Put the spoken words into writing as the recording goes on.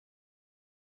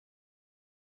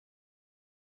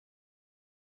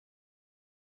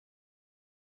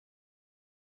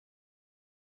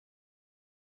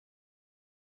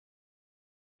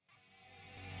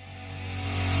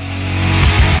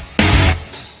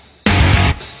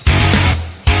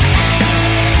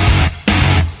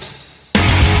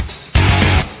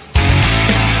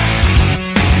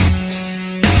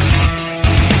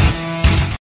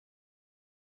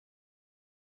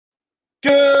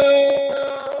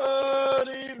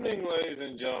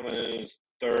and gentlemen, it is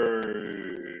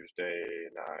Thursday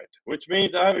night, which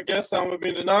means I have a guest on with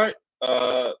me tonight.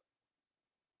 A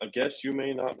guest you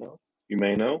may not know. You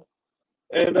may know.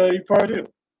 And you probably do.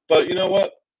 But you know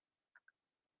what?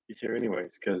 He's here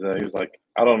anyways because he was like,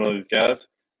 I don't know these guys.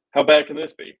 How bad can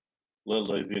this be?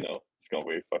 Little as you know, it's going to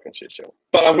be a fucking shit show.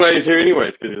 But I'm glad he's here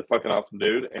anyways because he's a fucking awesome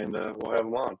dude and we'll have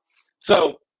him on.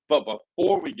 So, but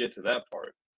before we get to that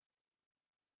part,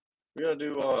 we got to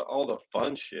do all the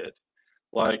fun shit.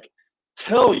 Like,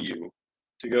 tell you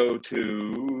to go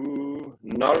to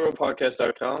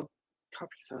NotArealPodcast.com,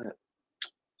 copy sign it.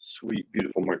 Sweet,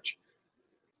 beautiful merch.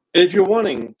 If you're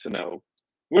wanting to know,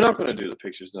 we're not going to do the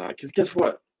pictures tonight because guess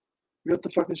what? We got the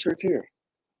fucking shirts here.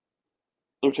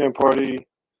 Libertarian Party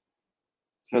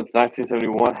since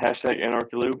 1971, hashtag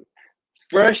AnarchyLou.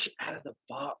 Fresh out of the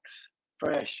box.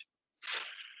 Fresh.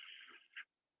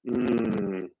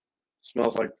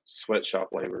 Smells like sweatshop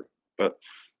labor. But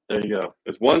there you go.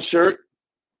 There's one shirt.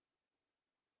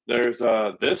 There's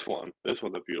this one. This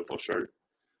one's a beautiful shirt.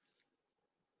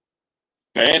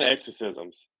 Ban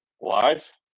exorcisms. Life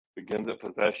begins at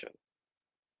possession.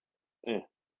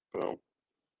 Boom.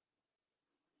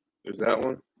 There's that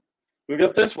one. We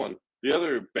got this one. The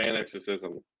other ban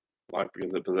exorcism. Life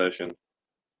begins at possession.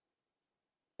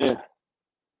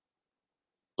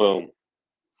 Boom.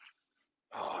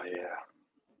 Oh, yeah.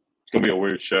 It's going to be a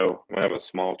weird show. I'm going to have a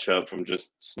small chub from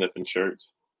just sniffing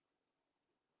shirts.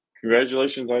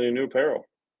 Congratulations on your new apparel.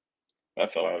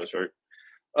 That fell out of the shirt.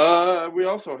 We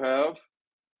also have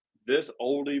this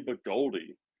oldie but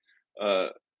goldie.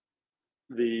 If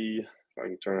I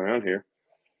can turn around here.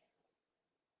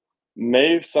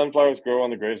 May sunflowers grow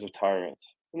on the graves of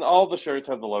tyrants. And all the shirts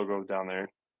have the logo down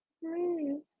there.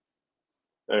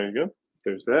 There you go.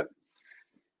 There's that.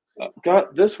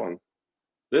 Got this one.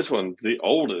 This one's the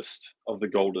oldest of the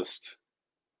goldest.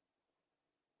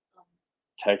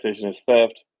 Taxation is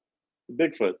theft.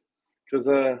 Bigfoot. Because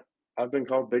I've been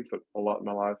called Bigfoot a lot in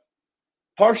my life.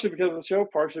 Partially because of the show,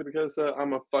 partially because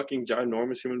I'm a fucking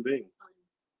ginormous human being.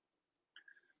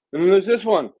 And then there's this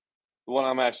one. The one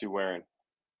I'm actually wearing.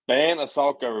 Ban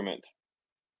assault government.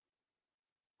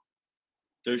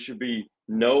 There should be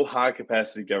no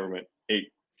high-capacity government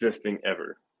existing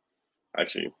ever.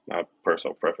 Actually, my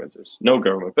personal preference is no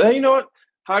government. But hey, you know what?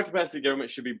 High-capacity government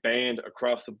should be banned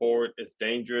across the board. It's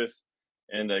dangerous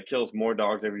and kills more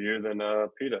dogs every year than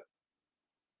PETA.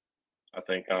 I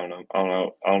think. I don't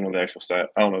know the actual stat.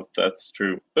 I don't know if that's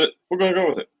true. But we're going to go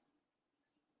with it.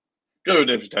 Go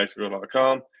to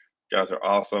redemptiontactical.com. Guys are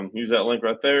awesome. Use that link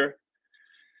right there.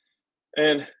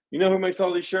 And you know who makes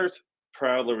all these shirts?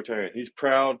 Proud Libertarian. He's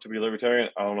proud to be Libertarian.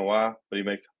 I don't know why, but he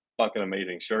makes fucking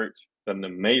amazing shirts. He's an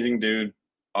amazing dude.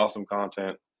 Awesome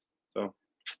content. So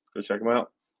go check him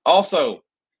out. Also,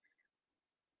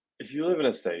 if you live in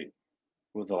a state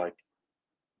with like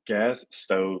gas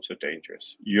stoves are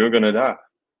dangerous, you're going to die.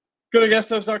 Go to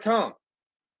gasstoves.com.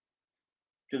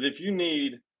 Because if you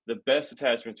need the best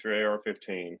attachments for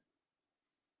AR-15,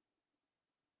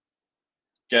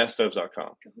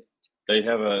 gasstoves.com. They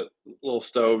have a little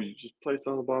stove you just place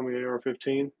on the bottom of your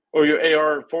AR-15 or your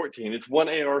AR-14. It's one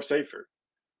AR safer.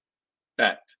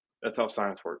 Fact. That's how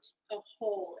science works. The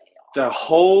whole AR. The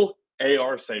whole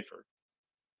AR safer.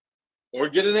 Or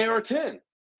get an AR-10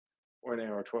 or an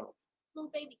AR-12.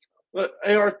 Little baby 12.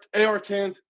 But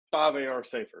AR-10s, 5 AR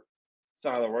safer. That's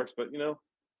not how that works, but you know,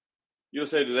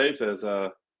 USA Today says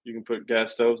you can put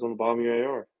gas stoves on the bottom of your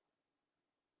AR.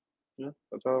 Yeah,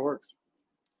 that's how it works.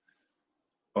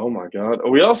 Oh my God.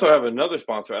 We also have another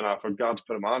sponsor, and I forgot to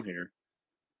put him on here.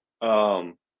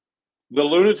 The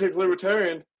Lunatic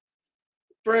Libertarian,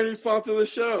 brand new sponsor of the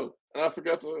show. And I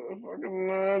forgot to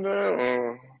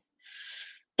fucking.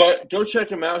 But go check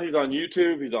him out. He's on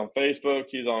YouTube. He's on Facebook.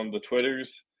 He's on the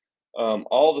Twitters.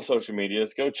 All the social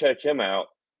medias. Go check him out.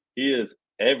 He is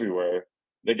everywhere.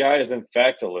 The guy is in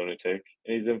fact a lunatic,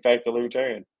 and he's in fact a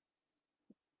libertarian.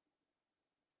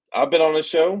 I've been on his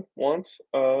show once.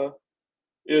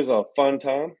 It was a fun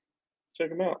time.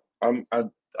 Check him out.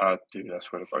 Dude, I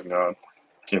swear to fucking God,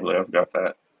 can't believe I forgot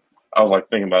that. I was like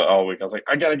thinking about it all week. I was like,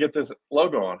 I gotta get this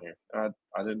logo on here. I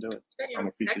didn't do it. I'm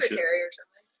a piece of shit. Secretary or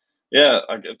something. Yeah,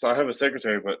 I have a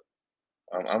secretary, but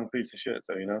I'm a piece of shit.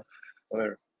 So you know,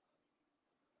 whatever.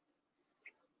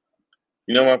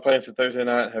 You know, my plans for Thursday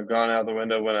night have gone out the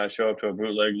window when I show up to a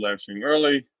bootleg live stream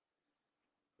early.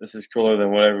 This is cooler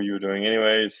than whatever you were doing,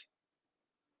 anyways.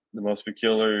 The most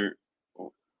peculiar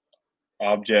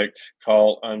object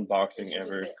call unboxing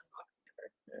ever.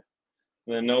 Yeah.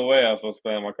 Then no way I was supposed to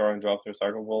play on my car and drop the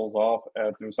recyclables off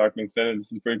at the recycling center.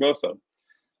 This is pretty close though.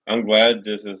 I'm glad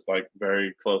this is like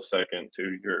very close second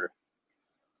to your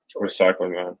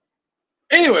recycling man.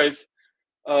 Anyways,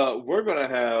 we're gonna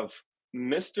have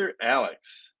Mr.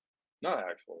 Alex, not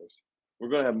Alex Flores. We're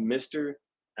gonna have Mr.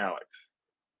 Alex,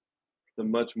 the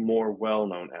much more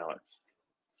well-known Alex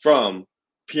from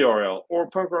PRL or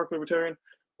Punk Rock Libertarian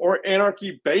or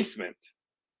Anarchy Basement,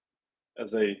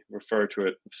 as they refer to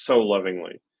it so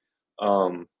lovingly.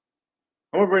 I'm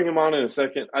gonna bring him on in a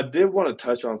second. I did want to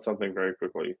touch on something very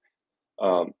quickly.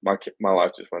 My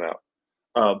light just went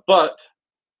out, but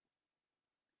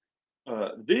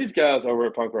these guys over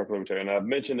at Punk Rock Libertarian, I've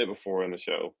mentioned it before in the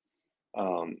show,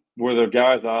 were the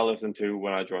guys I listened to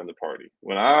when I joined the party.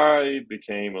 When I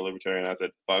became a libertarian, I said,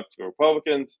 fuck the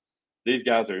Republicans. These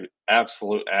guys are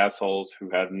absolute assholes who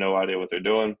have no idea what they're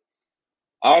doing.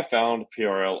 I found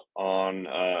PRL on,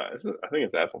 I think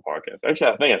it's Apple Podcasts.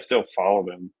 Actually, I think I still follow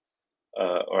them,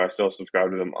 or I still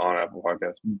subscribe to them on Apple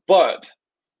Podcasts. But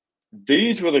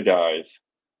these were the guys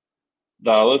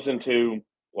that I listened to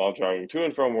while driving to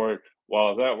and from work, while I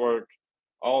was at work,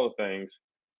 all the things.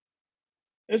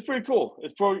 It's pretty cool.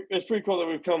 It's pretty cool that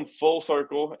we've come full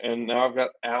circle, and now I've got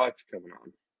Alex coming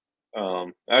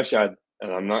on. Actually,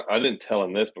 I didn't tell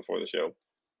him this before the show.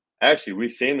 Actually, we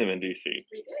seen them in DC. We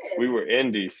did. We were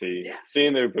in DC, Yeah.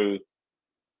 seeing their booth.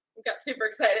 We got super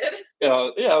excited. Yeah,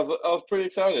 I was pretty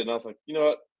excited, and I was like, you know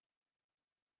what?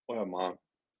 Well, Mom,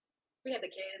 We had the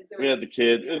kids. we had the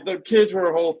kids. The kids were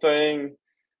a whole thing,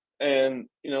 and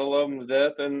love them to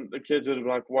death. And the kids would have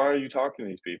been like, "Why are you talking to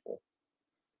these people?"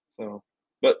 So,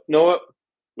 but you know what?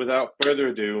 Without further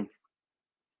ado, I'm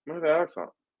gonna have Alex on.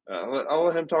 I'll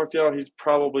let him talk to y'all. He's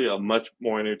probably a much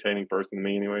more entertaining person than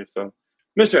me, anyway. So,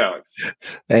 Mr. Alex.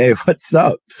 Hey, what's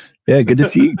up? Yeah, good to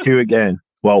see you two again.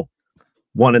 Well,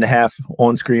 1.5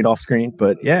 on screen, off screen,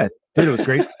 but yeah, dude, it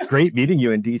was great meeting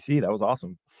you in DC. That was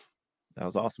awesome.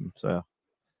 So,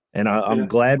 and I'm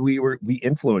glad we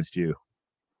influenced you.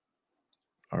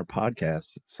 Our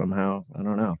podcast somehow, I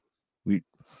don't know.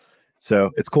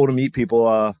 So it's cool to meet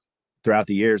people throughout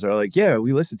the years. They're like, yeah,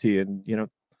 we listened to you, and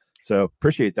so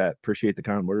appreciate that. Appreciate the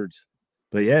kind words.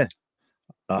 But yeah,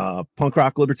 Punk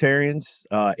Rock Libertarians,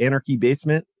 Anarchy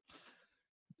Basement.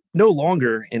 No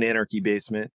longer in Anarchy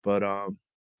Basement, but I'm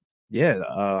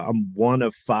one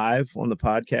of 5 on the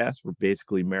podcast. We're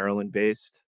basically Maryland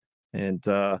based, and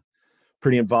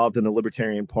pretty involved in the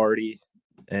Libertarian Party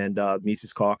and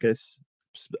Mises Caucus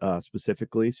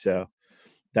specifically. So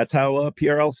that's how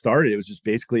PRL started. It was just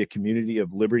basically a community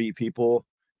of liberty people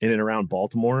in and around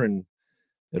Baltimore, and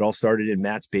it all started in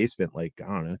Matt's basement, like, I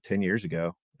don't know, 10 years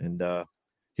ago, and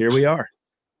here we are.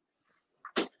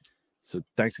 So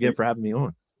thanks again for having me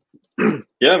on.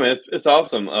 Yeah, man, it's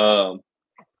awesome.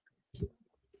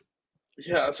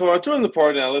 Yeah, so I joined the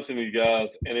party and I listened to you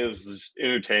guys, and it was just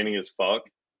entertaining as fuck.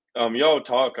 Y'all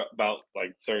talk about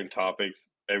like certain topics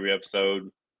every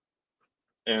episode,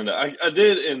 and I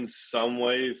did in some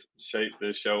ways shape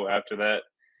this show after that,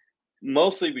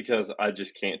 mostly because I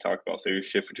just can't talk about serious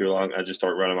shit for too long. I just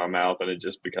start running my mouth, and it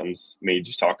just becomes me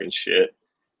just talking shit.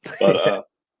 But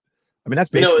I mean,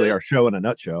 that's basically our show in a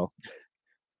nutshell.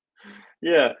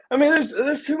 Yeah, I mean,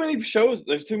 there's too many shows.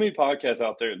 There's too many podcasts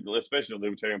out there, especially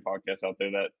libertarian podcasts out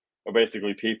there, that are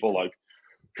basically people like,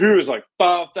 here's like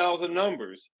 5,000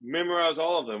 numbers, memorize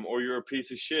all of them, or you're a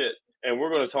piece of shit. And we're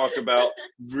going to talk about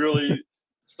really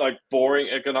like boring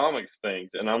economics things.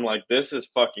 And I'm like, this is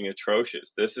fucking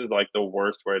atrocious. This is like the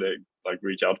worst way to like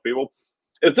reach out to people.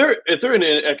 If they're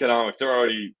in economics, they're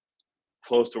already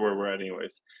close to where we're at,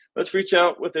 anyways. Let's reach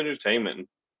out with entertainment, and,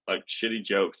 like shitty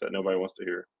jokes that nobody wants to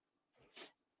hear.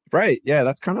 Right. Yeah,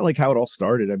 that's kind of like how it all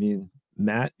started. I mean,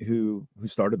 Matt, who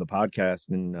started the podcast,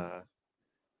 and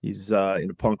he's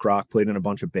into punk rock, played in a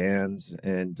bunch of bands,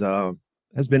 and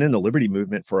has been in the liberty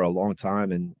movement for a long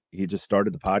time. And he just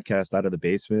started the podcast out of the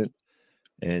basement.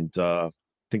 And I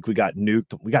think we got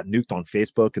nuked. We got nuked on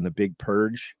Facebook in the big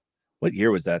purge. What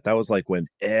year was that? That was like when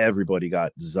everybody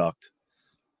got zucked.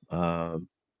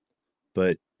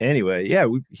 But anyway, yeah,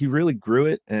 he really grew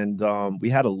it, and we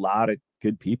had a lot of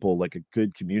good people, like a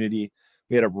good community.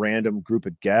 We had a random group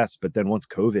of guests, but then once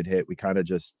COVID hit, we kind of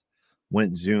just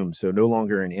went Zoom. So no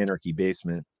longer in Anarchy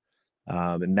Basement.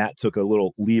 And Matt took a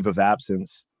little leave of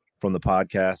absence from the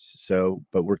podcast. So,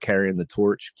 but we're carrying the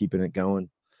torch, keeping it going.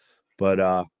 But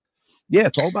yeah,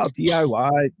 it's all about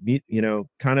DIY,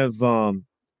 kind of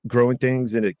growing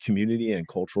things in a community and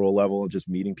cultural level, and just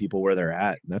meeting people where they're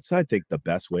at. And that's, I think, the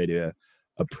best way to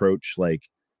approach, like,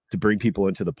 to bring people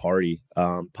into the party.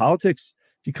 Politics,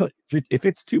 if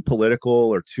it's too political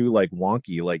or too like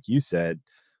wonky, like you said,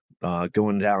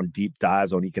 going down deep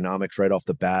dives on economics right off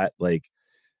the bat, like,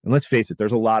 and let's face it,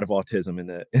 there's a lot of autism in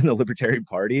the Libertarian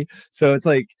Party. So it's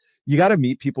like, you got to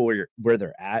meet people where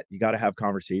they're at. You got to have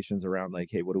conversations around like,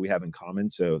 hey, what do we have in common?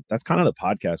 So that's kind of the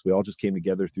podcast. We all just came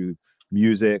together through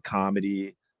music,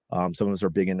 comedy. Some of us are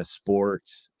big into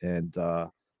sports, and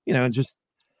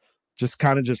just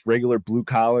kind of just regular blue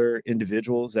collar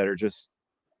individuals that are just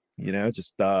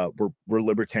we're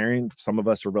libertarian. Some of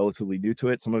us are relatively new to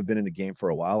it. Some have been in the game for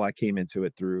a while. I came into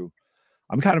it through,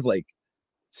 I'm kind of like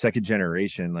second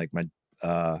generation, like my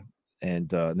and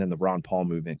then the Ron Paul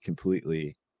movement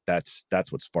completely. That's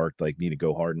what sparked like me to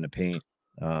go hard in the paint.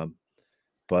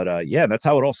 But yeah, that's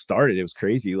how it all started. It was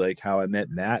crazy, like how I met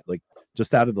Matt, like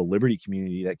just out of the Liberty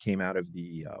community that came out of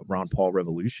the Ron Paul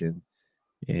revolution.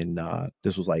 And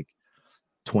this was like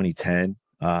 2010.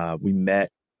 We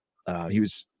met.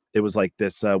 It was like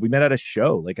this. We met at a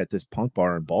show, like at this punk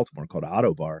bar in Baltimore called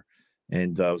Auto Bar,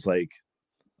 and I was like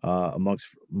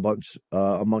amongst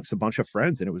a bunch of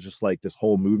friends, and it was just like this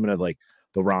whole movement of like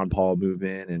the Ron Paul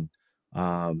movement,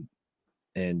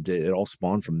 and it all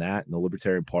spawned from that and the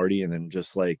Libertarian Party, and then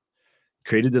just like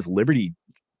created this liberty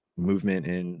movement,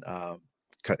 and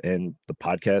the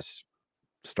podcast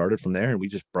started from there, and we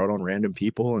just brought on random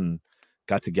people and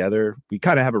got together. We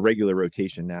kind of have a regular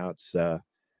rotation now. It's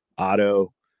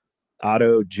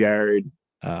Otto, Jared,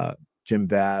 Jim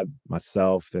Bab,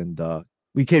 myself, and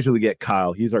we occasionally get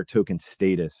Kyle. He's our token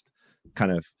statist,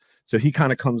 kind of. So he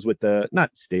kind of comes with the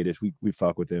not statist. We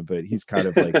fuck with him, but he's kind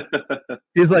of like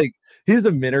he's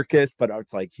a minarchist, but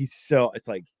it's like it's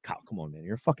like Kyle, come on, man,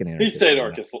 you're a fucking anarchist. He's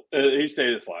statist. He's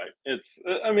statist like it's.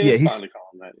 I mean, it's fine to call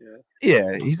him that.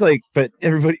 Yeah, he's like, but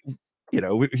everybody,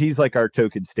 he's like our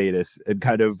token status and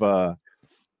kind of what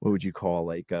would you call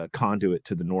like a conduit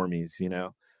to the normies,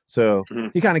 So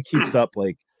he kind of keeps up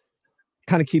with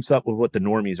what the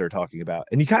normies are talking about.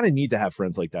 And you kind of need to have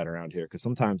friends like that around here, because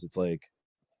sometimes it's like,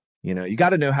 you got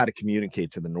to know how to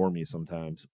communicate to the normies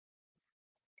sometimes,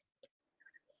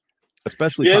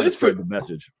 especially trying to spread the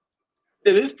message.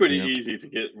 It is pretty easy to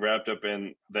get wrapped up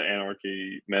in the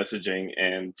anarchy messaging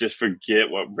and just forget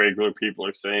what regular people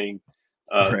are saying.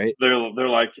 Right. They're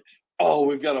like, oh,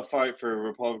 we've got to fight for a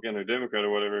Republican or Democrat or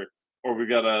whatever, or we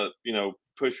got to,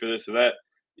 push for this or that.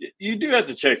 You do have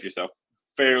to check yourself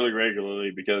fairly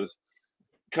regularly, because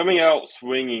coming out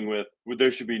swinging with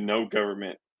there should be no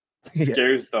government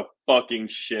scares the fucking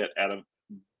shit out of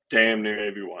damn near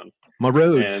everyone. My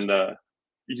roads. And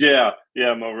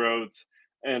my roads.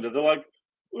 And they're like,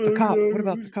 the cop. What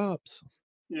about the cops?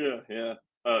 Yeah.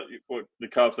 The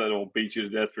cops that will beat you to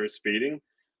death for speeding.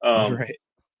 Right.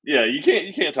 Yeah, you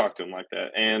can't talk to them like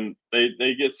that, and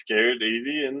they get scared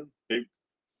easy, and they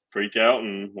freak out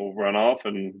and will run off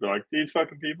and be like, these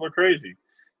fucking people are crazy.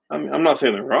 I'm not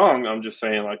saying they're wrong. I'm just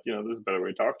saying, like, there's a better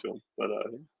way to talk to them. But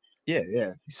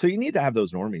yeah. So you need to have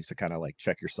those normies to kind of like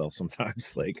check yourself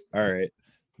sometimes. Like, all right,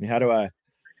 I mean, how do I,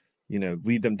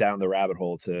 lead them down the rabbit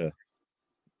hole to,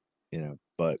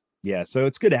 but yeah, so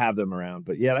it's good to have them around.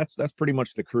 But yeah, that's pretty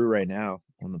much the crew right now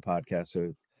on the podcast.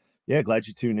 So yeah, glad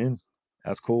you tuned in.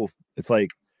 That's cool. It's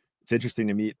interesting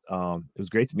to meet. It was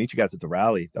great to meet you guys at the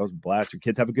rally. That was a blast. Your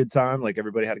kids have a good time. Like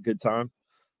everybody had a good time.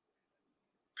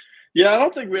 Yeah, I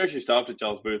don't think we actually stopped at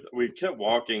y'all's booth. We kept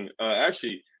walking.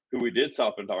 Actually, who we did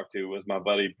stop and talk to was my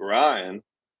buddy Brian,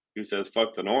 who says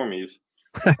 "fuck the normies."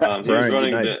 He was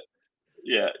running nice.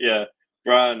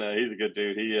 Brian, he's a good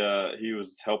dude. He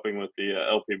was helping with the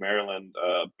LP Maryland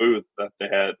booth that they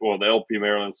had. Well, the LP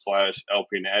Maryland /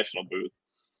 LP National booth,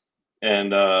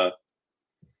 and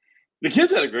the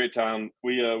kids had a great time.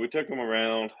 We took them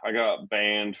around. I got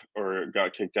banned or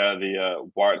got kicked out of the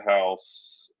White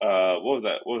House. What was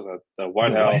that? The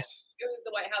White House. It was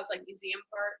the White House museum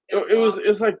part.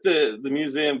 It's like the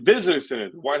museum visitor center,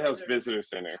 the White House Visitor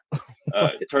Center.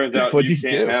 It turns out you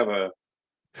can't have a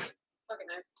fucking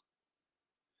knife.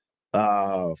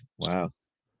 Oh wow!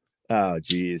 Oh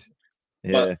geez,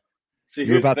 yeah. See,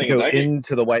 you were about to go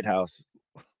into the White House.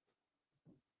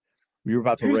 We were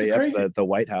about to ray-up the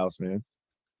White House, man.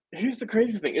 Here's the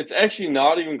crazy thing. It's actually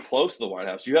not even close to the White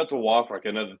House. You have to walk like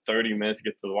another 30 minutes to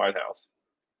get to the White House.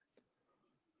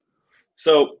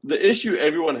 So the issue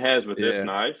everyone has with this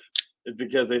knife is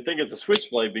because they think it's a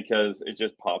switchblade because it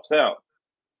just pops out.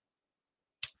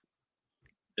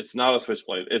 It's not a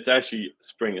switchblade. It's actually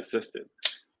spring assisted.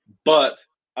 But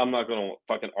I'm not going to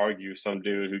fucking argue some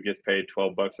dude who gets paid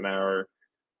 $12 an hour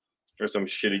for some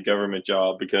shitty government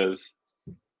job because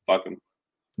fuck him.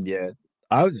 Yeah.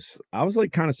 I was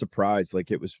like kind of surprised.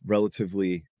 Like it was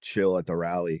relatively chill at the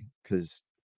rally because,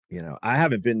 I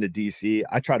haven't been to DC.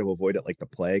 I try to avoid it like the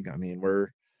plague. I mean,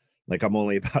 I'm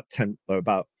only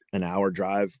about an hour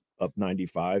drive up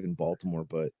 95 in Baltimore,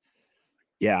 but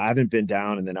yeah, I haven't been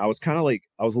down. And then I was kind of like,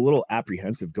 I was a little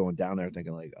apprehensive going down there,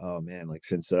 thinking like, oh man, like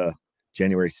since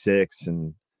January 6th,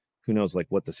 and who knows like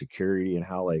what the security and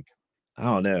how like, I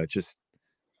don't know, just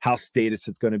how status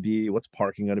it's going to be, what's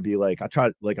parking going to be like. I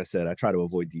try, like I said, I try to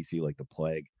avoid DC like the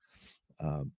plague.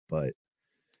 But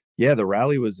yeah, the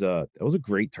rally was it was a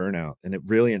great turnout, and it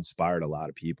really inspired a lot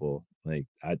of people. Like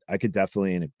I could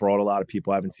definitely, and it brought a lot of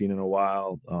people I haven't seen in a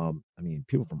while. I mean,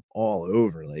 people from all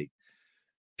over, like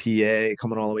PA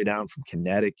coming all the way down from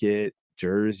Connecticut,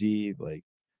 Jersey. Like,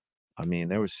 I mean,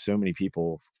 there was so many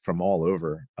people from all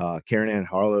over. Karen Ann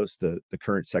Harlos, the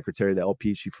current secretary of the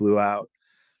LP, she flew out.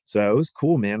 So it was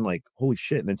cool, man. Like, holy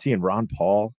shit. And then seeing Ron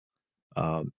Paul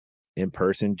in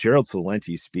person, Gerald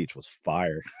Celenti's speech was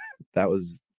fire. that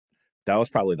was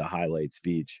probably the highlight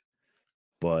speech.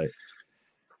 But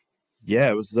yeah,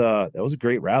 it was that was a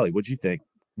great rally. What'd you think?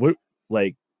 What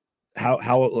like how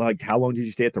long did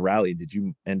you stay at the rally? Did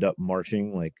you end up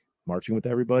marching with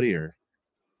everybody, or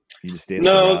you just stayed at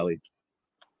the No, rally?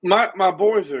 my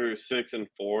boys are 6 and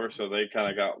 4, so they kind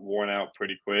of got worn out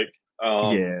pretty quick.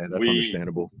 Yeah, that's We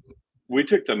understandable. we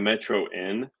took the metro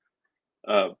in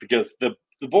because the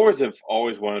boys have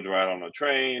always wanted to ride on a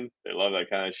train. They love that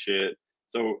kind of shit.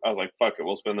 So I was like, fuck it,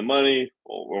 we'll spend the money.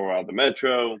 We'll ride the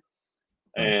metro.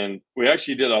 Nice. And we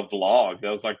actually did a vlog. That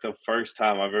was like the first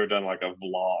time I've ever done like a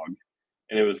vlog,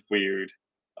 and it was weird.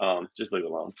 Just leave it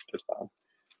alone. It's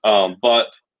fine.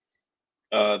 But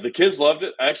the kids loved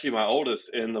it. Actually, my oldest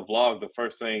in the vlog, the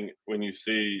first thing when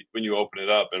you open it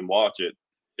up and watch it,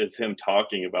 is him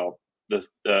talking about this.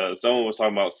 Someone was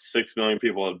talking about 6 million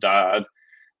people have died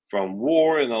from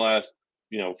war in the last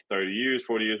 30 years,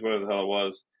 40 years, whatever the hell it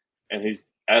was, and he's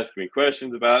asking me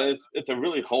questions about it. It's a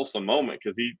really wholesome moment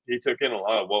because he took in a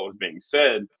lot of what was being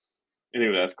said, and he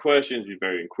would ask questions. He's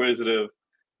very inquisitive.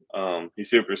 He's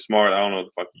super smart. I don't know what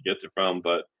the fuck he gets it from,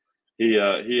 but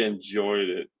he enjoyed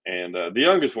it. And the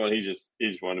youngest one, he just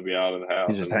wanted to be out of the He's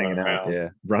house just and run hanging out, around. yeah,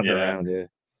 running Yeah, around, yeah.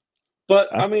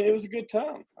 but I, I mean, it was a good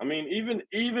time. I mean,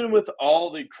 even with all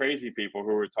the crazy people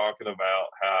who were talking about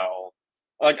how,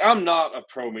 like, I'm not a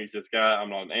pro Mises guy.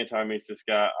 I'm not an anti Mises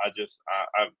guy.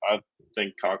 I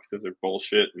think caucuses are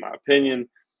bullshit in my opinion.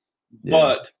 yeah,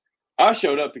 But I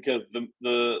showed up because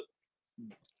the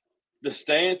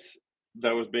stance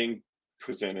that was being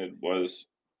presented was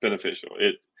beneficial.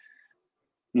 It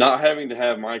not having to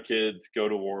have my kids go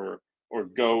to war or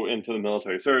go into the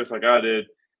military service like I did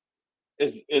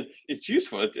it's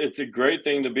useful. It's a great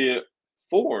thing to be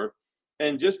for.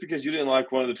 And just because you didn't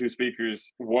like one of the two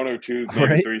speakers, one or two, maybe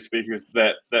right. three speakers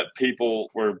that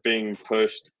people were being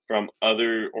pushed from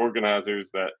other organizers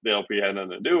that the LP had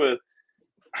nothing to do with,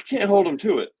 I can't hold them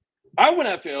to it. I went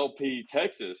after LP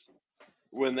Texas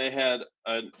when they had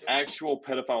an actual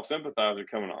pedophile sympathizer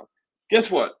coming on. Guess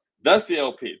what? That's the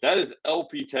LP. That is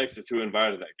LP Texas who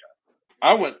invited that guy.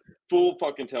 I went full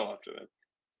fucking tail after them.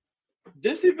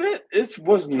 This event, it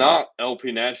was not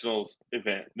LP National's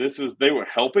event. This was they were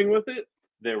helping with it.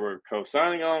 They were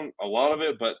co-signing on a lot of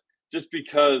it, but just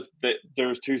because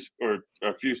there's two or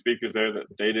a few speakers there that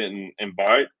they didn't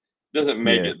invite doesn't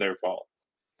make Yeah, it their fault.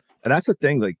 and that's the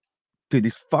thing. Like, dude,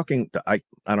 these fucking I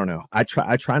don't know. I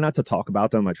try not to talk about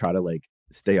them. I try to like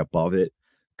stay above it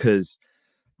because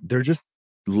they're just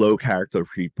low character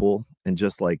people and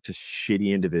just shitty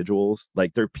individuals.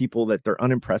 Like they're people that they're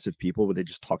unimpressive people, but they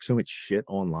just talk so much shit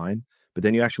online. But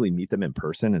then you actually meet them in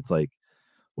person. It's like,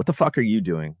 what the fuck are you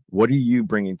doing? What are you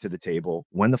bringing to the table?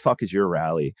 When the fuck is your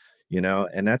rally?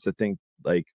 And that's the thing.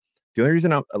 Like the only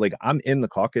reason I'm in the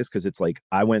caucus because it's like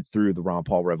I went through the Ron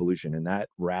Paul revolution, and that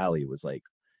rally was like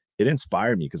it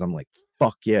inspired me because I'm like,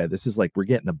 fuck yeah, this is like we're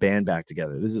getting the band back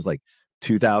together. This is like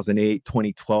 2008,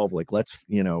 2012. Like, let's,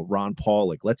 Ron Paul,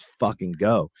 like, let's fucking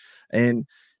go. And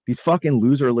these fucking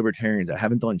loser libertarians that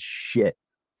haven't done shit,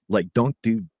 like, don't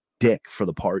do dick for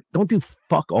the part, don't do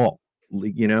fuck all,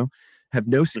 have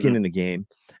no skin in the game,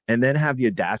 and then have the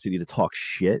audacity to talk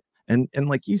shit. And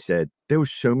like you said, there were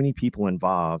so many people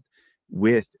involved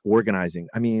with organizing.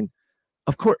 I mean,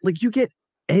 of course, like you get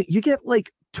like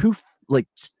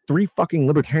three fucking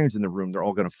libertarians in the room. They're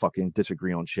all gonna fucking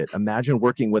disagree on shit. Imagine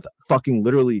working with fucking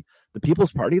literally the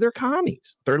People's Party. They're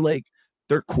commies.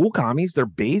 They're cool commies. They're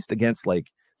based against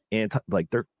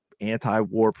they're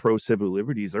anti-war, pro-civil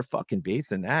liberties. They're fucking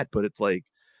based in that. But it's like,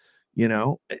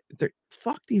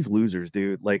 fuck these losers,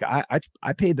 dude. Like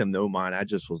I paid them no mind. I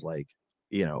just was like,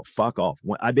 fuck off.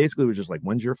 I basically was just like,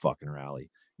 when's your fucking rally?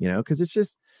 Because it's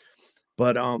just.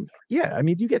 But yeah, I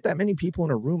mean, you get that many people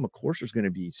in a room, of course there's going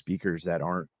to be speakers that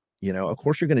aren't, you know, of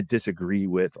course you're going to disagree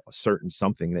with a certain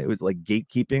something that was like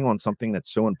gatekeeping on something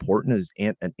that's so important as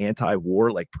an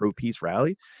anti-war, like pro-peace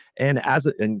rally. And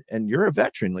and you're a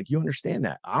veteran, like you understand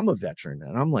that. I'm a veteran,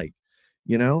 and I'm like,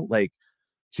 you know, like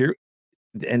here,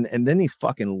 and then these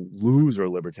fucking loser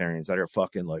libertarians that are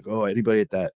fucking like, oh, anybody at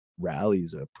that rally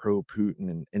is a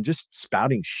pro-Putin, and just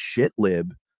spouting shit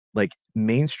lib, like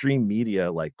mainstream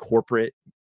media, like corporate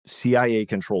CIA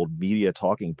controlled media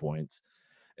talking points.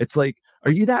 It's like,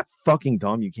 are you that fucking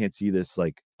dumb you can't see this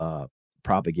like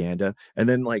propaganda? And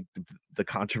then like the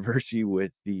controversy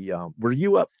with the were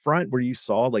you up front where you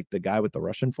saw like the guy with the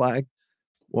Russian flag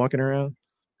walking around?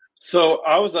 So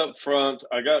I was up front.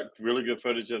 I got really good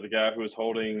footage of the guy who was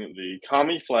holding the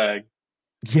commie flag,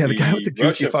 Yeah, the guy with the the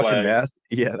goofy Russia fucking flag. mask.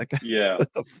 Yeah, that guy. Yeah.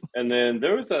 What the And then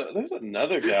there's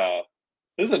another guy.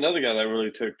 There's another guy that really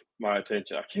took my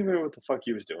attention. I can't remember what the fuck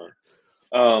he was doing.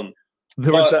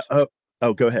 There was the But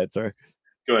oh, go ahead, sorry.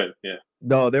 go ahead. Yeah.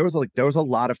 No, there was a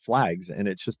lot of flags, and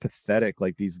it's just pathetic.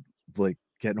 Like these, like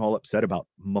getting all upset about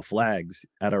my flags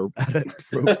at a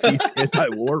pro peace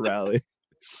anti-war rally.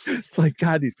 It's like,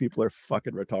 God, these people are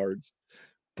fucking retards.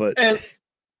 But And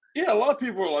yeah, a lot of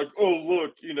people are like, "Oh,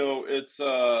 look, you know, it's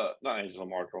not Angela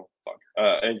Merkel,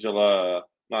 fuck, Angela,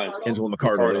 not Angela, Angela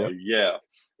McArdle, McArdle, yeah."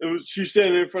 She's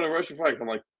standing in front of Russian flag. I'm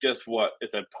like, guess what?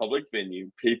 It's a public venue.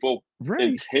 People yeah, right.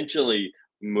 intentionally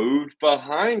moved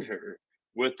behind her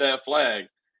with that flag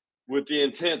with the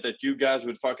intent that you guys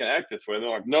would fucking act this way. And they're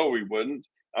like, no, we wouldn't.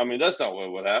 I mean, that's not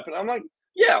what would happen. I'm like,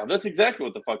 yeah, that's exactly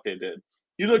what the fuck they did.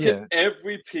 You look at Yeah.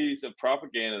 every piece of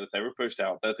propaganda that's ever pushed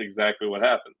out, that's exactly what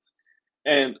happens.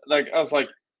 And like I was like,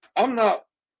 I'm not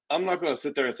going to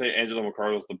sit there and say Angela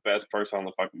McArdle is the best person on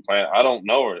the fucking planet. I don't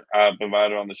know her. I've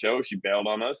invited her on the show. She bailed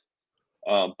on us.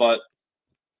 But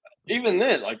even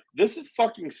then, like, this is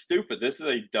fucking stupid. This is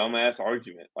a dumbass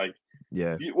argument. Like,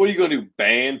 Yeah. what are you going to do?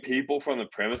 Ban people from the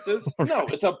premises? No,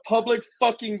 it's a public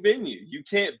fucking venue. You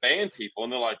can't ban people.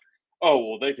 And they're like, oh,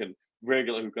 well, they can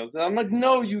regulate who comes in. I'm like,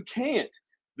 no, you can't.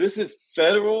 This is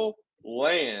federal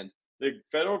land. The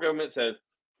federal government says,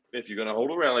 if you're going to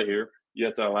hold a rally here, you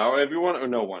have to allow everyone or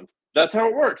no one. That's how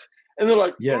it works. And they're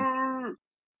like, Yeah. "Urgh."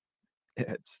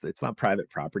 It's not private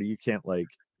property. You can't like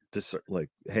like,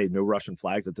 hey, no Russian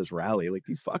flags at this rally. Like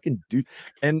these fucking dude,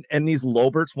 and these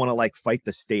lowberts want to like fight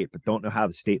the state, but don't know how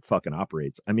the state fucking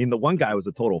operates. I mean, the one guy was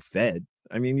a total fed.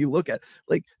 I mean, you look at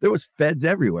like there was feds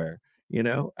everywhere. You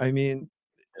know, I mean,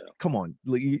 come on,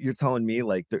 you're telling me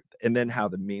like, and then how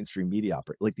the mainstream media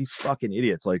operate, like these fucking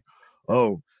idiots, like,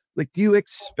 oh, like, do you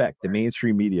expect the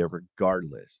mainstream media,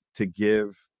 regardless, to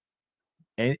give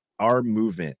our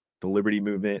movement, the liberty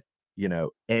movement, you know,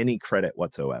 any credit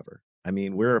whatsoever? I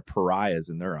mean, we're pariahs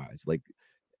in their eyes, like,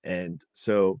 and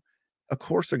so of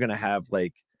course they're gonna have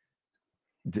like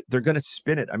they're gonna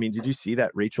spin it. I mean, did you see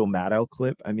that Rachel Maddow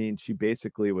clip? I mean, she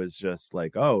basically was just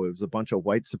like, oh, it was a bunch of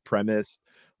white supremacists,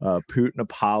 Putin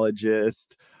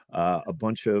apologists, a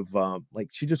bunch of like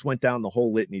she just went down the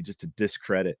whole litany just to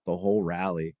discredit the whole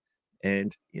rally.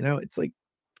 And you know, it's like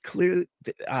clearly,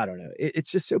 I don't know.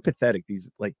 It's just so pathetic. These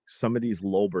like some of these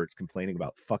lowberts complaining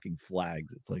about fucking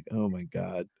flags. It's like, oh my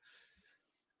God.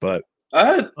 But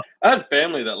I had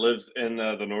family that lives in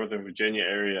the Northern Virginia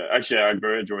area. Actually, I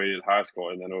graduated high school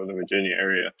in the Northern Virginia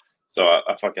area, so I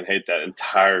fucking hate that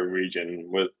entire region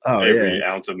with oh yeah, every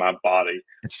ounce of my body.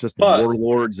 it's just But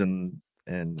warlords and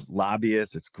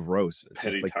lobbyists. It's gross. It's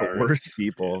petty just like the tyrants, worst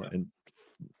people. yeah. And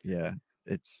yeah,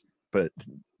 it's but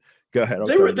go ahead. I'm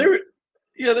They were sorry. they were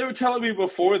yeah, they were telling me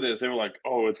before this. They were like,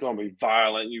 "Oh, it's gonna be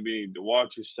violent. You need to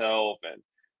watch yourself and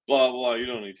blah blah. You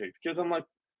don't need to take the kids." I'm like,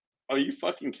 are you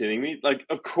fucking kidding me? Like,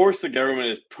 of course the government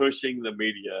is pushing the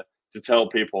media to tell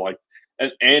people like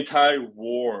an Right.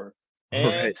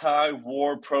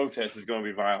 anti-war protest is going to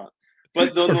be violent.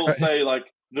 But then they'll Right. say like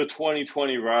the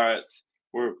 2020 riots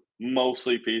were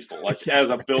mostly peaceful. Like Yeah. as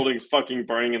a building's fucking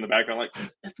burning in the background, like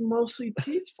it's mostly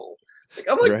peaceful. Like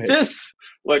I'm like Right. this.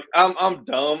 Like I'm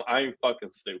dumb. I'm fucking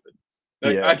stupid.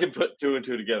 Like Yeah. I can put two and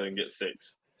two together and get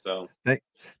six. So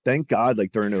Thank God,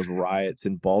 like during those riots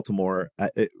in Baltimore,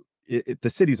 the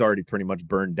city's already pretty much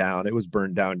burned down. It was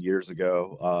burned down years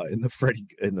ago in the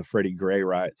Freddie Gray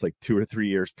riots, like 2 or 3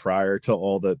 years prior to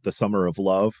all the Summer of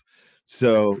Love.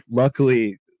 So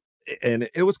luckily, and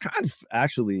it was kind of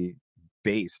actually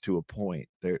based to a point.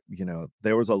 There, you know,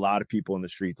 there was a lot of people in the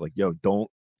streets like, "Yo, don't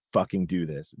fucking do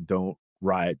this. Don't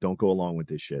riot. Don't go along with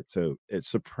this shit." So it's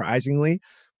surprisingly,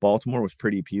 Baltimore was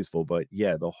pretty peaceful. But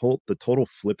yeah, the total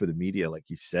flip of the media, like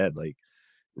you said, like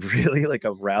really like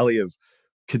a rally of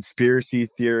conspiracy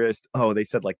theorist. Oh, they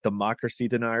said like democracy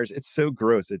deniers. It's so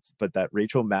gross. But that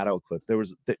Rachel Maddow clip. There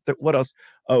was what else?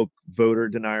 Oh, voter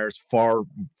deniers, far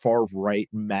right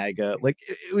MAGA. Like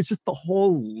it was just the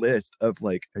whole list of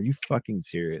like, are you fucking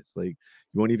serious? Like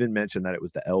you won't even mention that it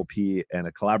was the LP and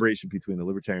a collaboration between the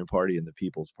Libertarian Party and the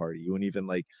People's Party. You won't even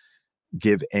like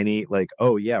give any like,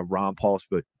 oh yeah, Ron Paul,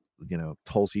 but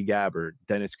Tulsi Gabbard,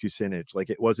 Dennis Kucinich. Like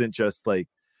it wasn't just like,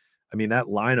 I mean, that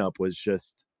lineup was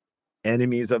just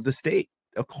enemies of the state.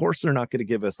 Of course they're not going to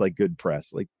give us like good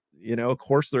press. Like, of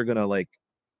course they're going to like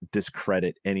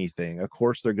discredit anything. Of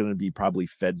course they're going to be probably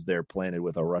feds there planted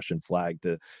with a Russian flag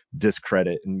to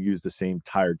discredit and use the same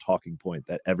tired talking point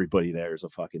that everybody there is a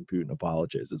fucking Putin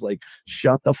apologist. It's like,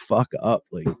 shut the fuck up.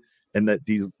 Like, and that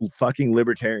these fucking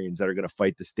libertarians that are going to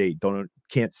fight the state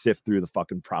can't sift through the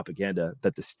fucking propaganda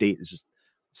that the state is just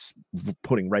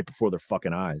putting right before their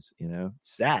fucking eyes.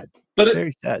 Sad, but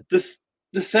very sad.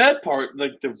 The sad part,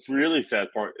 like the really sad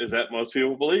part, is that most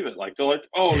people believe it. Like they're like,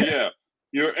 "Oh yeah,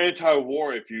 you're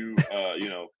anti-war if you,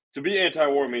 to be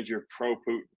anti-war means you're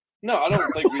pro-Putin." No, I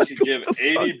don't think we should give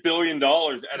 $80 billion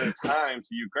at a time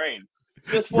to Ukraine.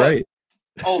 Guess what? Right.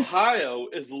 Ohio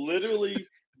is literally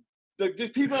like there's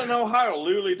people in Ohio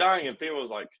literally dying, and FEMA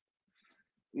was like,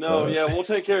 "No, yeah, we'll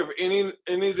take care of any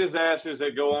disasters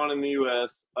that go on in the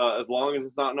U.S. As long as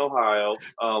it's not in Ohio.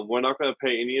 We're not going to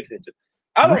pay any attention."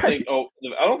 I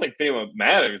don't think FEMA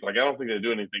matters. Like, I don't think they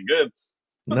do anything good.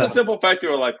 But the simple fact they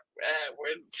were like,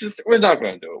 we're not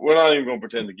going to do it. We're not even going to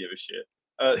pretend to give a shit.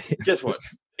 Guess what?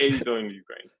 80 billion to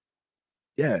Ukraine.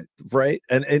 Yeah, right.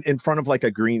 And in front of like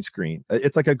a green screen.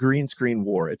 It's like a green screen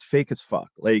war. It's fake as fuck.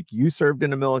 Like you served in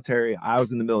the military. I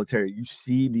was in the military. You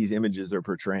see these images they're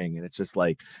portraying, and it's just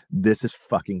like, this is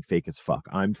fucking fake as fuck.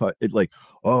 Like,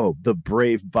 oh, the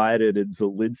brave Biden and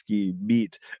Zelensky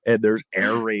meet, and there's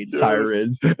air raid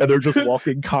sirens, and they're just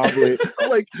walking calmly. I'm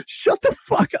like, shut the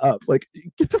fuck up. Like,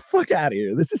 get the fuck out of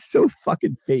here. This is so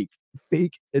fucking fake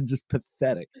and just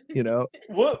pathetic.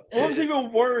 What was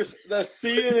even worse, the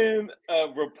CNN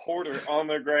reporter on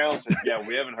the ground said, yeah,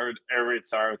 we haven't heard air raid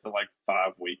sirens in like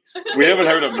 5 weeks. We haven't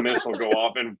heard a missile go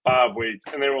off in 5 weeks.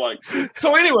 And they were like,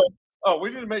 so anyway, we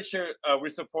need to make sure we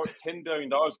support $10 billion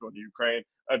going to Ukraine.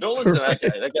 Don't listen to that guy.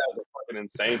 That guy's a fucking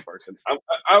insane person.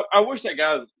 I wish that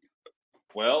guy's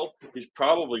well. He's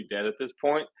probably dead at this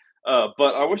point,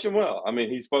 but I wish him well. I mean,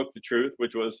 he spoke the truth,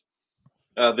 which was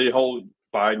the whole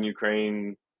Biden,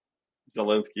 Ukraine,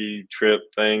 Zelensky trip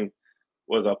thing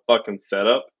was a fucking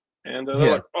setup. And they're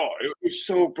like, oh, it was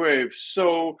so brave,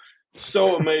 so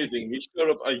amazing. He showed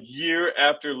up a year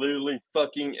after literally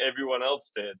fucking everyone else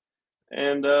did.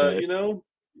 And,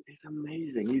 he's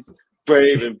amazing. He's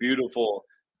brave and beautiful.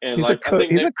 And he's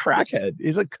he's a crackhead.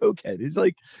 He's a cokehead. He's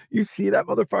like, you see that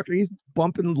motherfucker? He's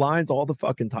bumping lines all the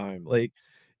fucking time. Like,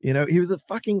 he was a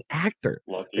fucking actor.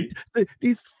 Lucky.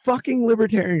 These fucking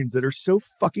libertarians that are so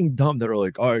fucking dumb that are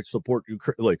like, oh, I support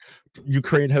Ukraine. Like,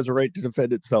 Ukraine has a right to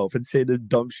defend itself, and say this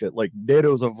dumb shit like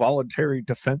NATO's a voluntary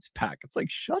defense pact. It's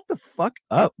like, shut the fuck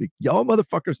up. Like, y'all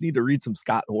motherfuckers need to read some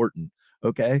Scott Horton.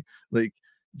 Okay. Like,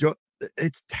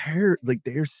 it's terrible. Like,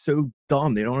 they're so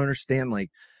dumb. They don't understand like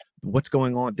what's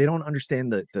going on. They don't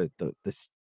understand the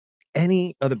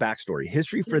any of the backstory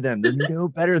history for them. They're no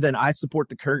better than I support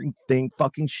the current thing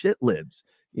fucking shit libs,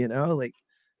 like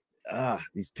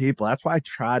these people. That's why I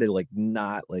try to like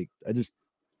not like,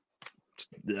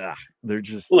 they're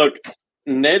just look,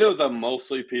 NATO's a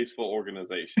mostly peaceful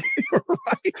organization.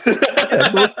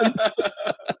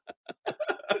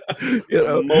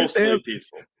 Mostly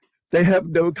peaceful. They have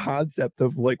no concept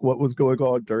of like what was going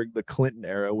on during the Clinton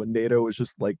era when NATO was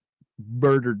just like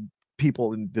murdered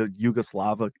people in the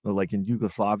Yugoslavia,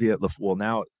 well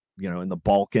now, in the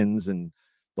Balkans and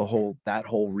that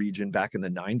whole region back in the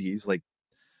 90s. Like,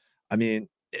 I mean,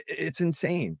 it's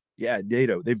insane. Yeah,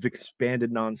 NATO, they've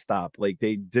expanded nonstop. Like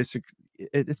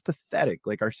it's pathetic.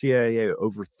 Like our CIA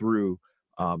overthrew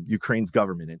Ukraine's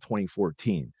government in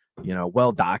 2014.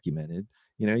 Well documented.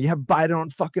 You have Biden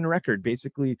on fucking record,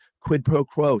 basically quid pro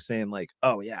quo, saying like,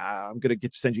 oh yeah, I'm gonna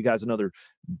send you guys another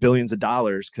billions of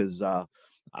dollars because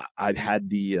I've had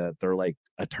their like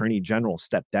attorney general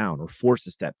step down or forced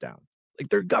to step down. Like,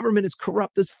 their government is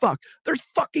corrupt as fuck. There's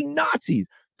fucking Nazis.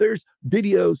 There's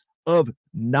videos of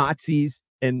Nazis,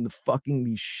 and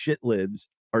these shit libs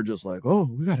are just like, oh,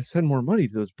 we got to send more money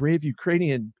to those brave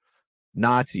Ukrainian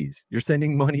Nazis. You're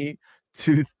sending money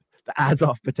to the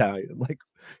Azov battalion. Like,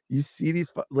 you see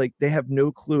these, like, they have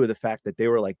no clue of the fact that they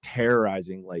were like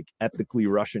terrorizing like ethnically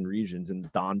Russian regions in the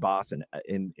Donbass and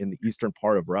in the eastern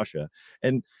part of Russia.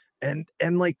 And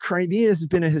like Crimea has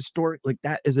been a historic, like,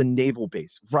 that is a naval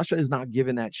base. Russia is not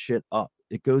giving that shit up.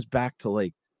 It goes back to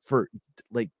like for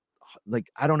like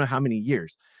I don't know how many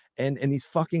years. And these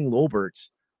fucking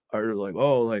lolberts are like,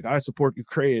 oh, like I support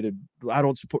Ukraine and I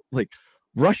don't support like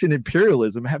Russian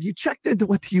imperialism. Have you checked into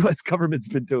what the US government's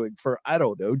been doing for, I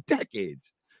don't know,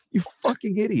 decades? You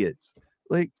fucking idiots.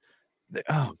 Like,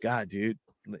 oh God, dude.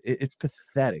 It's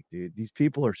pathetic, dude. These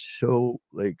people are so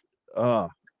like, oh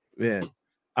man.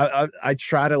 I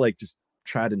try to like just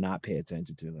try to not pay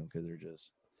attention to them because they're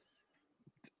just,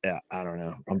 yeah, I don't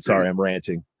know. I'm sorry, I'm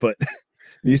ranting, but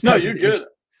you're good.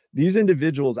 These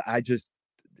individuals, I just,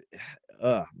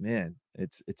 oh man,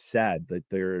 it's sad that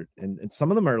they're, and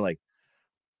some of them are like,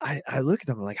 I look at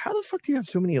them, I'm like, how the fuck do you have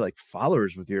so many like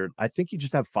followers with your? I think you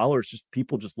just have followers, just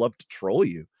people just love to troll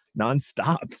you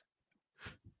nonstop.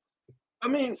 I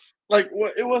mean, like,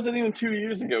 it wasn't even 2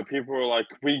 years ago. People were like,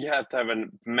 we have to have a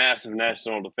massive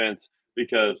national defense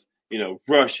because,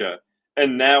 Russia.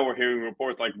 And now we're hearing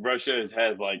reports like Russia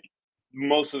has like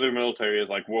most of their military is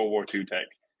like World War II tech.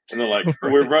 And they're like,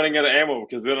 Right. we're running out of ammo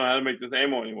because we don't know how to make this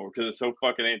ammo anymore because it's so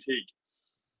fucking antique.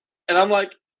 And I'm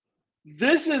like,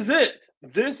 this is it.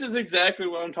 This is exactly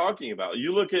what I'm talking about.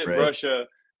 You look at Right. Russia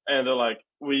and they're like,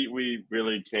 we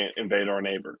really can't invade our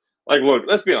neighbor. Like, look,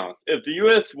 let's be honest. If the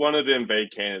U.S. wanted to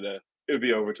invade Canada, it would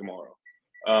be over tomorrow.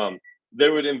 They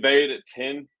would invade at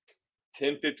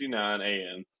 10:59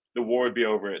 a.m. The war would be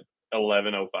over at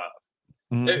 11:05.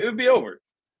 Mhm. It would be over.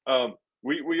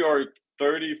 We are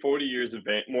 30, 40 years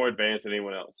more advanced than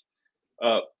anyone else.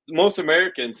 Most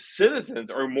American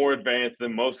citizens are more advanced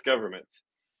than most governments.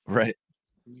 Right.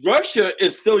 Russia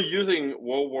is still using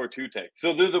World War II tech.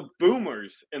 So they're the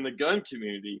boomers in the gun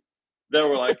community that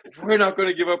were like, we're not going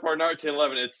to give up our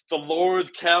 1911. It's the Lord's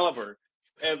caliber.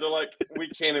 And they're like, we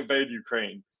can't invade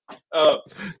Ukraine.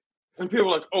 And people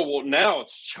are like, oh, well, now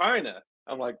it's China.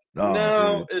 I'm like, Oh,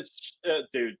 no, it's,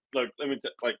 dude, look, let me,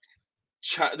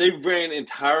 they ran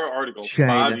entire articles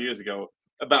China. 5 years ago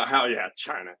about how,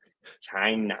 China.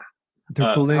 They're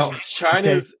How balloons.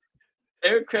 China's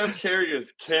aircraft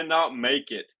carriers cannot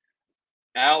make it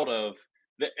out of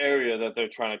the area that they're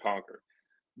trying to conquer.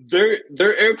 Their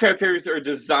aircraft carriers are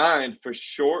designed for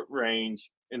short range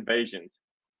invasions.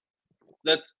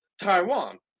 That's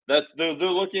Taiwan. They're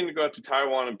looking to go after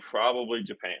Taiwan and probably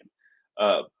Japan.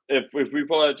 If we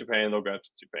pull out Japan, they'll go after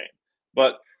Japan.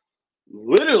 But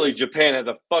literally, Japan has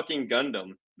a fucking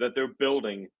Gundam that they're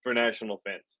building for national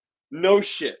defense. No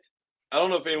shit. I don't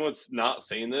know if anyone's not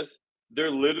seen this.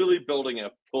 They're literally building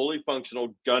a fully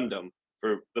functional Gundam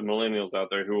for the millennials out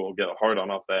there who will get a hard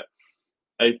on off that.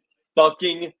 A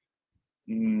fucking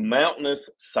mountainous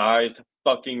sized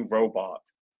fucking robot.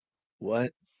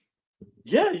 What?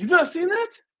 Yeah, you've not seen that?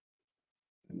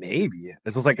 Maybe.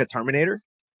 Is this like a Terminator?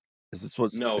 Is this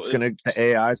what's No, the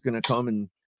AI is gonna come and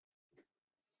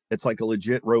it's like a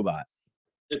legit robot?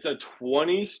 It's a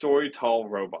 20-story tall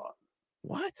robot.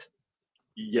 What?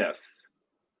 Yes.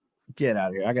 Get out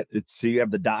of here. I got it. So you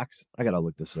have the docs? I gotta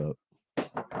look this up.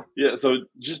 Yeah, so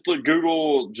just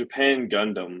Google Japan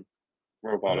Gundam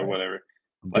robot or Right. whatever.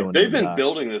 I'm Like, doing they've the been docs.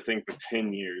 building this thing for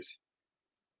 10 years.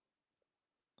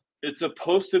 It's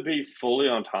supposed to be fully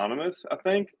autonomous, I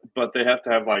think, but they have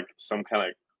to have like some kind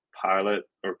of pilot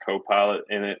or co-pilot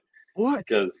in it What?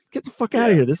 because Get the fuck out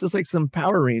of here. This is like some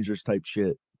Power Rangers type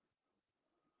shit.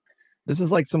 This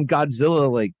is like some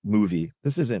Godzilla like movie.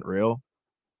 This isn't real.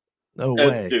 No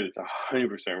way. dude, it's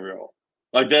 100% real.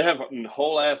 Like, they have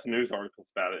whole ass news articles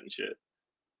about it and shit.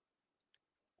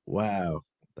 Wow.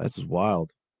 That's just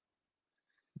wild.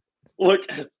 Look,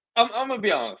 I'm gonna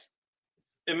be honest.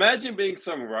 Imagine being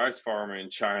some rice farmer in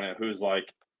China who's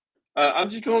like, I'm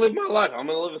just gonna live my life. I'm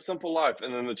gonna live a simple life,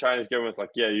 and then the Chinese government's like,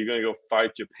 yeah, you're gonna go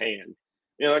fight Japan.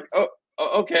 You're like, oh,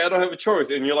 okay, I don't have a choice,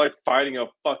 and you're like fighting a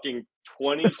fucking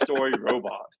 20-story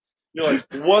robot. You're like,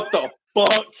 what the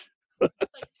fuck? It's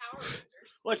like Power Rangers.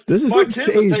 Like, This is my kid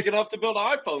was insane. taken off to build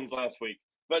iPhones last week,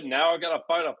 but now I gotta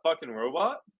fight a fucking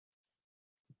robot?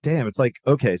 Damn, it's like,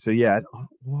 okay, so yeah,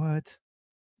 what?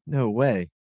 No way.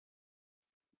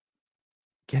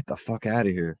 Get the fuck out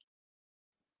of here.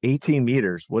 18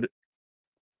 meters. What?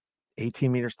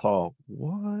 18 meters tall.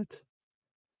 What?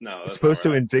 No, It's that's supposed to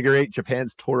not right. invigorate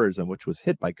Japan's tourism, which was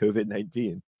hit by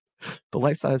COVID-19. The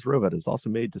life-size robot is also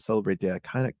made to celebrate the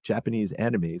iconic Japanese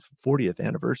anime's 40th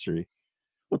anniversary.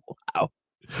 Wow.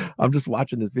 I'm just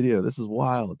watching this video. This is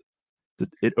wild.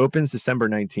 It opens December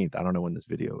 19th. I don't know when this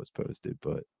video was posted,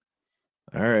 but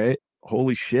all right.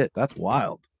 Holy shit. That's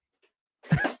wild.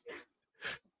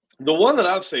 The one that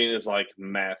I've seen is like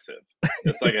massive.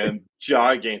 It's like a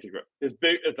gigantic. It's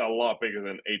big. It's a lot bigger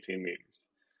than 18 meters.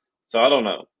 So I don't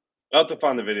know. I'll have to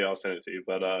find the video. I'll send it to you.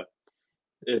 But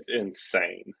it's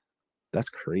insane. That's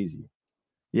crazy.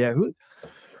 Yeah.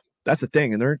 that's the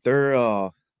thing, and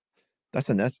that's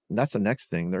the next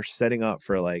thing. They're setting up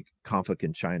for like conflict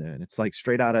in China, and it's like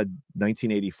straight out of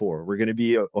 1984. We're going to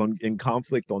be in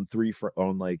conflict on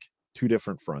on like two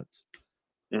different fronts.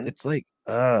 Mhm. It's like,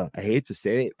 I hate to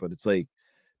say it, but it's like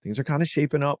things are kind of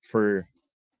shaping up for,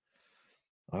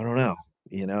 I don't know,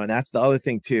 and that's the other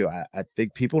thing too. I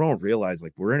think people don't realize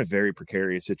like we're in a very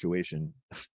precarious situation,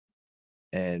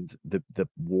 and the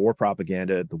war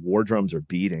propaganda, the war drums are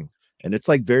beating, and it's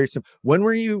like very simple. When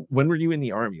were you in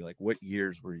the army? Like what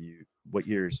years were you? What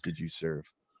years did you serve?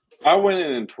 I went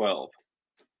in 12.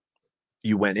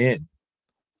 You went in,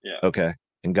 Yeah, okay,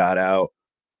 and got out,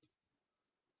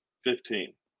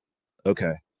 15.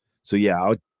 okay. So yeah,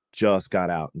 I just got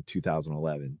out in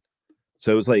 2011.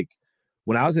 So it was like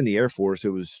when I was in the Air Force, it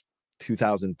was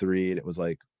 2003, and it was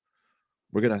like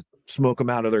we're gonna smoke them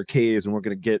out of their caves, and we're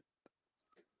gonna get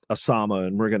Osama,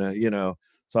 and we're gonna,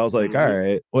 So I was like, all Mhm.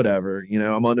 right, whatever.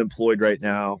 I'm unemployed right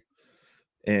now,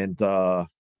 and was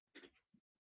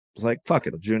like, fuck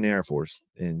it, I'll join the Air Force.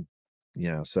 And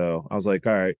so I was like,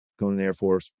 all right, going to the Air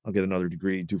Force, I'll get another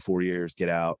degree, do 4 years, get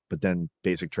out. But then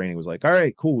basic training was like, all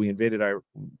right, cool, we invaded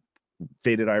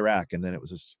Iraq, and then it was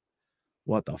just,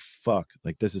 what the fuck?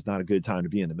 Like, this is not a good time to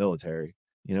be in the military,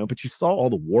 But you saw all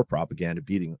the war propaganda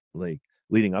beating, like,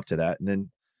 leading up to that, and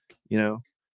then, you know,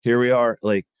 here we are.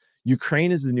 Like,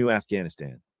 Ukraine is the new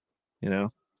Afghanistan. We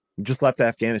just left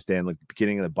Afghanistan, like the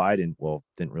beginning of the Biden. Well,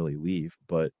 didn't really leave,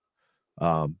 but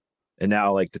and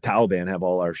now like the Taliban have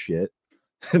all our shit,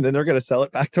 and then they're gonna sell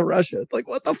it back to Russia. It's like,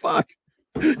 what the fuck?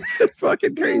 It's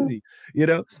fucking crazy,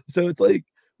 So it's like,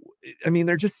 I mean,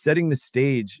 they're just setting the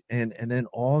stage, and then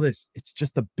all this. It's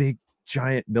just a big,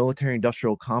 giant military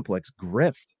industrial complex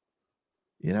grift.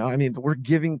 I mean, we're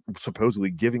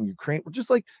supposedly giving Ukraine. We're just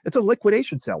like, it's a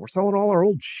liquidation sale. We're selling all our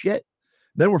old shit.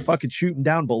 Then we're fucking shooting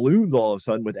down balloons all of a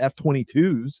sudden with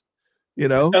F-22s.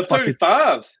 Fucking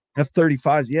F-35s.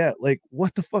 F-35s. Yeah, like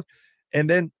what the fuck? And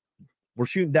then we're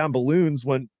shooting down balloons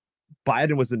when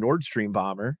Biden was the Nord Stream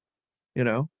bomber. You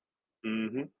know,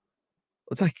 Mhm.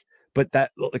 it's like, but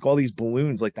that, like, all these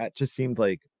balloons, like, that just seemed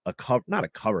like a cover, not a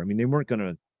cover. I mean, they weren't going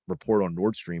to report on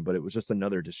Nord Stream, but it was just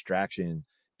another distraction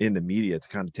in the media to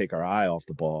kind of take our eye off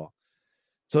the ball.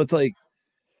 So it's like,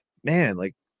 man,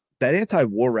 like that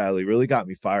anti-war rally really got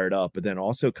me fired up, but then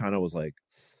also kind of was like,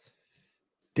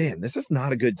 damn, this is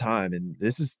not a good time. And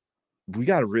we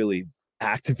got to really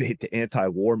activate the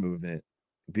anti-war movement,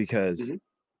 because Mhm.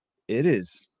 it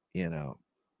is,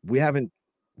 we haven't,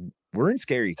 we're in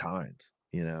scary times,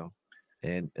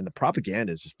 and the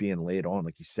propaganda is just being laid on,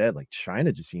 like you said. Like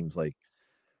China just seems like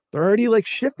they're already like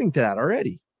shifting to that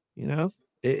already,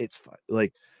 it's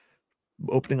like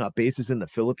opening up bases in the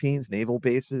Philippines, naval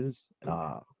bases.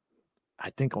 I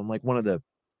think on like one of the,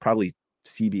 probably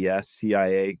CBS,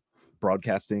 CIA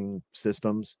broadcasting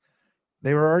systems,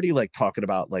 they were already like talking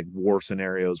about like war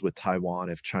scenarios with Taiwan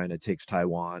if China takes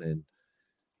Taiwan, and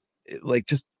like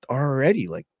just already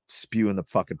like spewing the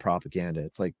fucking propaganda.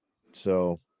 It's like,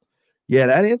 so yeah,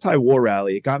 that anti-war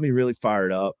rally, it got me really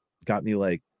fired up, got me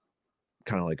like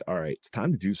kind of like, all right, it's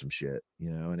time to do some shit,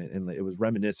 and it was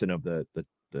reminiscent of the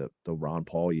Ron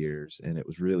Paul years, and it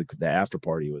was really, the after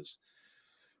party was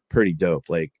pretty dope.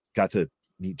 Like, got to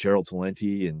meet Gerald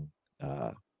Talenti, and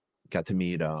got to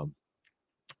meet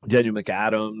Daniel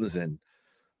McAdams, and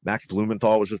Max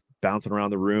Blumenthal was just bouncing around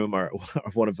the room. Or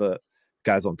one of the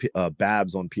guys on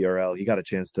Babs on PRL, he got a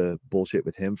chance to bullshit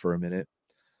with him for a minute.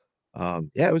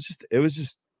 Yeah, it was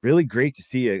just really great to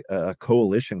see a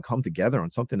coalition come together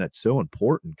on something that's so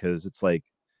important, because it's like,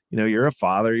 you're a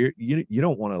father, you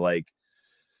don't want to, like,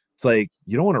 it's like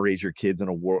you don't want to raise your kids in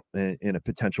a war, in a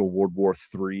potential World War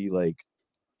III. Like,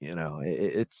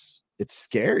 it's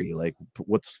scary, like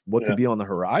what could Yeah. be on the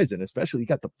horizon, especially you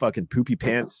got the fucking poopy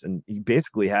pants, and you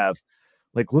basically have,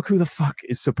 like, look who the fuck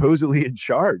is supposedly in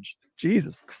charge.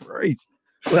 Jesus Christ.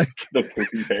 Like, The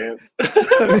poopy pants.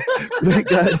 I mean, we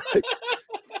got,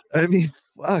 I mean,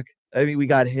 fuck. I mean, we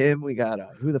got him. We got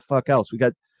who the fuck else? We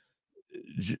got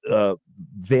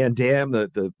Van Dam,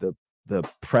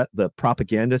 the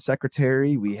propaganda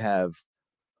secretary. We have,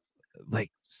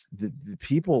 like, the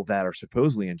people that are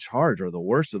supposedly in charge are the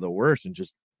worst of the worst, and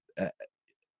just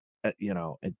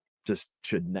it just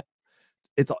should not.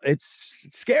 It's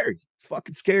scary. It's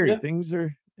fucking scary. Yeah. Things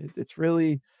are. It's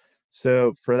really,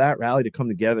 so for that rally to come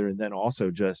together, and then also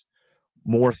just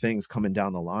more things coming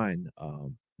down the line,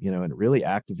 and it really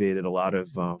activated a lot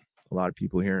of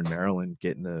people here in Maryland,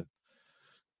 getting the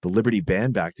Liberty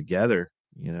Band back together,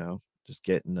 just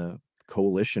getting a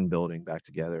coalition building back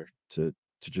together to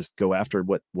just go after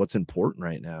what's important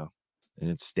right now, and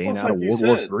it's Well, staying it's out like of you World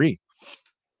War said. III.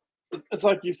 It's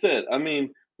like you said. I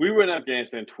mean, We were in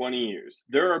Afghanistan 20 years.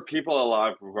 There are people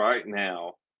alive right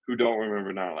now who don't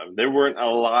remember 9/11. They weren't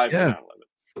alive for Yeah.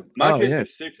 9/11. My Oh, kids yeah. are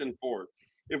 6 and 4.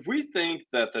 If we think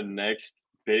that the next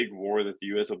big war that the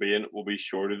U.S. will be in will be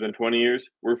shorter than 20 years,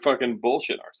 we're fucking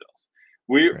bullshitting ourselves.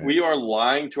 Right. We are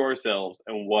lying to ourselves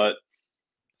and what.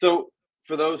 So,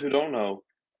 for those who don't know,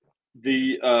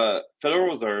 the Federal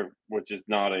Reserve, which is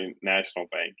not a national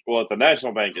bank, well, it's a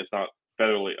national bank. It's not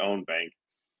federally owned bank.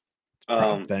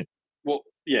 Private bank. Well,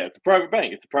 yeah, it's a private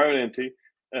bank. It's a private entity,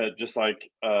 just like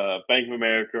Bank of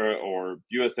America or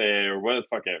USA or whatever the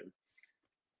fuck ever.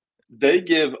 They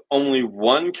give only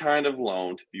one kind of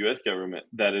loan to the U.S. government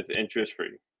that is interest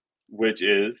free, which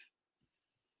is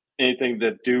anything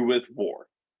that do with war,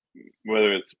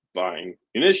 whether it's buying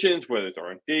munitions, whether it's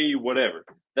R&D, whatever.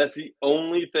 That's the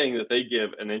only thing that they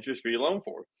give an interest free loan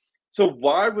for. So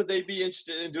why would they be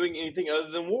interested in doing anything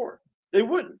other than war? They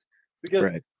wouldn't, because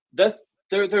Right. that's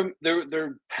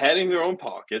they're padding their own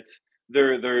pockets.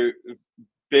 They're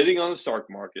bidding on the stock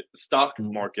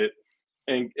Mhm. market,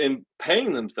 and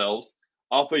paying themselves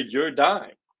off of your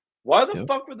dime. Why the Yep.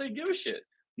 fuck would they give a shit?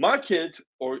 My kids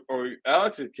or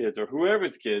Alex's kids or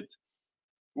whoever's kids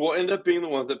will end up being the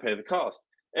ones that pay the cost.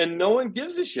 And no one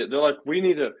gives a shit. They're like, we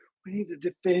need to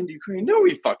defend Ukraine. No,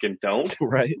 we fucking don't.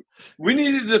 Right. We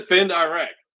need to defend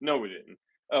Iraq. No, we didn't.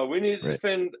 We need to Right.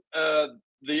 defend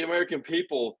the American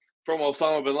people from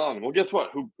Osama bin Laden. Well, guess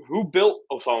what? Who built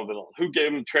Osama bin Laden? Who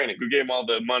gave him training? Who gave him all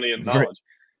the money and Right. knowledge?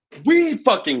 We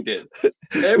fucking did.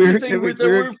 Everything that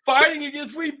we're fighting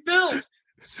against, we built.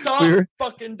 Stop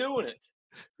fucking doing it.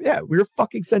 Yeah, we were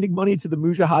fucking sending money to the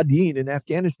Mujahideen in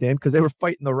Afghanistan because they were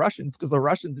fighting the Russians because the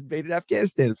Russians invaded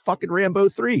Afghanistan. It's fucking Rambo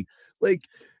 3. Like,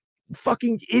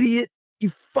 fucking idiot. You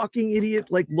fucking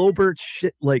idiot. Like, Lobert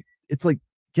shit. Like, it's like,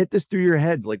 get this through your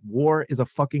heads. Like, war is a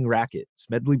fucking racket.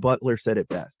 Smedley Butler said it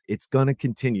best. It's going to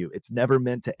continue. It's never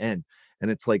meant to end. And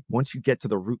it's like, once you get to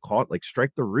the root cause, like,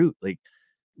 strike the root. Like,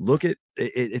 look at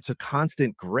it. It's a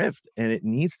constant grift and it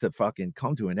needs to fucking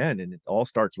come to an end. And it all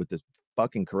starts with this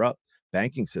fucking corrupt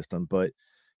banking system. But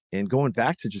and going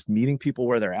back to just meeting people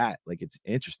where they're at, like, it's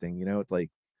interesting, you know. It's like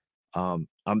I'm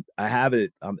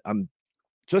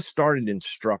just started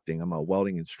instructing. I'm a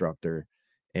welding instructor,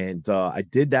 and I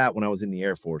did that when I was in the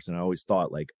Air Force, and I always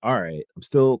thought, like, all right,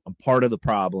 I'm part of the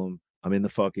problem. I'm in the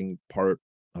fucking part.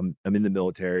 I'm in the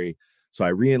military. So I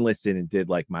re-enlisted and did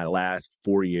like my last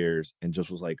 4 years and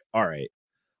just was like, all right,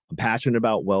 I'm passionate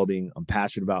about welding. I'm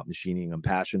passionate about machining. I'm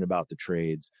passionate about the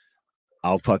trades.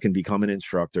 I'll fucking become an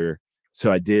instructor.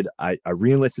 So I did. I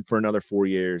re-enlisted for another 4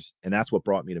 years, and that's what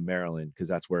brought me to Maryland, because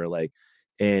that's where, like,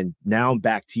 and now I'm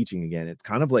back teaching again. It's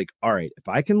kind of like, all right, if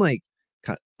I can like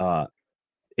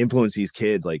influence these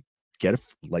kids, like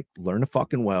learn to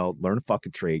fucking weld, learn a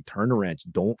fucking trade, turn a wrench,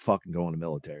 don't fucking go in the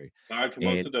military.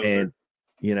 And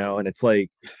you know, and it's like,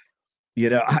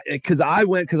 you know, because I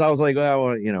was like,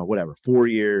 well, you know, whatever, 4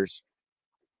 years.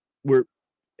 We're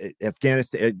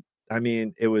Afghanistan. I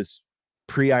mean, it was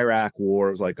pre-Iraq war.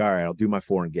 It was like, all right, I'll do my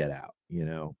 4 and get out, you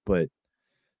know. But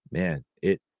man,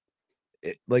 it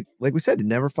like we said, it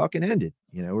never fucking ended.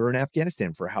 You know, we were in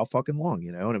Afghanistan for how fucking long,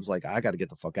 you know, and it was like, I got to get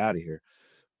the fuck out of here.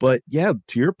 But yeah,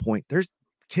 to your point, there's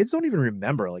kids don't even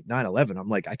remember like 9/11. I'm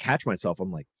like, I catch myself.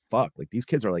 I'm like, fuck, like these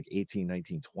kids are like 18,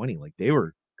 19, 20. Like they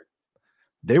were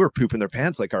pooping their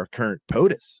pants like our current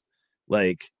POTUS.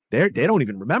 Like they don't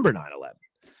even remember 9/11.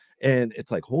 And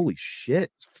it's like, holy shit.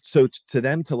 So to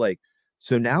them to like,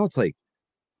 so now it's like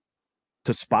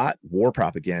to spot war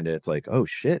propaganda, it's like, oh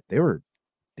shit,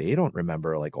 they don't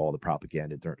remember like all the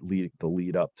propaganda during the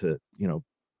lead up to, you know,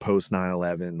 post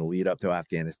 9/11, the lead up to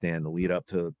Afghanistan, the lead up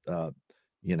to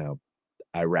you know,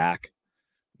 Iraq,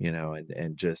 you know,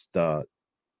 and just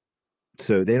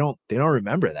so they don't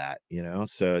remember that, you know.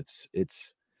 So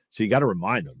it's so you got to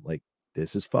remind them, like,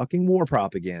 this is fucking war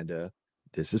propaganda.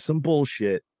 This is some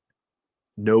bullshit.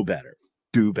 Know better.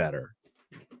 Do better.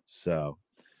 So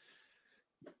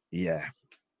yeah.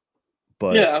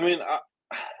 But yeah,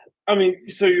 I mean,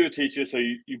 so you're a teacher, so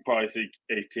you probably see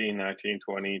 18, 19,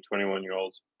 20,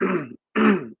 21-year-olds.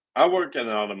 I work in an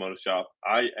automotive shop.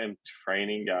 I am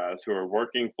training guys who are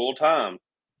working full time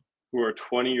who are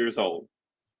 20 years old.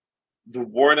 The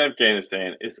war in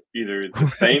Afghanistan is either the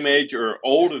same age or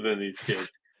older than these kids.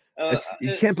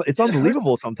 It's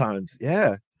unbelievable sometimes.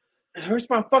 Yeah. It hurts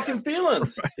my fucking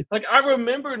feelings. Right. Like, I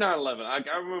remember 9/11. Like,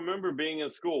 I remember being in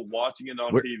school watching it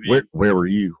on TV. Where were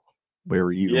you? Where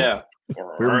were you? Yeah.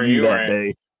 Where were you that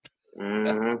day?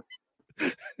 Mm-hmm.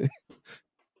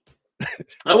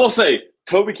 I will say,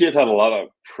 Toby Keith had a lot of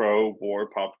pro-war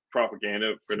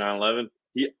propaganda for 9/11.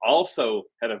 He also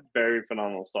had a very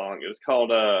phenomenal song. It was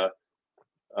called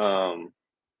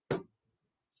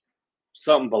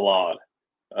something Ballad.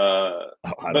 I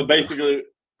But don't know. basically,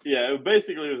 yeah, it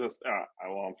basically was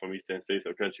well, I'm from East Tennessee,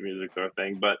 so country music's our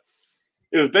thing. But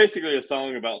it was basically a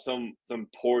song about some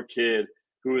poor kid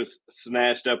who was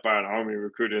snatched up by an army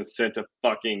recruiter and sent to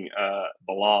fucking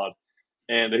Ballad.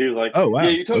 And he was like, Oh wow. yeah,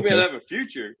 you told me Okay. I'd have a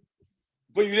future,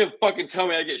 but you didn't fucking tell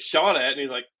me I'd get shot at. And he's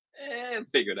like,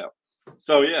 figure it out.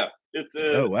 So yeah, it's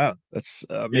Oh wow. That's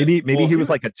maybe well, he was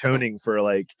like atoning for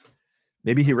like,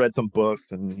 maybe he read some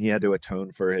books and he had to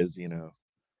atone for his, you know,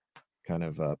 kind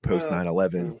of post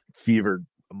 9/11 fevered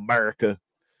America,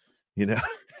 you know.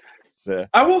 So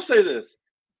I will say this: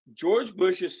 George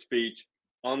Bush's speech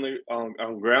on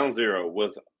Ground Zero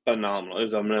was phenomenal. It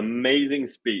was an amazing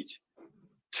speech.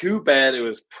 Too bad it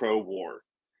was pro-war.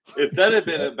 If that had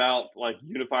been about like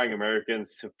unifying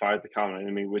Americans to fight the common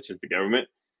enemy, which is the government,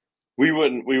 we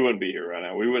wouldn't be here right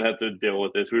now. We wouldn't have to deal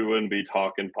with this. We wouldn't be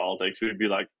talking politics. We'd be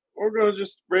like, we're gonna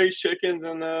just raise chickens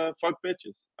and fuck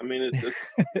bitches. I mean, it's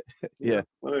yeah,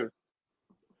 whatever.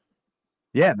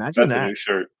 Yeah, imagine That's that. a new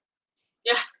shirt.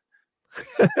 Yeah.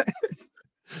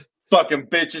 Fucking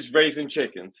bitches raising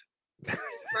chickens.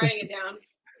 Writing it down.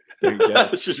 There you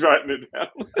go. She's writing it down.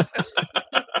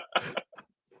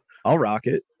 I'll rock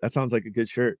it. That sounds like a good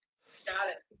shirt. Got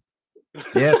it.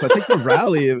 Yeah, so I think the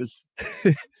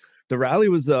rally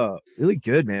was really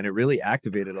good, man. It really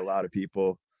activated a lot of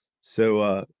people.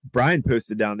 So Brian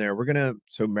posted down there,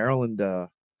 Maryland, a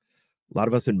lot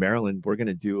of us in Maryland, we're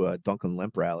gonna do a Duncan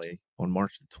Lemp rally on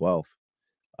March the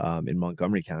 12th in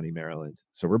Montgomery County, Maryland.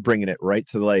 So we're bringing it right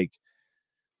to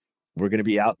we're gonna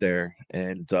be out there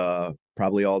and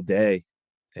probably all day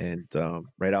and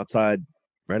right outside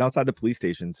the police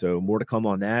station. So more to come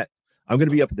on that. I'm going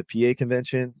to be up at the PA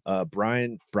convention.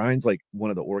 Brian's like one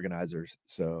of the organizers.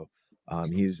 So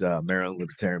he's Maryland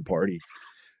Libertarian Party.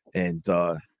 And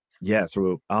yeah,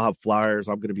 so I'll have flyers.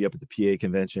 I'm going to be up at the PA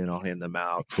convention. I'll hand them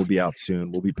out. We'll be out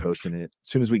soon. We'll be posting it. As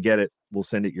soon as we get it, we'll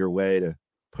send it your way to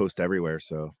post everywhere.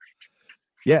 So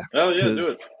yeah. Oh yeah, do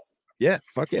it. Yeah,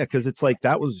 fuck yeah. Because it's like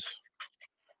that was,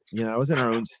 I was in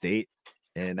our own state.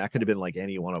 And that could have been like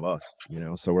any one of us,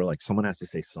 So we're like, someone has to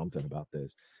say something about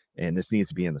this, and this needs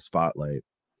to be in the spotlight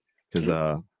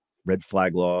because red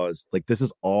flag laws, like this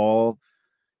is all,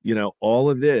 all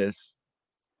of this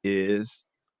is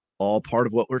all part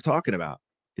of what we're talking about.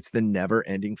 It's the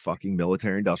never-ending fucking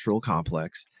military-industrial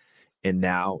complex, and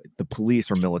now the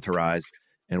police are militarized,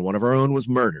 and one of our own was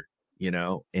murdered,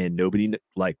 and nobody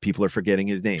people are forgetting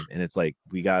his name, and it's like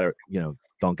we gotta,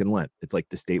 Duncan Lemp. It's like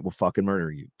the state will fucking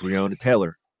murder you. Breonna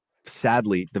Taylor,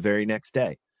 sadly, the very next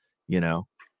day,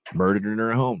 murdered in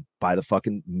her home by the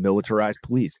fucking militarized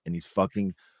police. And these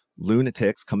fucking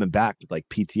lunatics coming back with like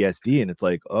PTSD. And it's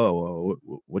like, oh,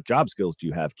 what job skills do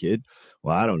you have, kid?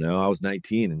 Well, I don't know. I was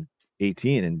 19 and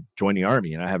 18 and joined the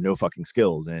army and I have no fucking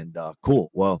skills. And cool.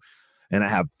 Well, and I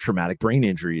have traumatic brain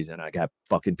injuries and I got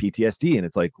fucking PTSD. And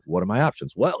it's like, what are my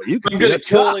options? Well, you could be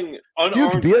killing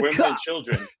unarmed women cop. and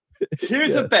children.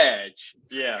 Here's a badge.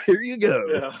 Yeah. Here you go.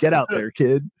 Yeah. Get out there,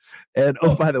 kid. And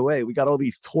oh, by the way, we got all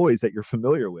these toys that you're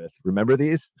familiar with. Remember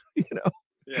these?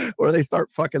 Yeah. Or they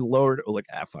start fucking lowering. Like,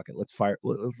 fuck it. Let's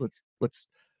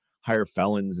hire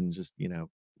felons and just,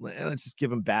 let's just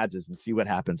give them badges and see what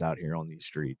happens out here on these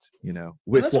streets,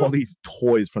 with all these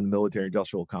toys from the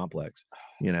military-industrial complex,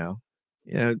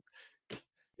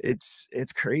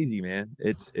 it's crazy, man.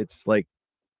 It's like,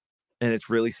 and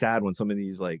it's really sad when some of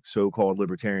these like so-called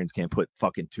libertarians can't put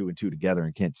fucking 2 and 2 together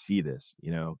and can't see this,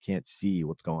 can't see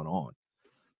what's going on.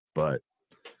 But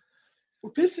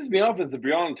what pisses me off is the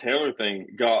Breonna Taylor thing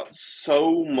got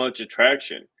so much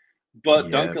attraction,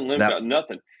 but Duncan Lemp got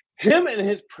nothing. Him and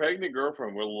his pregnant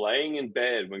girlfriend were laying in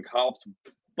bed when cops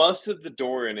busted the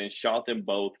door in and shot them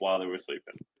both while they were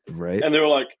sleeping. Right. And they were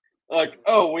like,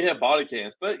 oh, we have body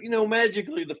cams, but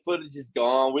magically the footage is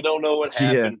gone. We don't know what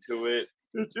happened to it.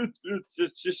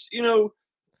 It's just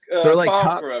they're like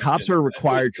cops are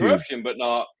required to corruption, but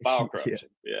not file corruption.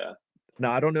 Yeah. No,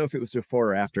 I don't know if it was before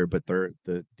or after, but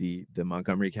the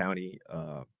Montgomery County,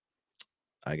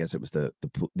 I guess it was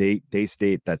they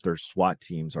state that their SWAT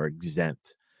teams are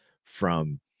exempt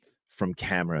from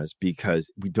cameras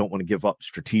because we don't want to give up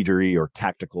strategery or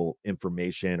tactical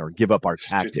information or give up our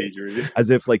tactics, as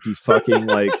if like these fucking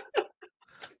like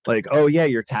oh yeah,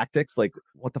 your tactics, like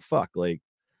what the fuck, like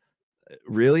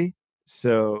really?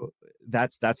 So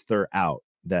that's their out,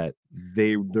 that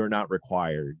they're not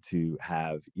required to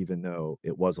have, even though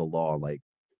it was a law, like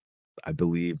I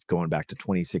believe going back to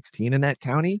 2016 in that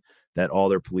county, that all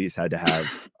their police had to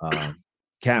have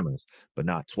cameras, but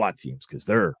not SWAT teams, because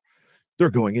they're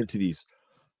going into these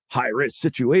high risk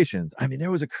situations. I mean,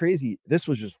 there was a crazy. This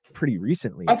was just pretty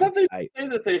recently. I thought they say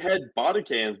that they had body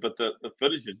cams, but the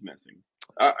footage is missing.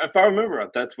 If I remember right,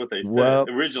 that's what they said well,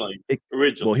 originally.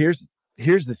 well, here's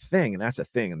the thing, and that's the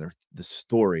thing, and the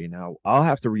story. Now, I'll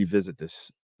have to revisit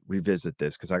this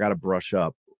because I got to brush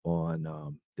up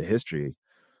on the history.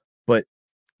 But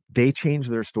they changed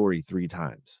their story 3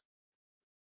 times.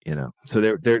 You know, so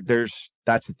there's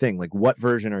that's the thing. Like, what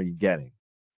version are you getting?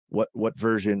 What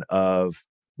version of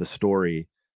the story?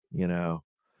 You know,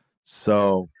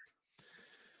 so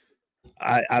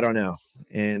I don't know.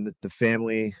 And the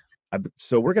family.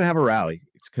 So we're gonna have a rally.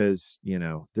 It's because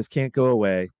this can't go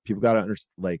away. People got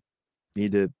to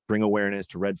need to bring awareness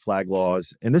to red flag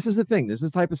laws. And this is the thing. This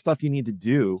is the type of stuff you need to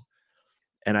do.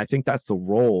 And I think that's the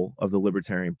role of the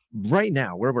libertarian right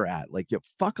now, where we're at. Like,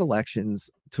 fuck elections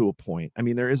to a point. I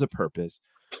mean, there is a purpose.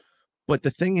 But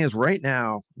the thing is, right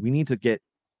now, we need to get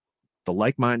the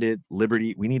like-minded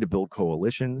liberty. We need to build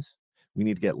coalitions. We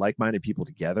need to get like-minded people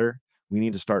together. We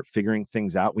need to start figuring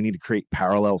things out. We need to create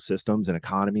parallel systems and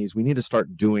economies. We need to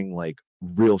start doing like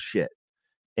real shit.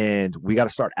 And we got to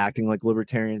start acting like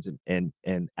libertarians and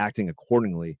acting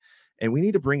accordingly. And we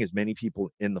need to bring as many people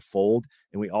in the fold.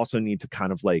 And we also need to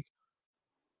kind of like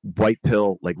white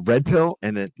pill, like red pill,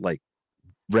 and then like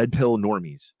red pill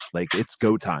normies. Like, it's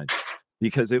go time.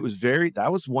 Because that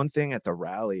was one thing at the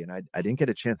rally. And I didn't get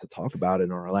a chance to talk about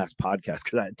it on our last podcast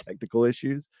because I had technical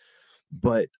issues.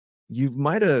 But you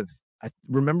might have, I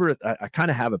remember, I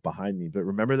kind of have it behind me, but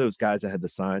remember those guys that had the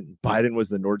sign, Biden was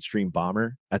the Nord Stream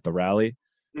bomber at the rally?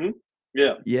 Mm-hmm.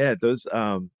 Yeah. Yeah. Those,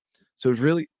 so it was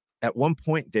really, at one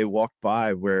point they walked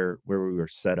by where we were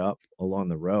set up along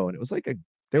the row, and it was like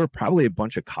they were probably a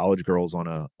bunch of college girls on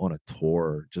a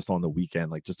tour just on the weekend,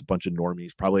 like just a bunch of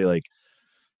normies, probably like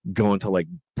going to like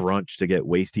brunch to get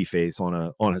wasty face on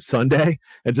a Sunday,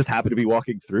 and just happened to be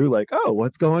walking through like, oh,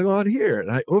 what's going on here?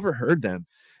 And I overheard them,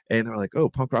 and they're like, oh,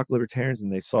 punk rock libertarians,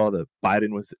 and they saw the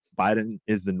Biden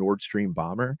is the Nord Stream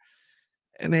bomber,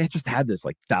 and they just had this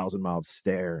like 1,000-mile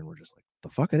stare, and we're just like, the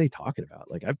fuck are they talking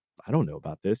about? Like, I don't know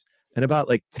about this. And about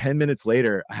like 10 minutes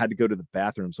later, I had to go to the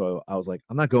bathroom, so I was like,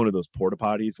 I'm not going to those porta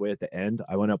potties way at the end.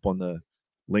 I went up on the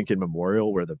Lincoln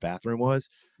Memorial where the bathroom was.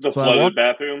 The flooded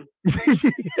bathroom.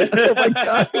 Oh my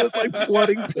god, it was like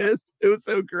flooding piss. It was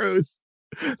so gross.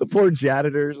 The poor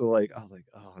janitors were like, I was like,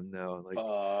 oh no, like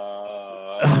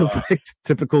I was like,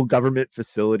 typical government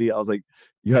facility. I was like,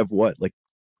 you have what, like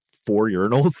 4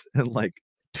 urinals and like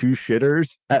 2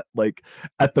 shitters at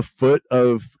the foot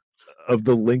of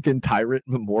the Lincoln Tyrant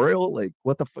Memorial? Like,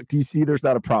 what the fuck? Do you see there's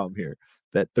not a problem here?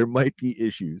 That there might be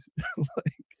issues.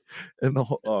 Like, and the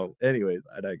whole, anyways,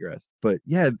 I digress. But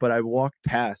yeah, but I walked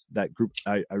past that group.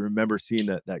 I remember seeing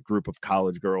that group of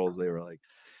college girls. They were like,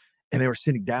 and they were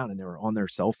sitting down and they were on their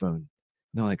cell phone. And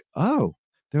they're like, oh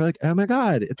my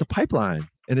god, it's a pipeline,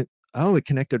 and it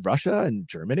connected Russia and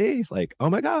Germany. Like, oh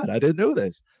my god, I didn't know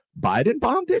this. Biden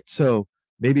bombed it, so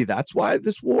maybe that's why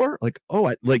this war. Like, oh,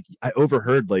 I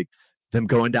overheard like them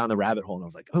going down the rabbit hole, and I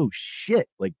was like, oh shit,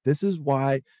 like this is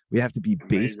why we have to be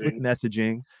based with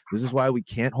messaging. This is why we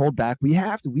can't hold back. We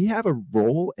have a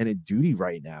role and a duty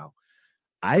right now,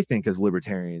 I think, as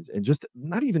libertarians, and just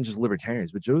not even just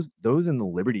libertarians, but those in the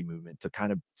liberty movement, to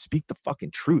kind of speak the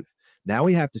fucking truth. Now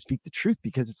we have to speak the truth,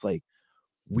 because it's like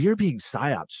we're being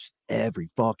psyops every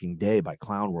fucking day by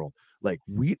Clown World. Like,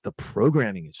 the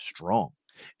programming is strong,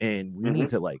 and we need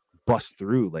to like bust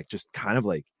through, like just kind of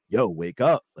like, yo, wake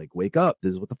up,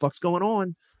 this is what the fuck's going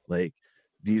on. Like,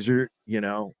 these are,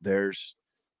 there's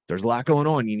a lot going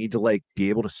on. You need to like be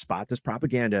able to spot this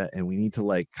propaganda, and we need to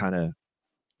like kind of,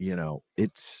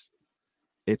 it's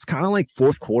kind of like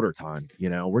fourth quarter time.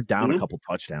 We're down a couple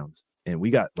touchdowns, and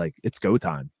we got like, it's go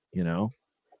time.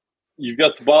 You've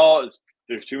got the ball.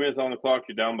 There's 2 minutes on the clock.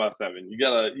 You're down by 7. You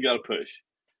gotta push.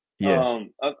 Yeah.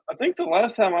 I think the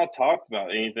last time I talked about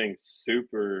anything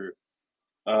super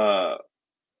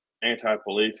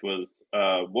anti-police was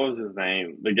what was his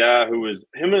name? The guy who was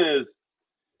him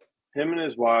and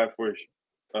his wife were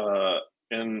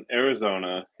in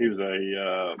Arizona. He was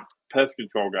a pest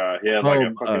control guy. He had like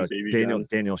a fucking BB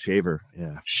Daniel Shaver.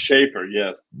 Yeah. Shaper,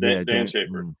 yes. Dan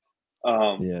Shaper.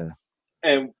 Yeah.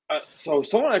 And so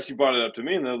someone actually brought it up to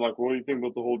me, and they're like, what do you think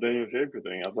about the whole Daniel Shaper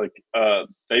thing? I was like,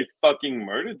 they fucking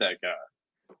murdered that guy.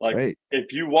 Like, right.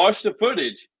 If you watch the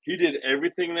footage, he did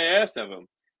everything they asked of him.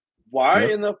 Why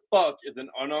in the fuck is an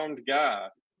unarmed guy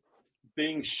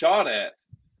being shot at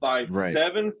by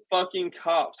 7 fucking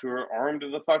cops who are armed to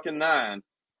the fucking 9?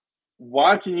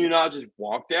 Why can you not just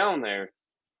walk down there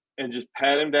and just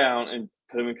pat him down and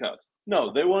put him in cuffs?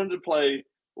 No, they wanted to play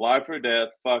life or death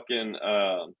fucking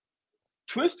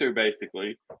Twister,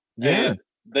 basically. Yeah. And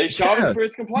They shot him Yeah, for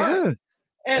his compliance.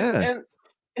 yeah.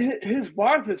 And his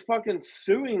wife is fucking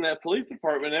suing that police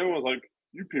department. Everyone's like,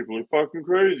 "You people are fucking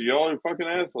crazy. Y'all are fucking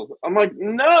assholes." I'm like,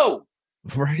 no,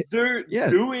 Right. they're Yeah.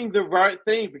 doing the right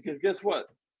thing because guess what?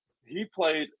 He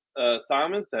played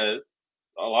Simon Says,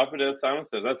 a Life or Death. Simon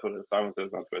Says that's what it is. Simon Says,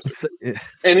 not Twister.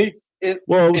 And he,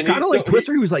 well, it was and kind of he's like still,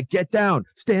 Twister. He was like, "Get down,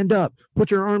 stand up,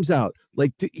 put your arms out."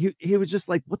 Like he was just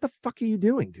like, "What the fuck are you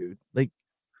doing, dude? Like,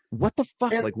 what the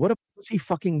fuck? And- Like, what a pussy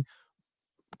fucking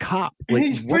cop!" and Like,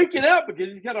 he's what? freaking out because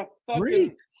he's got a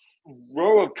fucking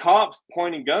row of cops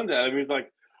pointing guns at him. He's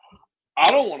like, I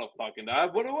don't want to fucking die.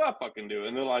 What do I fucking do?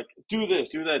 And they're like, do this,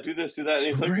 do that, do this, do that. And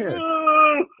he's like, Right.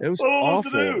 "Oh, It was I don't know what to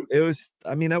awful. do." It was,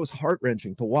 I mean, that was heart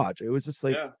wrenching to watch. It was just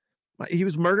like, Yeah. he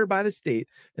was murdered by the state,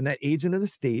 and that agent of the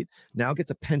state now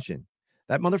gets a pension.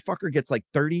 That motherfucker gets like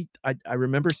 30. I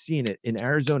remember seeing it in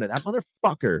Arizona. That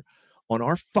motherfucker on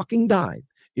our fucking dime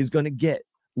is going to get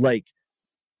like,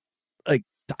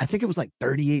 I think it was like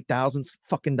 38,000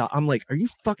 fucking dollars. I'm like, are you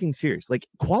fucking serious? Like,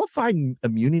 qualified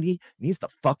immunity needs to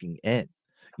fucking end,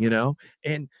 you know?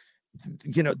 And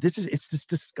it's just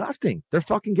disgusting. They're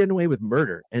fucking getting away with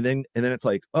murder. And then it's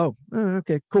like, oh,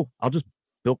 okay, cool. I'll just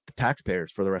bilk the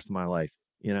taxpayers for the rest of my life.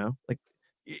 You know, like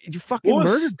you fucking What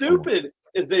was murdered stupid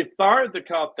is they fired the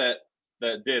cop that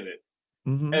did it.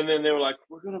 someone. And then they were like,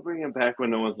 we're going to bring him back when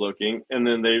no one's looking. And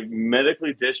then they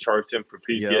medically discharged him for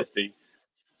PTSD.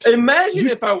 Imagine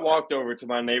if I walked over to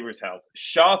my neighbor's house,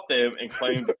 shot them, and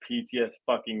claimed a PTSD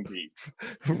fucking beat.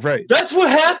 Right. That's what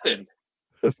happened.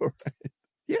 Right.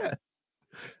 Yeah.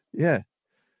 Yeah.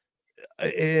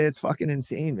 It's fucking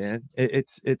insane, man.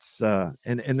 It's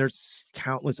and there's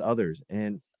countless others.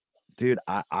 And dude,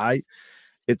 I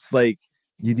it's like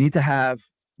you need to have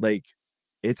like,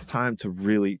 it's time to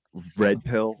really red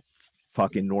pill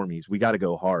fucking normies. We got to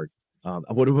go hard.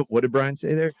 What did Brian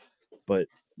say there? But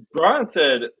Brian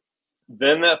said,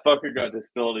 then that fucker got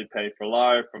disability pay for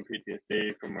life from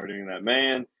PTSD from murdering that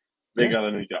man. They got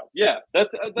a new job. Yeah, that's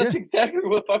exactly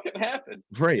what fucking happened.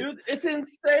 Right. Dude, it's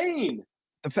insane.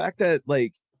 The fact that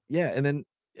like, yeah, and then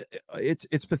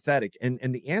it's pathetic. And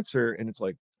the answer, and it's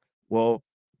like, well,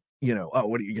 oh,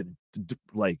 what are you gonna do?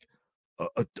 Like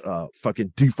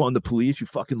fucking defund the police, you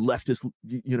fucking leftist,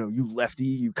 you lefty,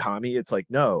 you commie. It's like,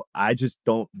 no, I just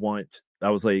don't want.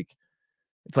 I was like,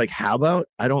 it's like, how about,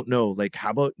 I don't know, like,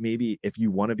 how about maybe if you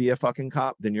want to be a fucking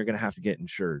cop, then you're gonna have to get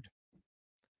insured.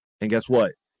 And guess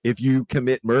what? If you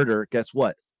commit murder, guess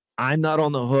what? I'm not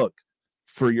on the hook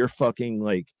for your fucking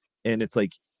like, and it's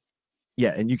like,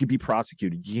 yeah, and you could be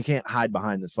prosecuted. You can't hide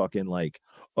behind this fucking like,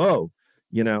 oh,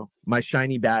 my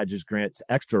shiny badge just grants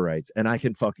extra rights, and I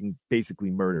can fucking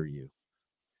basically murder you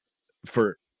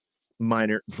for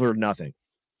nothing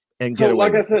and So, get away.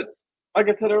 like I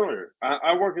said earlier,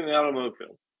 I work in the automotive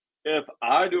field. If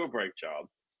I do a brake job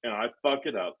and I fuck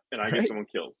it up and I get someone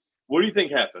killed, what do you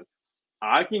think happens?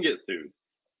 I can get sued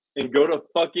and go to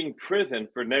fucking prison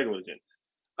for negligence.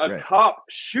 A cop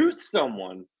shoots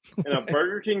someone in a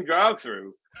Burger King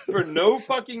drive-thru for no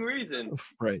fucking reason.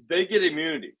 Right. They get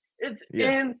immunity.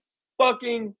 It's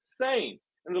fucking sane.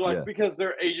 And they're like, because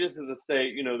they're agents of the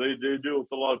state, they deal with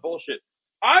a lot of bullshit.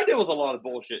 I deal with a lot of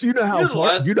bullshit. Do you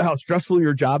know how stressful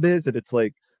your job is? And it's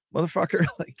like, motherfucker,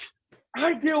 like,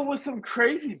 I deal with some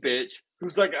crazy bitch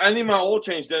who's like, I need my oil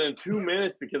change done in 2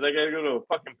 minutes because I gotta go to a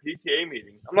fucking PTA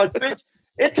meeting. I'm like, bitch,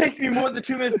 it takes me more than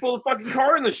 2 minutes to pull the fucking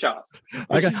car in the shop.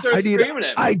 And she starts screaming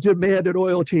at me. I demand an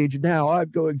oil change now. I'm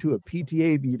going to a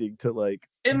PTA meeting to like.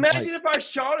 Imagine if I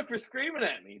shot her for screaming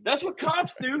at me. That's what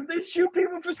cops do. They shoot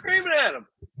people for screaming at them.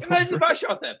 Imagine if I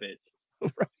shot that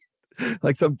bitch. Right.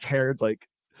 Like some Karen's like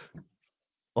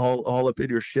all up in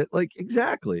your shit. Like,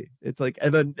 exactly. It's like,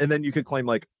 and then you could claim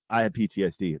like, I have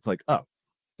PTSD. It's like, oh,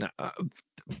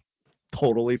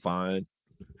 totally fine.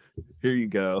 Here you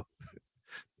go.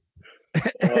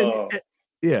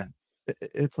 Yeah,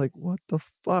 it's like, what the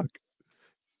fuck?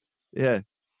 Yeah,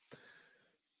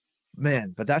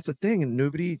 man. But that's the thing, and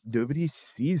nobody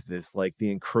sees this, like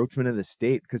the encroachment of the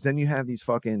state, because then you have these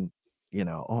fucking,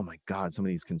 oh my god, some of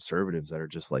these conservatives that are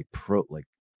just like pro, like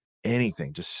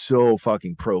anything, just so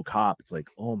fucking pro cop. It's like,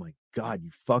 oh my god, you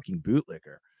fucking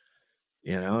bootlicker.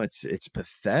 It's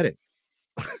pathetic.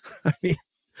 I mean,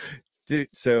 dude.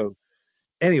 So,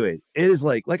 anyway, it is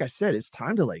like I said, it's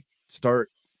time to like start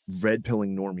red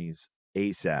pilling normies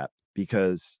ASAP,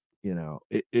 because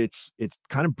it's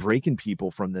kind of breaking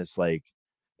people from this, like,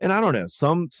 and I don't know,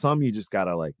 some you just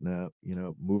gotta like, no,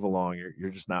 move along.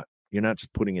 You're not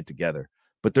just putting it together.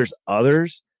 But there's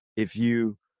others, if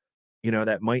you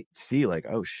that might see like,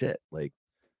 oh shit, like,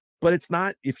 but it's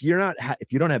not, if you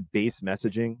don't have base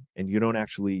messaging and you don't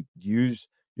actually use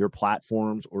your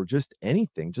platforms or just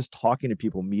anything, just talking to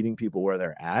people, meeting people where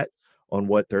they're at on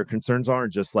what their concerns are,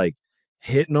 and just like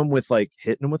hitting them with a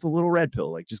little red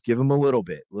pill, like just give them a little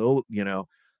bit, little,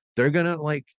 they're gonna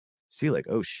like see like,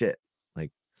 oh shit,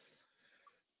 like,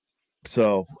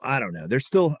 so I don't know.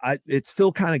 It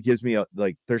still kind of gives me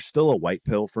there's still a white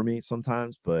pill for me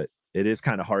sometimes, but it is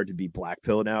kind of hard to be black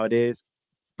pill nowadays.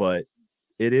 But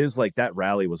it is like that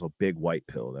rally was a big white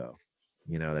pill though,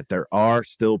 that there are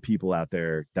still people out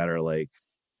there that are like,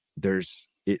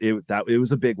 it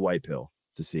was a big white pill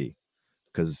to see.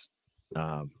 Because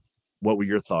what were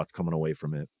your thoughts coming away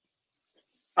from it?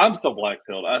 I'm still black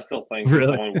pilled. I still think Really?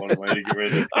 there's only one way to get rid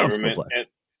of this government.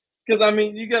 Because I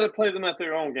mean, you got to play them at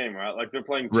their own game, right? Like they're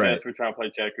playing chess, Right. We're trying to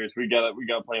play checkers. We got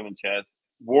to play them in chess.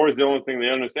 War is the only thing they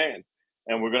understand,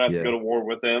 and we're gonna have to go to war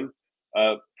with them,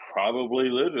 probably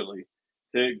literally,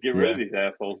 to get rid of these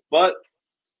assholes. But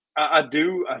I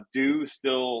do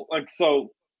still like. So,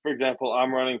 for example,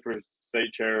 I'm running for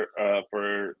state chair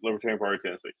for Libertarian Party of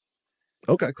Tennessee.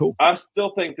 Okay, cool. I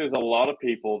still think there's a lot of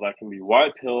people that can be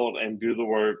white pilled and do the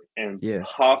work and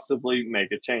possibly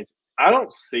make a change. I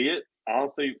don't see it,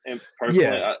 honestly, and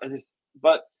personally.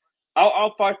 But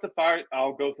I'll fight the fight.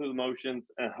 I'll go through the motions,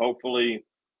 and hopefully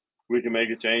we can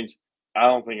make a change. I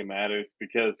don't think it matters,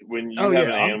 because when you have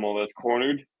an animal that's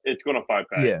cornered, it's going to fight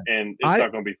back, and it's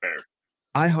not going to be fair.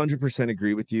 I 100%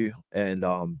 agree with you, and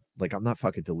like, I'm not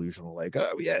fucking delusional. Like,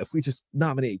 oh yeah, if we just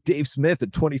nominate Dave Smith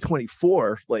in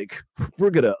 2024, like, we're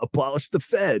gonna abolish the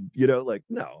Fed, like,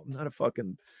 no, I'm not a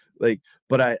fucking like.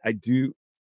 But I do,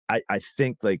 I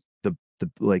think like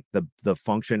the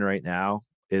function right now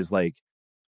is like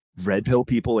red pill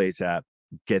people ASAP,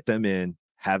 get them in,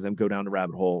 have them go down the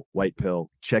rabbit hole, white pill,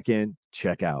 check in,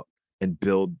 check out, and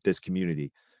build this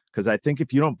community. Because I think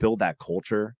if you don't build that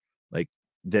culture, like,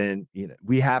 then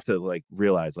we have to like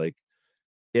realize, like,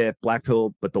 if black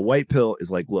pill, but the white pill is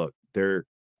like, look,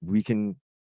 we can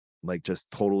like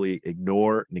just totally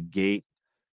ignore, negate,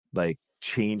 like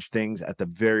change things at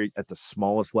the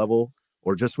smallest level,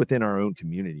 or just within our own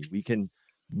community. We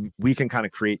can kind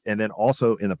of create, and then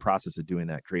also in the process of doing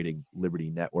that, creating liberty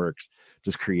networks,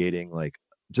 just creating like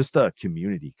just a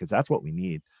community, because that's what we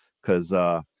need. Because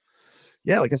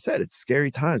like I said, it's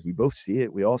scary times. We both see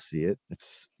it. We all see it.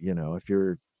 It's, if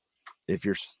you're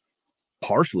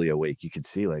partially awake, you can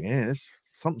see like,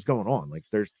 something's going on. Like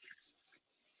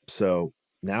so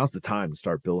now's the time to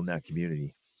start building that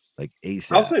community, like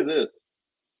ASAP. I'll say this.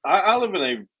 I live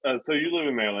in so you live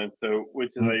in Maryland,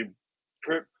 which is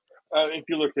if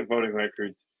you look at voting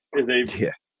records, is a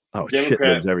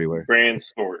Democrat everywhere. ran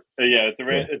state.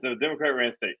 It's a Democrat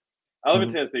ran state. I live in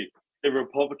Tennessee, a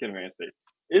Republican ran state.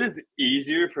 It is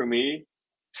easier for me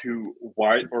to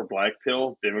white or black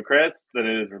pill Democrats than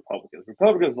it is Republicans.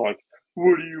 Republicans are like,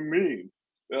 what do you mean?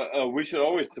 We should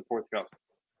always support the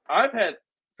cops.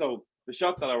 So the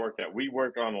shop that I work at, we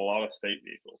work on a lot of state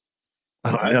vehicles.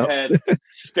 I've had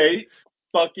state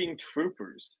fucking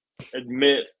troopers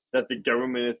admit that the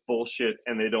government is bullshit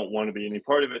and they don't want to be any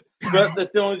part of it. But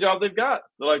that's the only job they've got.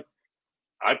 They're like,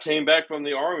 I came back from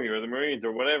the Army or the Marines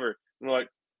or whatever. And they're like,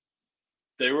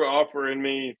 they were offering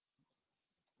me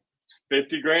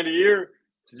 $50,000 a year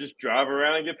to just drive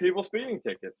around and get people speeding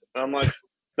tickets. And I'm like,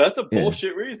 that's a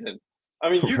bullshit reason. I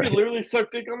mean, you could literally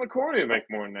suck dick on the corner and make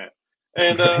more than that.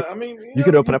 And I mean, you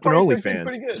could open up an OnlyFans.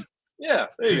 Pretty good. Yeah,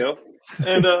 there you go.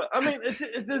 And I mean, it's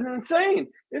insane.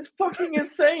 It's fucking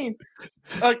insane.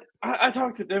 Like, I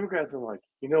talk to Democrats and I'm like,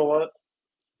 you know what?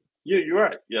 Yeah, you're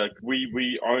right. Yeah, like,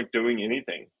 we aren't doing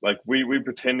anything. Like, we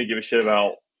pretend to give a shit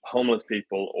about homeless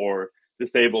people or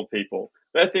disabled people.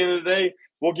 But at the end of the day,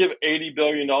 we'll give $80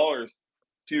 billion to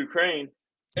Ukraine,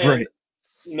 and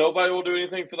nobody will do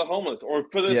anything for the homeless or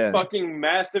for this fucking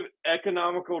massive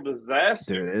economical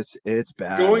disaster. Dude, it's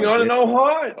bad going on in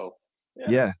Ohio.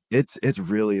 Yeah, it's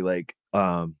really like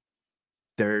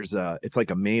there's it's like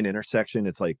a main intersection.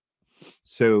 It's like,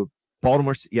 so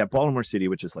Baltimore City,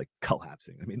 which is like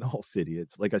collapsing. I mean, the whole city.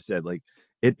 It's like I said, like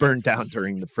it burned down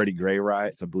during the Freddie Gray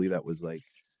riots. I believe that was like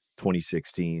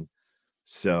 2016.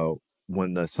 So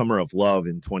when the Summer of Love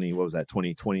in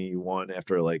 2021,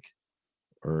 after like,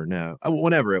 or no,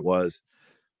 whenever it was,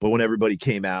 but when everybody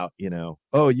came out,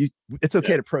 it's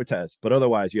okay to protest, but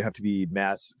otherwise you have to be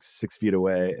masked 6 feet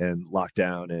away and locked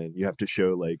down, and you have to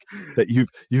show like that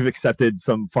you've accepted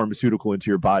some pharmaceutical into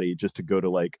your body just to go to,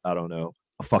 like, I don't know,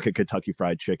 a fucking Kentucky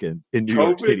Fried Chicken in New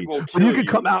York City. But you can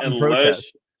come out and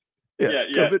protest.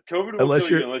 COVID will kill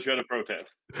you unless you're at a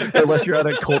protest. Unless you're at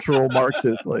a cultural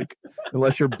Marxist, like,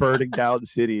 unless you're burning down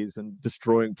cities and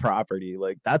destroying property,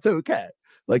 like, that's okay.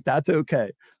 Like,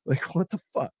 what the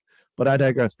fuck? But I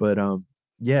digress. But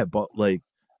but like,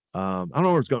 I don't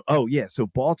know where it's going. Oh yeah, so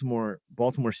Baltimore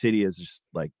City is just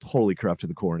like totally corrupt to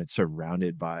the core, and it's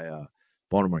surrounded by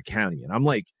Baltimore County, and I'm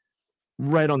like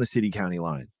right on the city county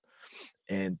line,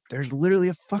 and there's literally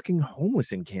a fucking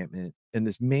homeless encampment in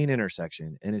this main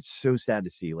intersection, and it's so sad to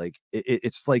see. Like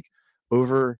it's like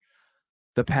over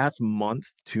the past month,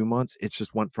 2 months, it's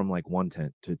just went from like one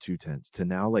tent to two tents to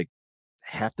now like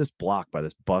half this block by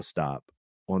this bus stop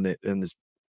in this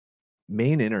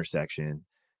main intersection.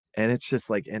 And it's just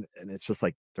like and it's just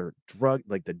like they're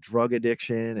the drug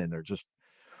addiction, and they're just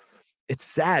it's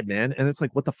sad, man. And it's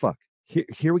like, what the fuck?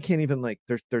 Here we can't even like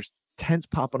there's tents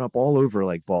popping up all over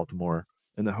like Baltimore,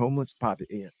 and the homeless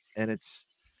and it's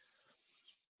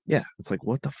it's like,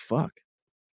 what the fuck?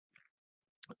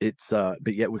 It's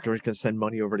but yet we're gonna send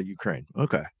money over to Ukraine.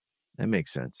 Okay. That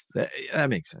makes sense. That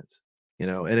makes sense. You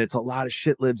know, and it's a lot of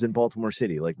shit libs in Baltimore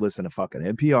City. Like, listen to fucking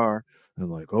NPR and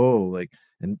like, oh, like,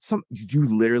 and you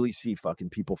literally see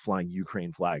fucking people flying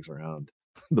Ukraine flags around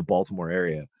the Baltimore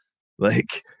area.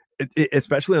 Like,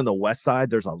 especially on the west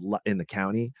side, there's a lot in the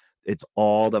county. It's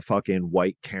all the fucking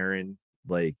white Karen,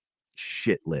 like,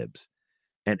 shit libs.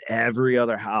 And every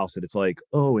other house, and it's like,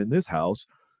 oh, in this house,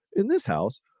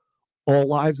 all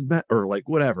lives matter, or like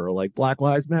whatever, like Black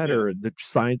Lives Matter, and the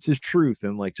science is truth,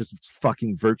 and like just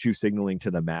fucking virtue signaling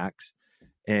to the max.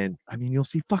 And I mean, you'll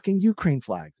see fucking Ukraine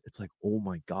flags. It's like, oh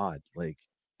my God, like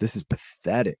this is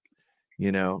pathetic,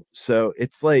 you know? So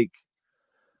it's like,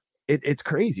 it's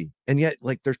crazy. And yet,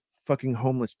 like, there's fucking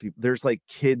homeless people. There's like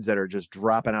kids that are just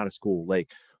dropping out of school. Like,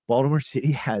 Baltimore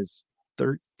City has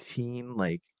 13,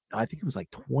 like, I think it was like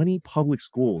 20 public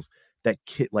schools that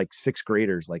like sixth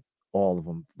graders, like all of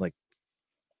them, like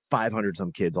 500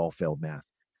 some kids all failed math.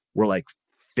 Were like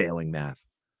failing math,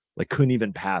 like couldn't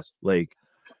even pass like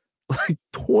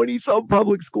 20 some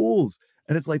public schools.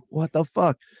 And it's like, what the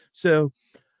fuck? So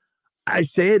I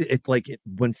say it's like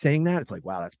when saying that, it's like,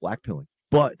 wow, that's black pilling.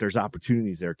 But there's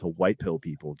opportunities there to white pill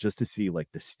people just to see like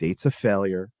the states of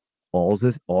failure. All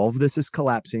of this is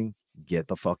collapsing. Get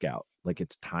the fuck out. Like,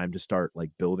 it's time to start like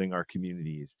building our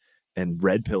communities and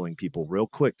red pilling people real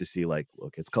quick to see like,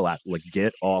 look, it's collapsed. Like,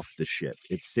 get off the ship.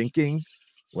 It's sinking.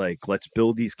 Like, let's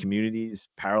build these communities,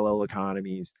 parallel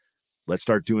economies. Let's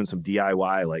start doing some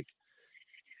DIY, like,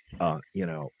 you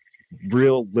know,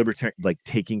 real libertarian, like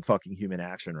taking fucking human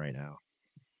action right now.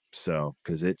 So,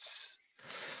 because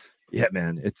yeah,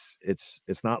 man, it's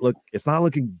not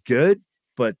looking good,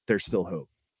 but there's still hope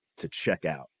to check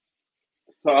out.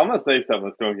 So I'm gonna say something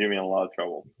that's gonna give me a lot of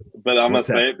trouble, but I'm What's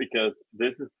gonna that? say it because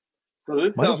this is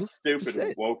how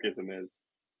stupid wokeism is.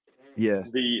 Yeah.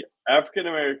 The African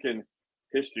American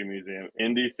History Museum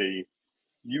in DC,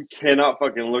 you cannot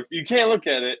fucking look. You can't look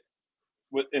at it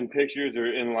in pictures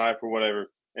or in life or whatever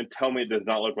and tell me it does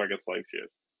not look like a slave ship.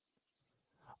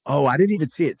 Oh, I didn't even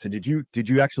see it. So did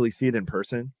you actually see it in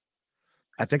person?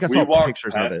 I think I saw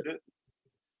pictures of it.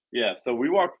 Yeah, so we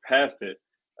walked past it.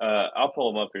 I'll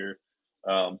pull them up here.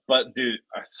 But dude,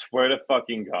 I swear to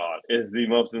fucking God, is the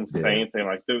most insane thing.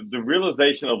 Like the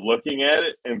realization of looking at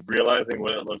it and realizing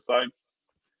what it looks like.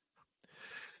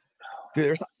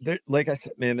 Dude, like I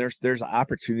said, man, there's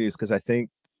opportunities, because I think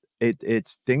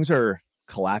it's things are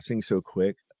collapsing so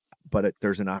quick, but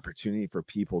there's an opportunity for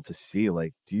people to see,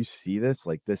 like, do you see this?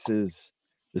 Like, this is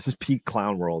peak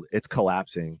clown world. It's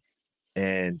collapsing,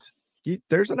 and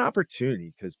there's an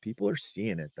opportunity because people are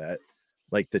seeing it, that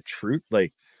like the truth,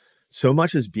 like so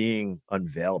much is being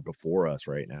unveiled before us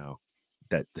right now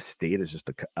that the state is just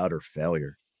an utter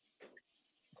failure.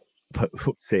 But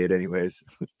we'll say it anyways.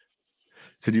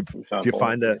 So do you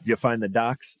find the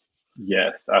docs?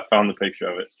 Yes, I found the picture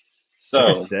of it. So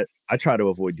like I said, I try to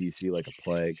avoid DC like a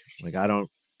plague. Like,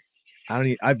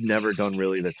 I've never done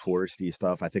really the touristy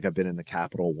stuff. I think I've been in the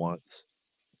Capitol once.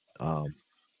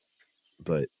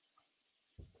 But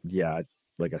yeah,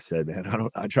 like I said, man,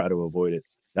 I try to avoid it.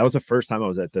 That was the first time I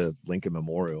was at the Lincoln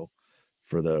Memorial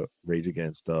for the Rage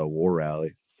Against War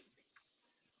rally.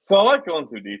 So I like going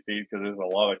through DC because there's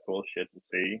a lot of cool shit to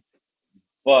see.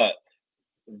 But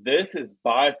this is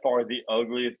by far the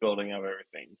ugliest building I've ever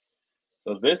seen.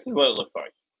 So this is what it looks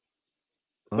like.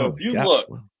 So if you look,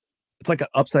 it's like an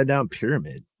upside down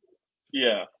pyramid.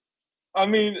 Yeah. I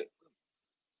mean,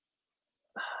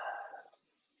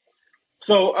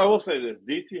 so I will say this,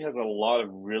 DC has a lot of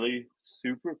really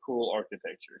super cool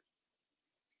architecture.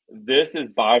 This is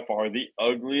by far the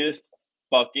ugliest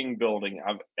fucking building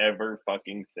I've ever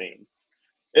fucking seen.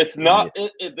 It's not,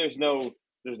 there's no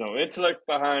intellect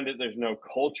behind it. There's no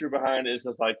culture behind it. It's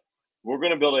just like, we're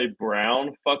going to build a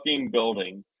brown fucking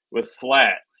building with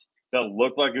slats that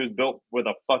look like it was built with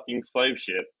a fucking slave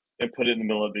ship and put it in the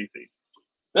middle of DC.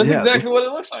 That's exactly what it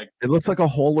looks like. It looks like a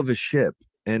hull of a ship.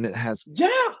 and it has Yeah.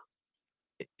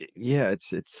 yeah,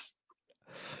 it's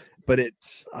but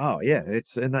it's oh yeah,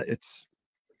 it's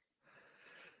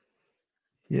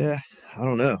yeah, I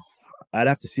don't know. I'd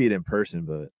have to see it in person,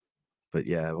 but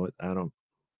yeah, what I don't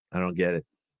get it.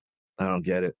 I don't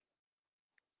get it.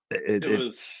 It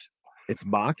was. It's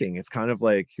mocking. It's kind of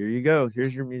like, here you go,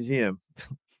 here's your museum.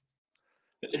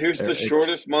 Here's the It's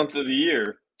shortest month of the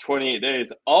year, 28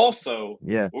 days. Also,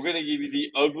 yeah, we're gonna give you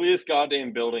the ugliest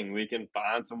goddamn building we can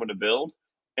find someone to build,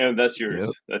 and that's yep.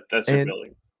 yours. That's your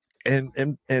And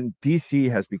building. and DC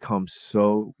has become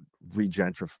so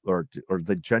or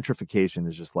the gentrification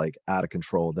is just like out of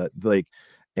control that like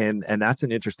and that's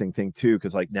an interesting thing too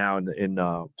because like now in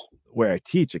where I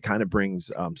teach it kind of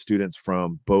brings students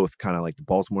from both kind of like the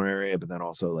Baltimore area but then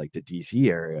also like the DC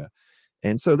area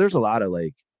and so there's a lot of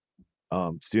like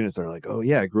students that are like oh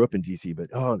yeah I grew up in DC but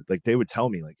oh like they would tell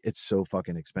me like it's so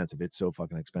fucking expensive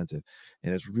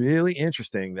and it's really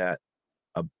interesting that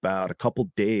about a couple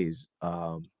days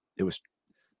it was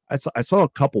I saw a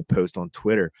couple posts on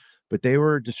Twitter, but they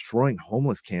were destroying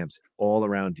homeless camps all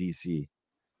around DC.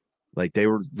 Like they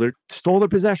stole their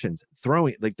possessions,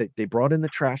 throwing like they brought in the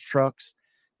trash trucks,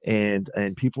 and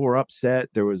people were upset.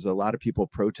 There was a lot of people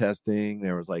protesting.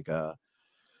 There was like a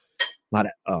lot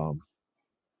of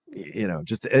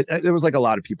just there was like a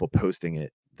lot of people posting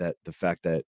it that the fact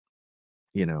that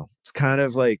it's kind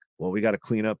of like well we got to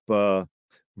clean up.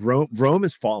 Rome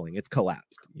is falling. It's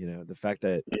collapsed. The fact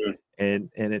that Mhm.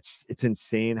 and it's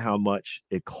insane how much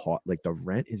it cost. Like the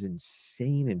rent is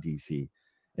insane in DC,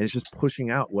 and it's just pushing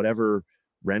out whatever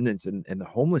remnants and the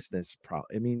homelessness.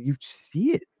 I mean, you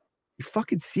see it. You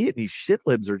fucking see it. These shit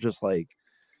libs are just like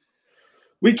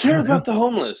We I care don't know, about the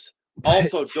homeless.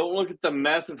 but Also, don't look at the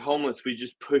massive homeless we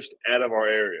just pushed out of our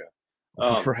area.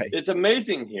 right, It's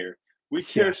amazing here. We yeah,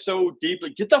 care so deeply.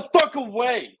 Get the fuck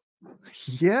away.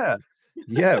 yeah,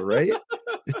 yeah, right.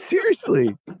 It's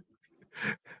seriously,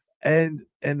 and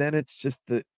then it's just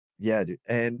the yeah dude.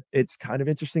 And it's kind of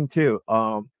interesting too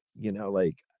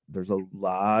like there's a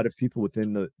lot of people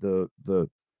within the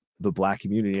black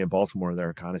community in Baltimore that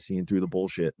are kind of seeing through the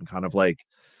bullshit and kind of like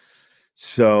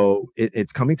so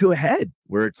it's coming to a head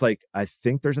where it's like I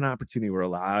think there's an opportunity where a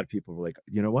lot of people were like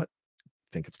you know what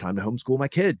think it's time to homeschool my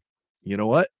kid you know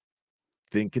what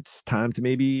think it's time to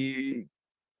maybe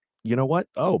you know what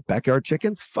oh backyard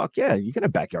chickens fuck yeah you can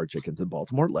have backyard chickens in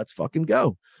Baltimore let's fucking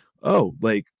go oh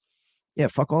like yeah,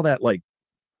 fuck all that like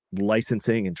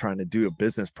licensing and trying to do a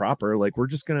business proper. Like we're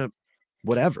just gonna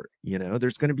whatever,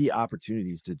 there's gonna be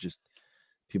opportunities to just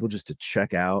people just to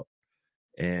check out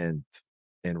and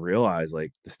realize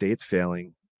like the state's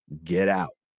failing, get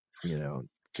out, you know,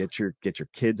 get your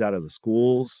kids out of the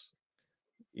schools,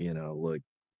 like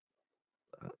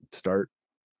start,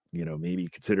 maybe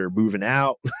consider moving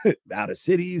out out of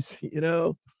cities,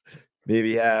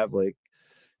 maybe have like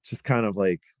just kind of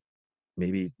like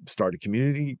maybe start a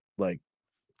community like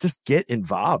just get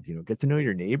involved, get to know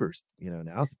your neighbors.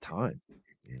 Now's the time,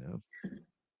 you know.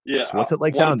 Yeah, So what's it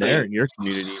like one down there thing. in your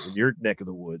community, in your neck of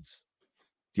the woods?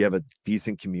 Do you have a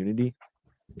decent community?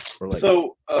 Or like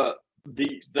So,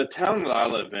 the town that I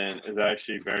live in is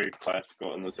actually very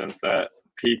classical in the sense that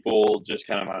people just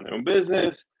kind of mind their own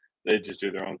business. They just do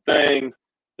their own thing.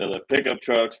 They live pickup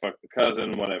trucks, fuck the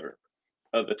cousin, whatever.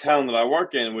 The town that I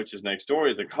work in, which is next door,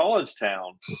 is a college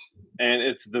town, and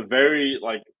it's the very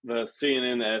like the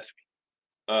CNN esque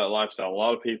lifestyle.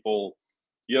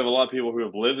 You have a lot of people who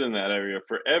have lived in that area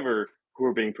forever who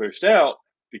are being pushed out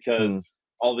because mm,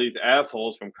 all these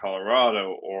assholes from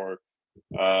Colorado or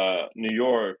New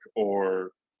York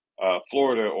or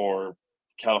Florida or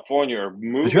California are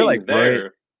 'cause you're like moving right,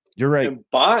 there you're right, and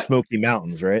buy. Smoky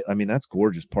Mountains, right? I mean, that's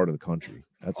gorgeous part of the country.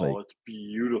 That's like, Oh, it's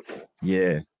beautiful.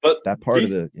 yeah, But that part of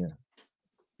yeah.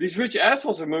 these rich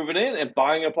assholes are moving in and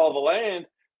buying up all the land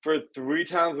for 3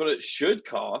 times what it should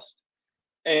cost,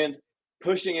 and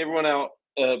pushing everyone out,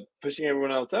 pushing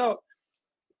everyone else out.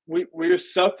 We're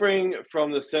suffering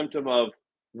from the symptom of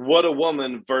what a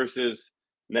woman versus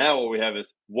now what we have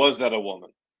is was that a woman?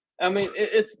 I mean,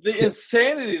 it's the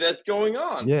insanity that's going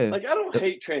on. Yeah. Like I don't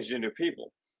hate transgender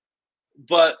people,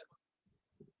 but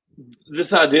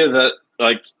this idea that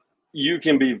like you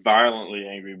can be violently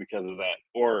angry because of that,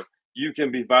 or you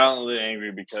can be violently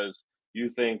angry because you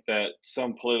think that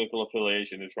some political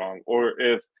affiliation is wrong, or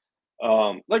if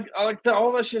all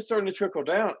that shit's starting to trickle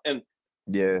down, and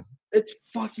Yeah. it's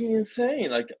fucking insane.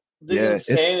 Like the Yeah. It's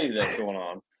insanity that's going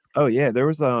on. oh yeah, there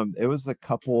was it was a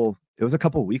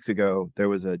couple weeks ago. There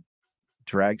was a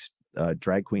drag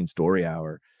queen story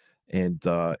hour and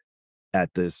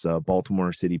at this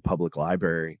Baltimore City Public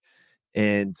Library.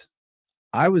 And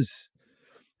it was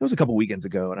a couple weekends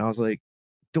ago, and I was like,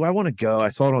 do I want to go? I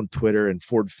saw it on Twitter, and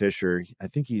Ford Fisher, I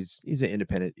think he's an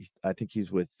independent. I think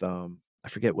he's with I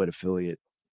forget what affiliate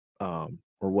or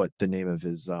what the name of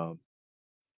his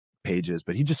page is,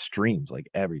 but he just streams like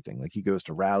everything. Like he goes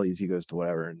to rallies, he goes to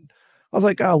whatever. And I was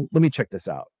like, oh, let me check this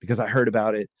out because I heard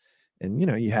about it. And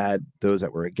you had those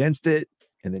that were against it,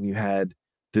 and then you had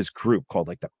this group called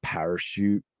like the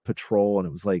Parachute Patrol, and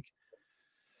it was like,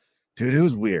 dude, it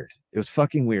was weird. It was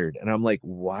fucking weird. And I'm like,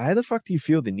 why the fuck do you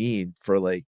feel the need for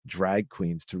like drag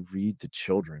queens to read to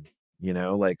children?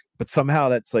 Like, but somehow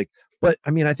that's like, but I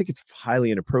mean, I think it's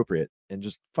highly inappropriate and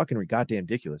just fucking goddamn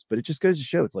ridiculous. But it just goes to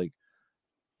show it's like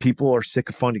people are sick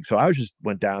of funding. So I just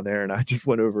went down there and I just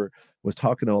went over, was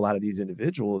talking to a lot of these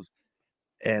individuals,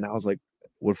 and I was like,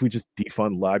 what if we just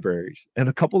defund libraries? And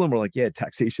a couple of them were like, yeah,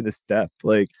 taxation is theft.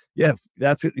 Like, yeah,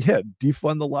 that's it. Yeah,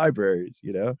 defund the libraries,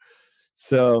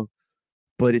 So,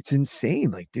 but it's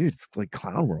insane. Like, dude, it's like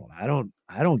clown world. I don't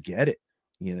get it.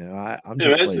 I'm just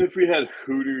Imagine like, if we had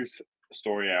Hooters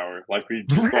story hour, like we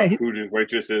just brought right, Hooters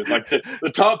waitresses, like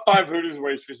the top 5 Hooters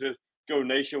waitresses go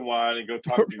nationwide and go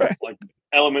talk to right. like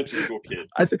elementary school kids.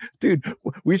 Dude,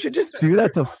 we should just do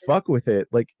that to fuck with it.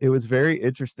 Like, it was very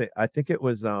interesting. I think it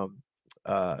was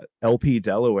LP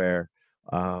Delaware.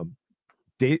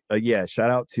 Dave, yeah, shout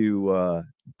out to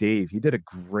Dave. He did a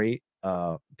great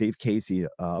Dave Casey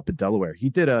up in Delaware. He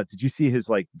did you see his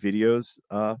like videos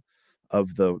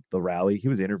of the rally? He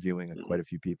was interviewing quite a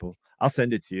few people. I'll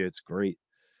send it to you. It's great.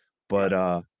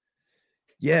 But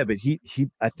yeah, but he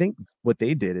I think what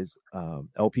they did is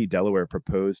LP Delaware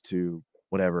proposed to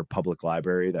whatever public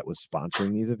library that was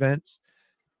sponsoring these events.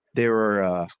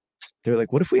 They're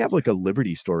like, what if we have like a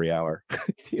Liberty story hour?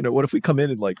 What if we come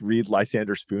in and like read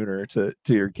Lysander Spooner to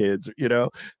your kids?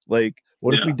 Like,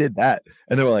 what if we did that?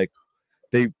 And they were like,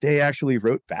 they actually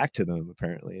wrote back to them.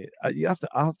 Apparently, I'll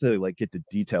have to like get the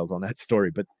details on that story,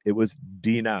 but it was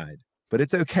denied. But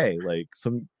it's okay. Like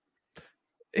some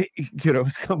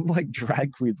like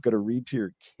drag queen's gonna read to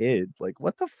your kid. Like,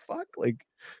 what the fuck? Like,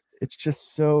 it's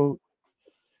just so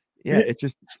yeah. It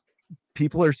just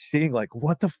people are seeing like,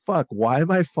 what the fuck? Why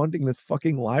am I funding this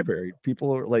fucking library?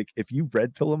 People are like, if you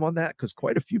red pill them on that, because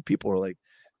quite a few people are like,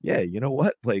 yeah, you know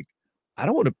what? Like, I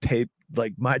don't want to pay,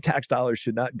 like, my tax dollars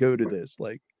should not go to this.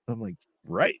 Like, I'm like,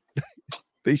 right.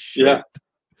 They should, I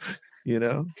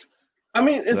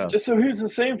mean, So. so here's the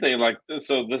same thing. Like,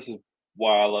 so this is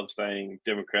why I love saying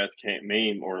Democrats can't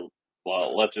meme or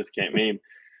leftists can't meme.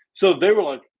 So they were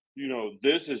like,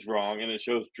 this is wrong, and it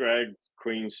shows drag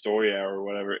queen story hour or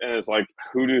whatever, and it's like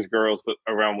Hooters girls put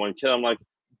around one kid. I'm like,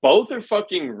 both are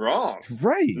fucking wrong.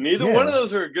 Right. Neither one of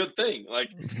those are a good thing. Like,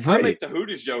 right. I make the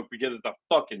Hooters joke because it's a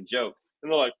fucking joke,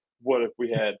 and they're like, what if we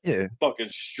had fucking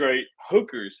straight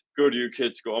hookers go to your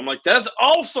kid's school? I'm like, that's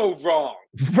also wrong.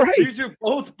 Right. These are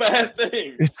both bad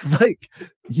things. It's like,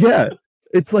 yeah,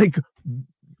 it's like,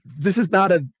 this is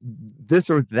not a this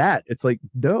or that. It's like,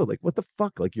 no, like, what the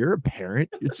fuck? Like, you're a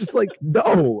parent. It's just like,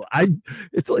 no,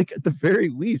 it's like at the very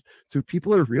least. So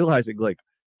people are realizing, like,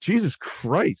 Jesus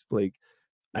Christ, like,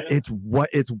 it's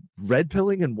red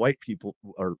pilling and white people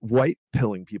or white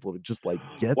pilling people to just like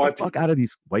get the fuck out of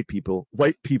these white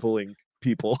peopling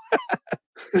people.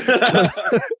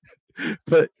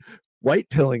 But white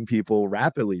pilling people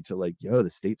rapidly to like, yo, the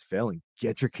state's failing.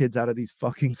 Get your kids out of these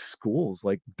fucking schools.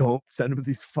 Like, don't send them to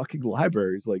these fucking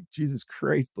libraries. Like, Jesus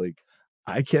Christ, like,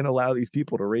 I can't allow these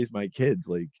people to raise my kids.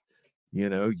 Like,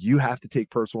 you have to take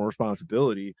personal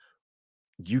responsibility.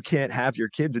 You can't have your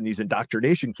kids in these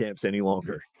indoctrination camps any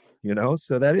longer.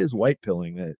 So that is white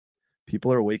pilling. That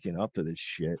people are waking up to this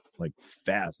shit like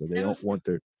fast. That they don't want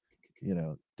their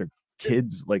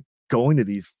kids like going to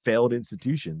these failed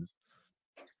institutions.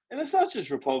 And it's not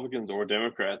just Republicans or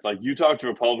Democrats. Like, you talk to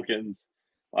Republicans,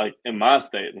 like, in my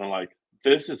state, and they're like,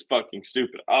 this is fucking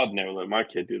stupid. I'd never let my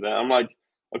kid do that. I'm like,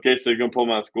 okay, so you're going to pull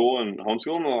them out of school and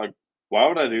homeschool? And they're like, why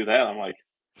would I do that? I'm like,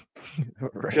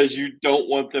 because you don't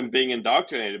want them being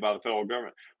indoctrinated by the federal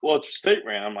government. Well, it's your state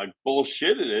ran. I'm like,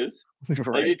 bullshit, it is. Right.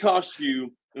 Like, it costs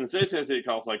you, in the state of Tennessee, it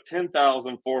costs like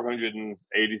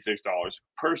 $10,486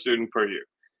 per student per year.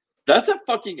 That's a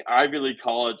fucking Ivy League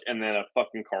college and then a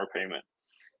fucking car payment.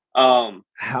 How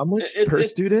much per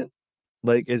student?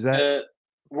 Like, is that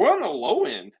we're on the low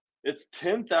end? It's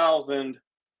 10,000.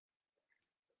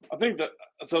 I think that.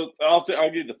 So I'll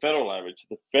give you the federal average.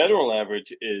 The federal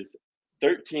average is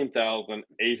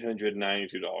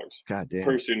 $13,892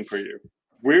 per student per year.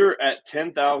 We're at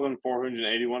 $10,481,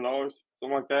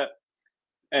 something like that.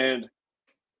 And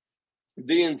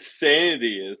the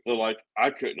insanity is they're like,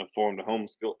 I couldn't afford to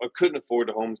homeschool. I couldn't afford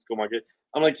to homeschool my kid.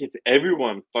 I'm like, if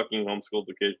everyone fucking homeschooled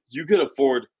the kid, you could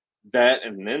afford that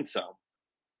and then some.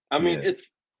 I mean, it's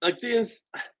like the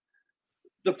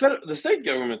state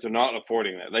governments are not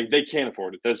affording that. Like they can't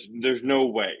afford it. There's no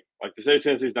way. Like the state of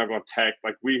Tennessee is not going to tax.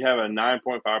 Like we have a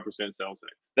 9.5% sales tax.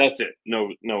 That's it.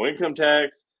 No income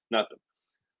tax. Nothing.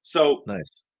 So Nice.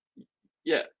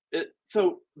 yeah.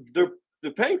 So they're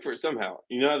paying for it somehow.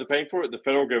 You know how they're paying for it? The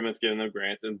federal government's giving them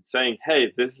grants and saying,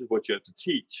 "Hey, this is what you have to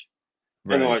teach."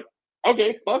 Right. And they're like,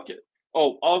 "Okay, fuck it."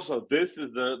 Oh, also, this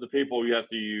is the people you have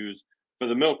to use for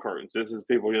the milk cartons. This is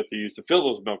the people you have to use to fill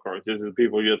those milk cartons. This is the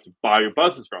people you have to buy your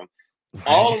buses from.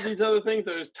 All of these other things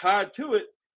that is tied to it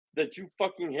that you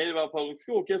fucking hate about public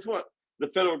school. Guess what? The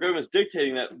federal government's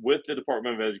dictating that with the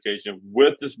Department of Education,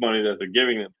 with this money that they're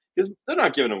giving them. Because they're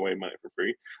not giving away money for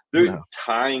free. They're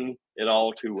tying it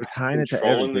all to tying it to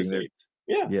controlling the everything. states.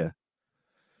 Yeah.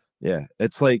 Yeah.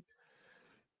 It's like,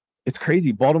 it's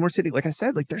crazy. Baltimore City, like I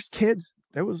said, like there's kids.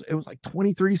 It was like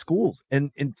 23 schools,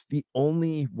 and it's the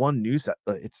only one news that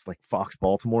it's like Fox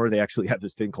Baltimore. They actually have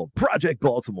this thing called Project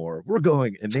Baltimore. We're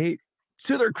going, and they,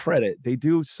 to their credit, they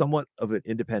do somewhat of an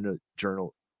independent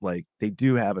journal. Like they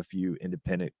do have a few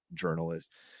independent journalists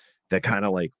that kind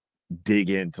of like dig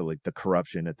into like the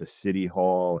corruption at the city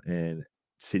hall and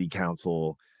city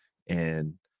council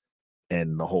and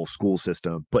the whole school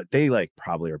system, but they like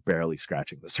probably are barely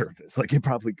scratching the surface. Like it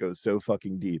probably goes so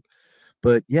fucking deep.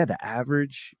 But yeah, the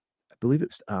average, I believe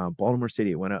it's Baltimore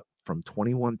City, it went up from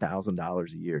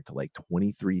 $21,000 a year to like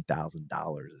 $23,000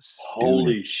 a student.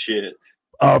 Holy shit.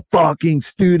 A fucking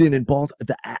student in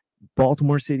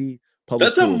Baltimore City public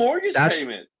That's schools. A mortgage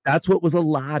payment. That's what was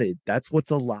allotted. That's what's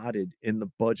allotted in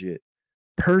the budget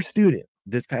per student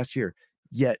this past year.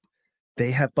 Yet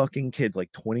they have fucking kids,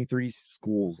 like 23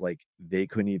 schools, like they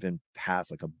couldn't even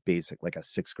pass like a basic, like a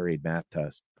 6th grade math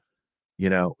test, you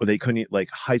know, or they couldn't, like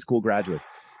high school graduates,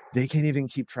 they can't even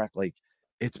keep track. Like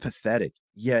it's pathetic.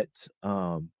 Yet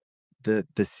the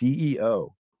CEO,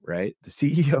 right? The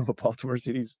CEO of Baltimore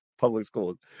City's public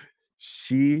schools,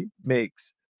 she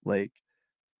makes like,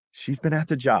 she's been at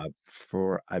the job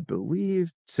for, I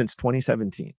believe, since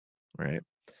 2017, right?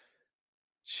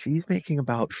 She's making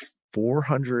about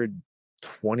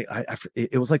 420.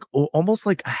 It was like almost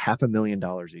like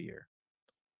 $500,000 a year,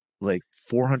 like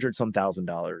 400 some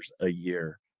 $1,000 a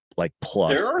year, like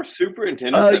plus. There are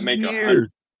superintendents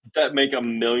that make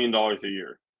 $1 million a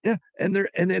year. Yeah, and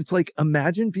it's like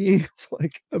imagine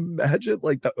like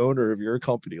the owner of your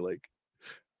company, like,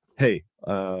 hey,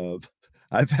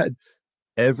 I've had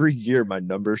every year my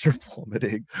numbers are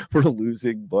plummeting. We're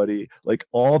losing money. Like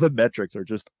all the metrics are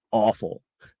just awful.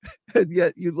 And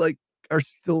yet you like are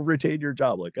still retain your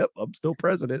job. Like, yep, I'm still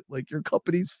president. Like your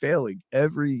company's failing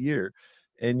every year.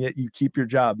 And yet you keep your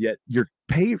job, yet you're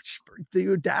paid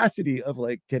the audacity of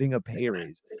like getting a pay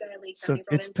raise. So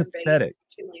it's pathetic.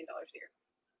 $2 million a year.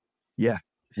 Yeah.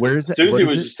 Where is it? Susie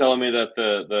was just telling me that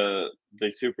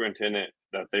the superintendent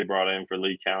that they brought in for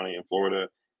Lee County in Florida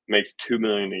makes $2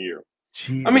 million a year.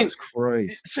 Jesus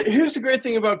Christ. So here's the great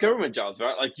thing about government jobs,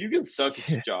 right? Like you can suck at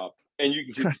your job and you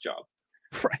can keep your job.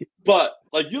 Right. But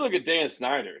like you look at Dan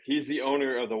Snyder, he's the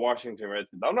owner of the Washington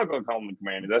Redskins. I'm not going to call him a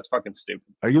commander. That's fucking stupid.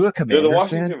 Are you a commander? They're the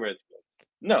Washington Redskins.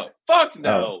 No, fuck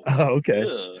no. Oh, okay.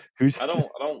 I don't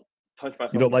punch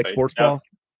myself. You don't like sports ball?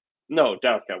 No,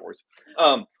 Dallas Cowboys.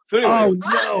 So anyways. Oh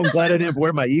no, I'm glad I didn't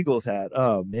wear my Eagles hat.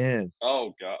 Oh man.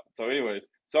 Oh god. So anyways,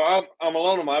 so I'm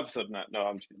alone on my episode tonight. No,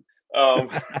 I'm just kidding.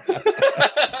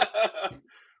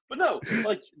 But no,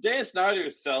 like Dan Snyder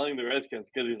is selling the Redskins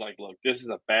because he's like, look, this is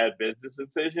a bad business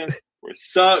decision. We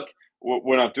suck.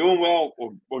 We're not doing well.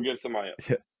 We'll get somebody else.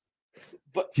 Yeah.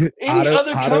 But any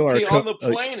other company on the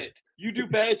planet, you do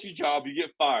bad at your job, you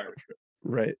get fired.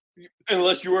 Right.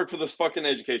 Unless you work for this fucking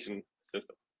education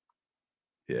system.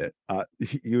 Yeah.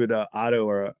 You and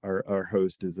Otto, our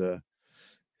host, is a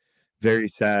very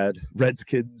sad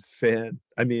Redskins fan.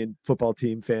 I mean, football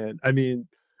team fan. I mean,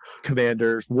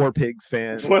 Commanders, War Pigs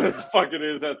fan. What the fuck it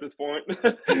is at this point?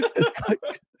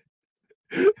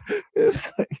 it's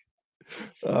like,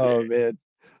 oh man.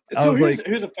 So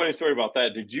here's a funny story about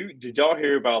that. Did y'all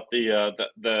hear about the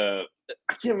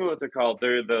I can't remember what they're called.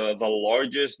 They're the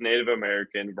largest Native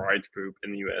American rights group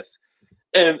in the U.S.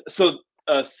 And so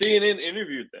CNN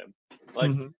interviewed them.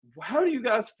 Like, how do you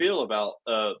guys feel about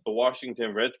the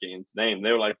Washington Redskins name?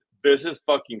 They were like, this is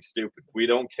fucking stupid. We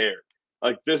don't care.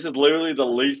 Like, this is literally the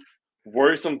least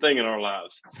worrisome thing in our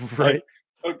lives. Right.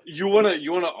 Like, you wanna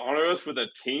honor us with a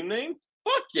team name?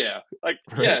 Fuck yeah. Like,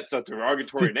 yeah, it's a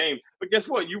derogatory name. But guess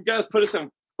what? You guys put us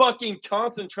in fucking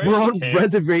concentration camps. We're on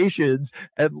reservations,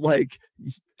 and like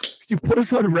you put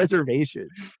us on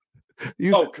reservations.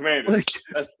 Commander. Like,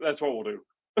 that's what we'll do.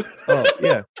 Oh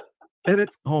yeah. And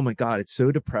it's, oh my god, it's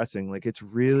so depressing. Like it's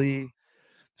really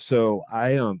So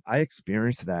I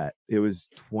experienced that. It was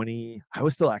 20, I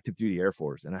was still active duty Air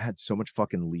Force and I had so much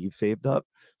fucking leave saved up.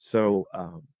 So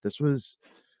this was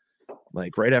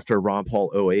like right after Ron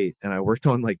Paul '08, and I worked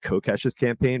on like Kokesh's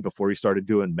campaign before he started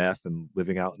doing meth and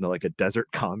living out in like a desert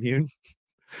commune.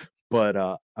 But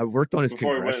I worked on his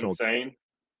Before he went congressional. insane.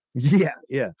 Yeah,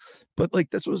 yeah. But like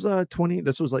this was 20,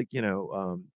 this was like,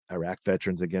 Iraq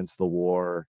Veterans Against the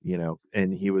War,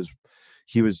 and he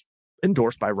was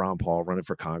endorsed by Ron Paul running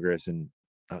for Congress, and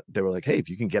they were like, "Hey, if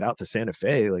you can get out to Santa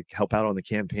Fe, like help out on the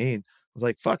campaign." I was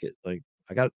like, "Fuck it." Like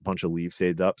I got a bunch of leave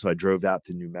saved up, so I drove out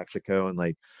to New Mexico and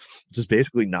like just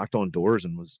basically knocked on doors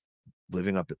and was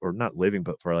living up, or not living,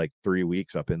 but for like 3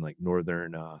 weeks up in like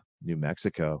northern New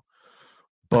Mexico.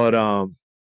 But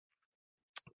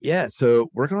yeah, so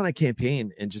working on that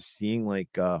campaign and just seeing like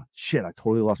shit, I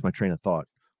totally lost my train of thought.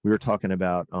 We were talking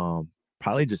about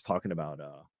probably just talking about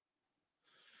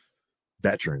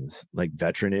veterans, like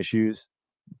veteran issues.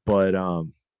 But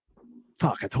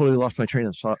fuck, I totally lost my train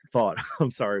of thought.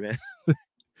 I'm sorry, man.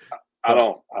 I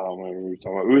don't remember what we were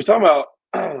talking about. We were talking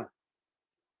about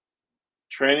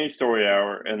training story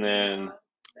hour, and then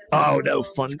Oh no,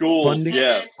 schools, funding,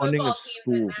 yes. funding of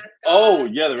schools. Oh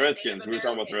yeah, the Redskins. We were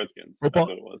talking about the Redskins. Football.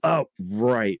 That's what it was. Oh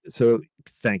right. So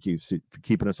thank you for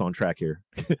keeping us on track here.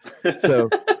 So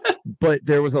but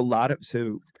there was a lot of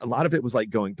it was like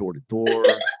going door to door.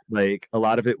 Like a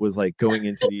lot of it was like going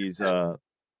into these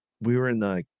we were in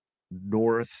the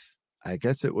north, I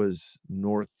guess it was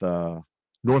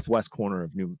northwest corner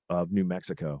of New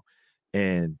Mexico,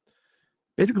 and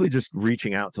basically just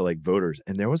reaching out to like voters.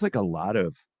 And there was like a lot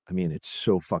of, I mean, it's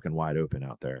so fucking wide open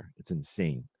out there. It's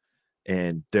insane.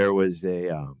 And there was a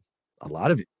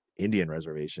lot of Indian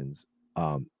reservations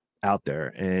out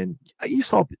there, and you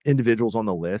saw individuals on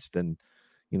the list, and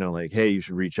like, hey, you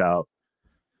should reach out,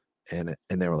 and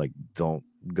they were like, don't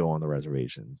go on the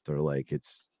reservations. They're like,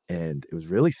 and it was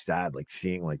really sad, like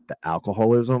seeing like the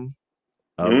alcoholism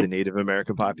of the Native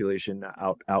American population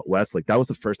out west. Like that was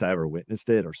the first I ever witnessed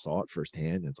it or saw it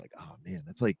firsthand. And it's like, oh man,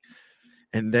 that's like,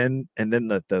 and then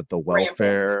the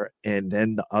welfare, and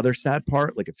then the other sad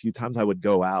part, like a few times I would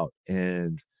go out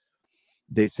and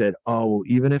they said, oh well,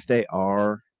 even if they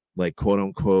are like quote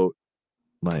unquote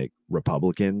like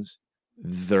Republicans,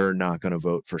 they're not going to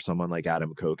vote for someone like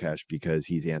Adam Kokesh because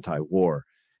he's anti-war.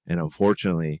 And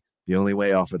unfortunately, the only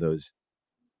way off of those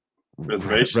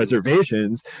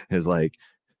reservations is like,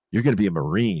 you're going to be a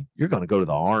Marine, you're going to go to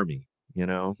the army,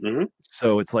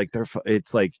 so it's like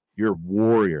it's like you're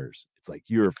warriors. It's like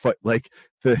you're like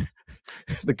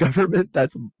the government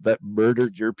that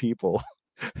murdered your people,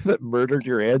 that murdered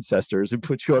your ancestors and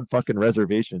put you on fucking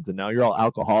reservations, and now you're all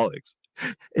alcoholics.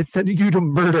 It's sending you to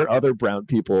murder other brown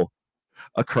people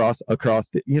across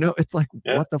the, it's like,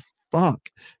 what the fuck?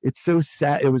 It's so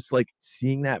sad. It was like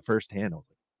seeing that firsthand. I was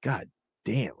like, God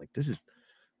damn, like this is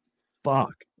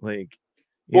fuck. Like,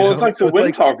 it's like the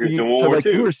wind talkers in World War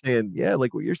II. You were saying, yeah,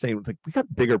 like what you're saying, like we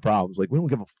got bigger problems. Like we don't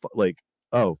give a fuck. Like,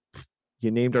 oh,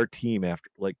 you named our team after,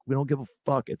 like, we don't give a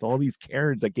fuck. It's all these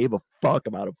Karens that gave a fuck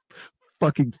about a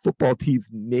fucking football team's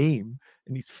name,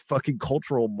 and these fucking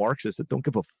cultural Marxists that don't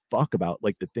give a fuck about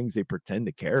like the things they pretend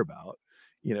to care about.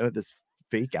 This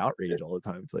fake outrage all the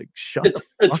time. It's like, shut the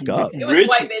fuck up. It was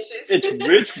white bitches. It's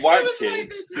rich white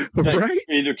kids that right?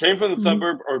 either came from the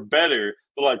suburb or better.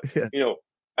 But like,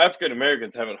 African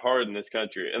Americans have it hard in this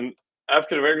country, and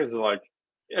African Americans are like,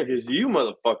 yeah, because you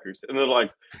motherfuckers, and they're like,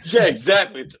 yeah,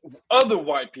 exactly. It's other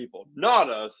white people, not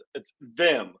us. It's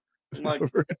them. I'm like,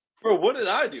 bro, what did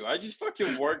I do? I just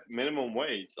fucking worked minimum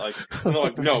wage. Like, and they're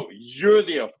like, no, you're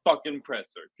the fucking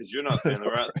oppressor because you're not saying the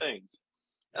right things.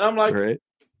 And I'm like,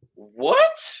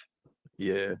 what?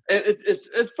 Yeah. And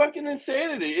it's fucking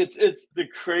insanity. It's the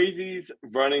crazies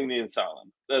running the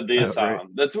asylum. The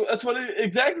asylum. Right. That's what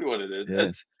exactly what it is. Yeah.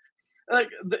 It's like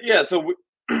So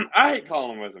I hate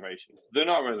calling them reservations. They're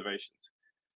not reservations.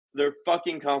 They're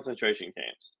fucking concentration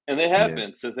camps, and they have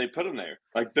been since they put them there.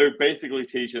 Like they're basically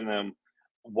teaching them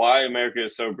why America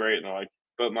is so great, and they're like,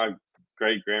 but my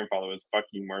great grandfather was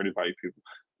fucking murdered by you people.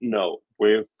 No,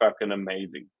 we're fucking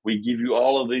amazing. We give you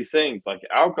all of these things like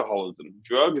alcoholism,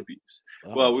 drug abuse.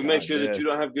 We make sure that you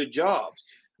don't have good jobs.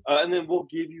 And then we'll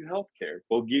give you health care.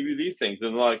 We'll give you these things.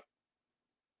 And like,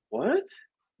 what?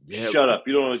 Yeah. Shut up.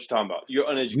 You don't know what you're talking about.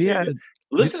 You're uneducated.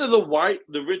 Listen to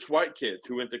the rich white kids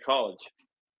who went to college.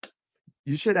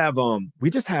 You should have,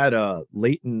 we just had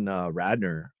Leighton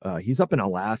Radner. He's up in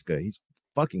Alaska. He's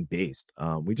fucking based.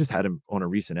 We just had him on a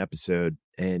recent episode,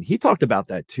 and he talked about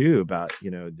that too, about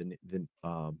the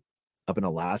up in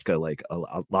Alaska, like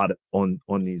a lot of,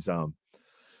 on these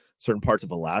certain parts of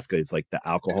Alaska, it's like the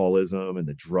alcoholism and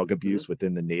the drug abuse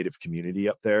within the native community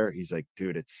up there. He's like,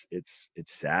 dude, it's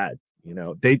sad. You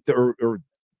know, or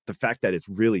the fact that it's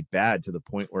really bad to the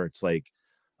point where it's like,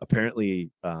 apparently,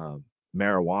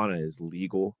 marijuana is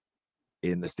legal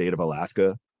in the state of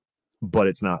Alaska, but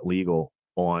it's not legal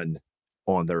on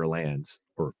their lands,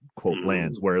 or quote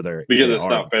lands where because they it's are.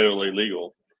 not federally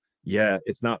legal. Yeah,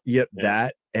 it's not yet Yeah.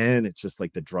 that, and it's just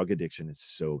like the drug addiction is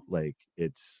so like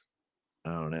it's,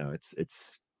 I don't know,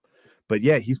 it's but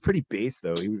yeah, he's pretty base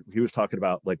though. He was talking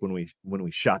about like when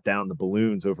we shot down the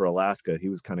balloons over Alaska, he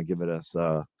was kind of giving us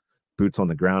boots on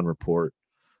the ground report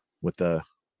with the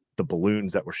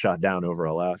balloons that were shot down over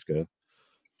Alaska.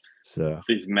 So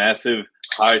These massive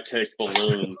high-tech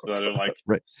balloons that are like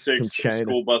right, 6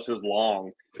 school buses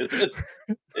long. It's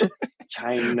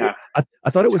China. I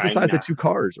thought it was the China. size of 2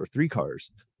 cars or 3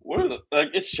 cars. What are the, like?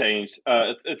 It's changed.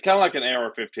 It's kind of like an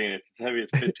AR-15. It's heavy as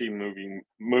 15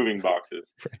 moving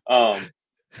boxes. But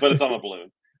it's on a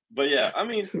balloon. But yeah, I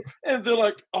mean, and they're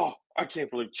like, "Oh, I can't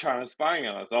believe China's spying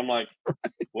on us." I'm like,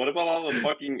 what about all the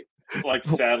fucking like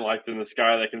satellites in the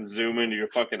sky that can zoom into your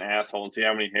fucking asshole and see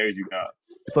how many hairs you got?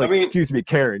 It's like, I mean, excuse me,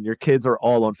 Karen, your kids are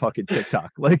all on fucking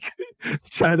TikTok. Like,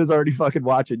 China's already fucking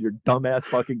watching your dumbass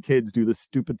fucking kids do the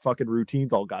stupid fucking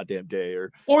routines all goddamn day,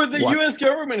 or the U.S.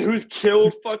 government who's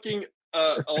killed fucking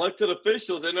elected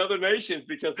officials in other nations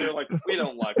because they're like, we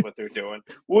don't like what they're doing.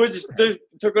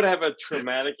 They're going to have a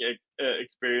traumatic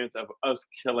experience of us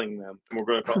killing them, and we're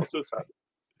going to call it suicide.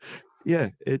 Yeah,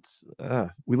 it's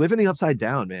we live in the upside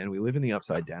down, man. We live in the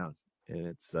upside down, and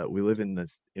it's we live in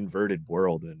this inverted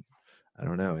world, and I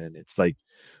don't know, and it's like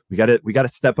we got to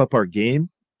step up our game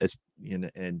as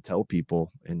and tell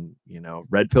people, and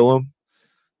red pill them,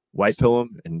 white pill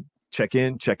them, and check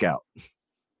in, check out,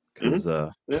 because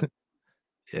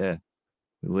yeah,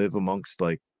 we live amongst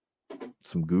like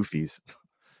some goofies,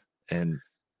 and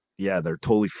yeah, they're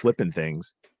totally flipping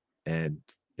things, and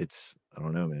it's, I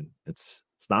don't know, man. It's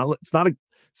not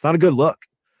a good look.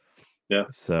 Yeah.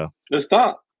 So it's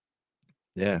not.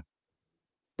 Yeah.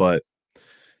 But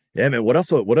yeah, man, what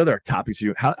other topics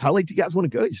how late do you guys want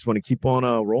to go? You just want to keep on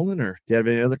rolling, or do you have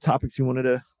any other topics you wanted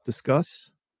to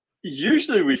discuss?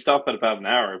 Usually we stop at about an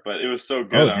hour, but it was so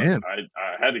good. I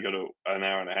had to go to an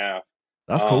hour and a half.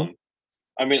 That's cool.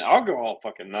 I mean, I'll go all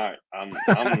fucking night. I'm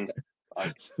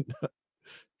like,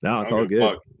 no, it's all good.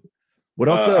 Fuck. What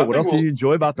else? What else did you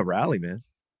enjoy about the rally, man?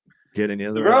 Get any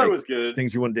other? The rally was good.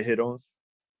 Things you wanted to hit on?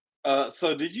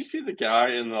 So did you see the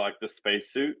guy in the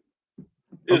space suit?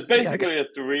 It was basically a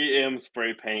 3M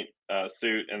spray paint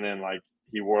suit, and then like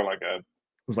he wore like a. It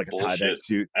was like a tie-dye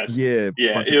suit. Yeah,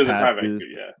 it was a tie-dye suit.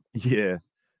 Yeah. And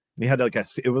he had like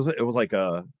it was like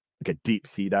a deep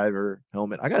sea diver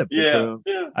helmet. I got a picture of him.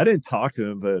 Yeah. I didn't talk to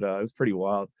him, but it was pretty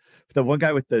wild. The one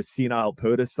guy with the senile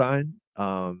POTUS sign,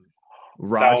 Roger.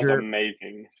 That was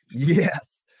amazing.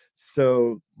 Yes.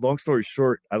 So long story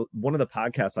short, one of the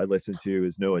podcasts I listen to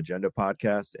is No Agenda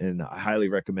podcast, and I highly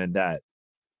recommend that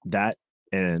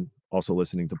and also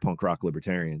listening to Punk Rock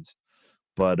Libertarians.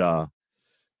 But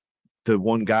the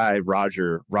one guy,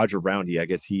 Roger Roundy, I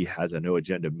guess he has a No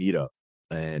Agenda meetup,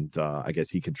 and I guess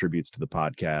he contributes to the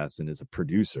podcast and is a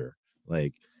producer.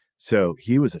 Like, so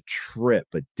he was a trip.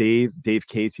 But Dave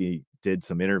Casey did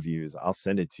some interviews. I'll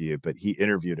send it to you. But he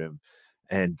interviewed him,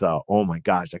 and oh my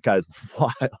gosh, that guy's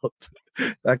wild.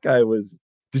 That guy was.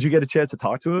 Did you get a chance to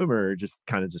talk to him, or just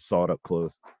saw it up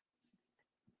close?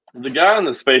 The guy in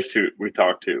the spacesuit we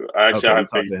talked to. I have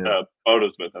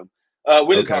photos with him.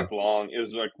 We didn't talk long. It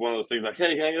was like one of those things like,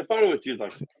 hey, can I get a photo with you? He's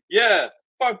like, yeah,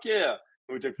 fuck yeah.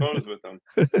 And we took photos with him.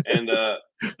 And that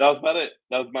was about it.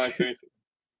 That was my experience.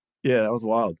 Yeah, that was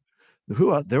wild.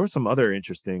 There was some other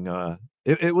interesting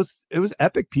it was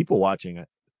epic people watching it.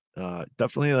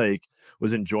 Definitely like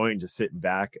was enjoying just sitting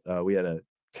back. We had a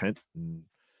tent, and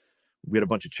we had a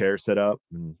bunch of chairs set up,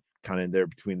 and kind of in there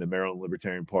between the Maryland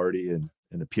Libertarian Party and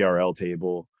the PRL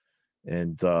table,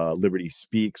 and Liberty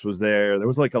Speaks was there. There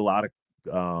was like a lot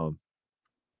of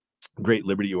great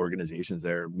liberty organizations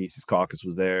there. Mises Caucus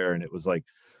was there, and it was like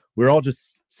we were all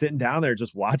just sitting down there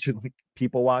just watching, like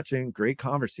people watching. Great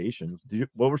conversation.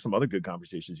 What were some other good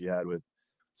conversations you had with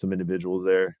some individuals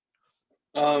there?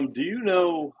 Do you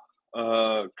know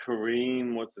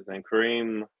Kareem? What's his name?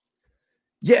 Kareem.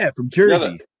 Yeah, from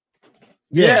Jersey.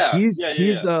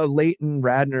 He's Leighton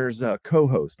Radner's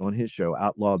co-host on his show,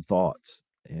 Outlawed Thoughts,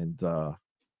 and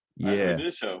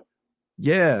his show.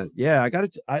 Yeah, I got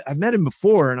it. I met him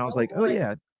before, and I was like, oh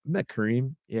yeah, I met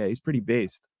Kareem. Yeah, he's pretty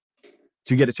based. Did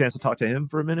you get a chance to talk to him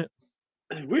for a minute?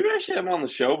 We've actually had him on the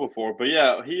show before, but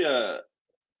yeah,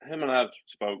 him and I have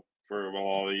spoke for a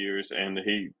lot of years, and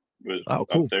he was Oh, up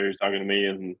cool. there. He's talking to me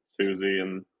and Susie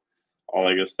and all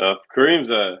that good stuff. Kareem's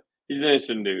he's an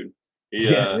interesting dude.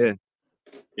 Yeah.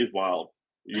 He's wild.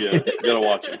 Yeah, you gotta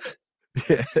watch him.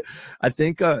 Yeah. I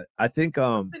think What's the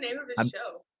name of his I'm-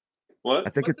 show? What? I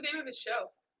think What's the name of his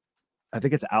show?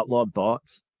 it's Outlawed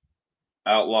Thoughts.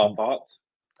 Outlaw Thoughts?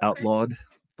 Outlawed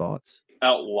Thoughts.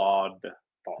 Outlawed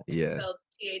Thoughts. Yeah. Spelled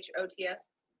THOTS.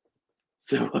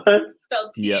 So what?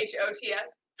 Spelled Yep. THOTS.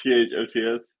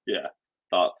 THOTS? Yeah.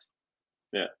 Thoughts.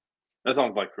 Yeah. That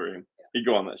sounds like Kareem. He'd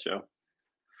go on that show.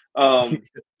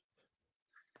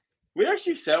 We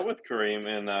actually sat with Kareem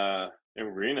in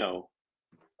Reno.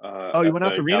 Oh, you went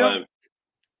out to Reno?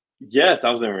 Yes,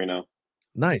 I was in Reno.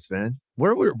 Nice, man.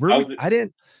 Where I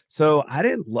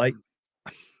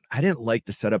didn't like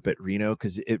the setup at Reno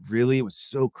because it really was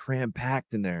so cram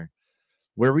packed in there.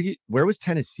 Where were you? Where was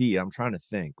Tennessee? I'm trying to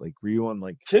think. Like, were you on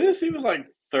like Tennessee was like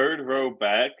third row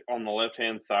back on the left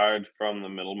hand side from the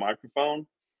middle microphone.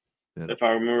 Yeah. If I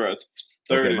remember, it's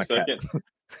third Okay, or second.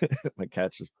 my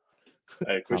cat's just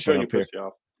Hey, quit Popping showing your up here. pussy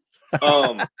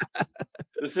off.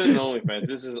 This isn't OnlyFans.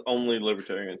 This is only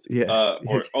libertarians. Yeah.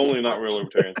 Or only not real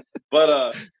libertarians.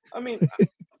 But I mean,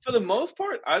 for the most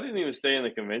part, I didn't even stay in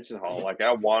the convention hall. Like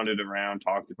I wandered around,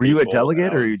 talked to people. Were you a delegate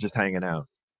and or were you just hanging out?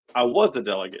 I was a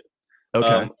delegate.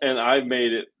 Okay. And I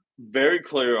made it very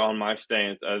clear on my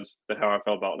stance as to how I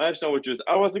felt about National, which was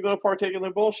I wasn't going to partake in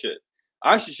their bullshit.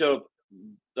 I actually showed up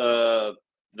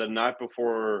the night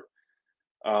before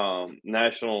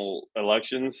national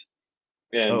elections,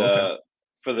 and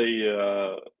for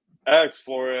the Alex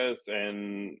Flores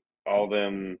and all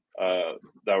them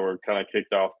that were kind of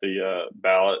kicked off the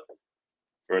ballot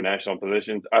for national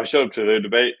positions, I showed up to their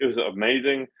debate. It was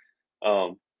amazing.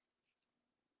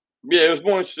 Yeah, it was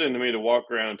more interesting to me to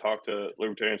walk around and talk to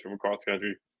libertarians from across the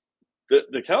country.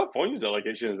 The California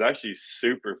delegation is actually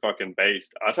super fucking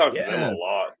based. I talk to them a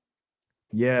lot.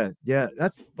 Yeah.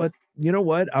 But you know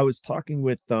what? I was talking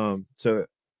with so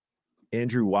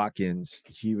Andrew Watkins.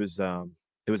 He was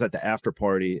it was at the after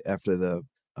party after the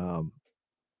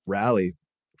rally,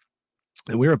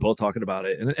 and we were both talking about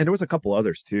it, and there was a couple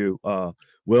others too.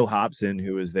 Will Hobson,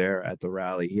 who was there at the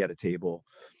rally, he had a table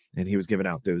and he was giving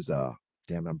out those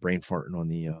damn, I'm brain farting on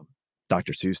the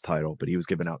Dr. Seuss title, but he was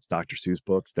giving out Dr. Seuss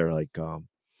books. They're like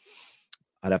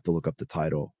I'd have to look up the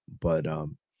title, but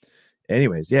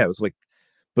anyways, yeah, it was like,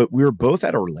 but we were both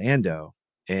at Orlando,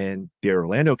 and the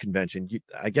Orlando convention,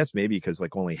 I guess maybe because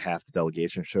like only half the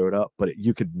delegation showed up, but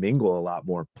you could mingle a lot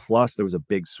more. Plus there was a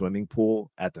big swimming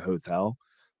pool at the hotel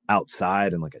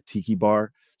outside and like a tiki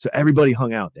bar, so everybody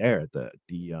hung out there at the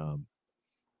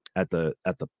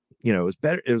you know, it was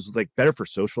better. It was like better for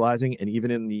socializing. And even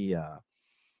in the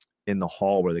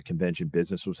hall where the convention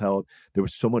business was held, there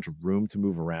was so much room to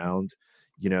move around.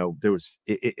 You know, there was,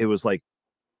 it was like,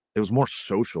 it was more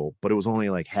social, but it was only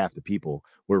like half the people,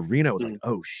 where Reno was like,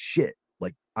 oh shit,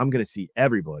 like I'm going to see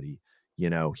everybody,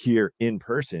 you know, here in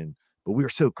person. But we were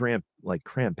so cram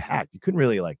packed. You couldn't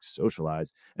really like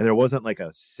socialize. And there wasn't like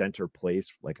a center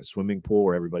place, like a swimming pool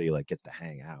where everybody like gets to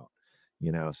hang out,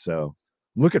 you know? So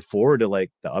I'm looking forward to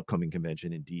like the upcoming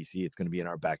convention in DC. It's going to be in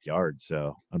our backyard.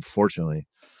 So unfortunately,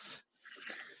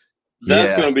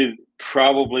 that's going to be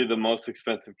probably the most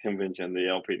expensive convention the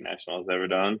LP National has ever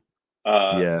done.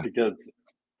 Because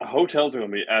hotels are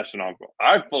going to be astronomical.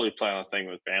 I fully plan on staying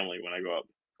with family when I go up,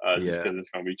 just because it's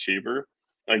going to be cheaper.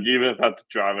 Like even if I have to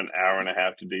drive an hour and a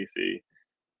half to DC,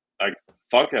 like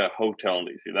fuck a hotel in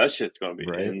DC. That shit's going to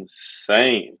be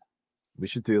insane. We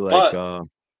should do like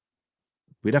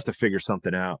we'd have to figure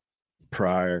something out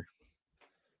prior.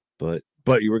 But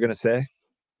you were gonna say?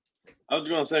 I was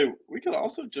gonna say we could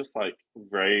also just like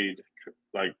raid,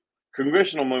 like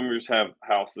congressional members have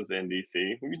houses in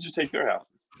DC. We could just take their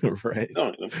houses. Right.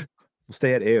 We'll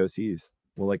stay at AOC's.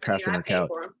 We'll like crash on our couch.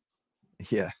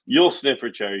 Yeah. You'll sniff for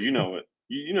chair. You know it.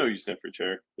 You know you sniff for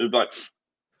chair. It's like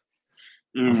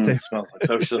it smells like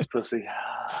socialist pussy.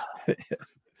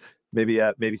 Maybe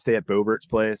stay at Bobert's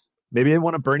place. Maybe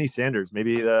one of Bernie Sanders.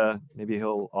 Maybe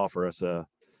he'll offer us a.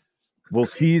 We'll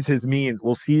seize his means.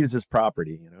 We'll seize his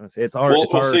property. You know, it's our.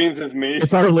 We'll seize his means.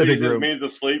 It's our living room. His means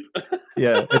of sleep.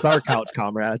 Yeah, it's our couch,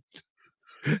 comrade.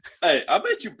 Hey, I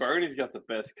bet you Bernie's got the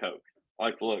best coke.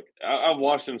 Like, look, I've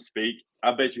watched him speak.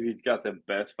 I bet you he's got the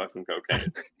best fucking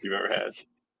cocaine you've ever had.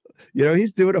 You know,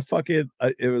 he's doing a fucking.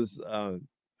 It was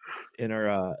in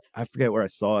our. I forget where I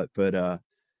saw it, but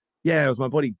yeah, it was my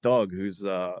buddy Doug, who's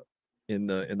in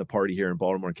the party here in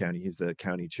Baltimore County. He's the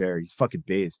county chair. He's fucking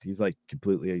based. He's like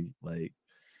completely like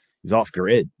he's off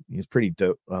grid. He's pretty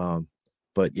dope.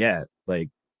 But yeah, like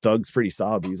Doug's pretty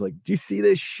solid. He's like, do you see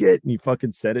this shit? And he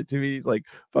fucking said it to me. He's like,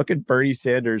 fucking Bernie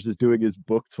Sanders is doing his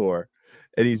book tour.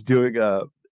 and he's doing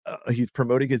he's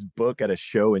promoting his book at a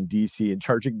show in DC and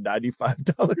charging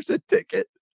 $95 a ticket.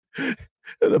 And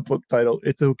the book title,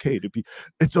 it's okay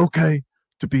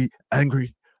to be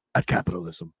angry at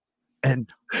capitalism. And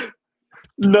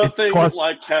nothing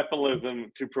like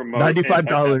capitalism to promote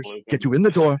 $95, get you in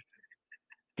the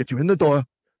door,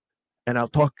 and I'll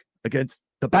talk against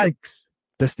the banks.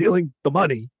 They're stealing the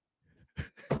money.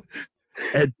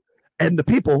 and the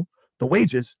people, the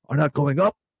wages are not going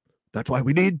up. That's why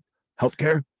we need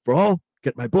healthcare for all.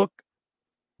 Get my book,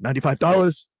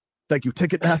 $95. Thank you,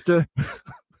 Ticketmaster.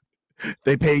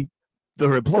 They pay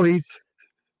their employees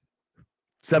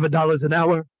 $7 an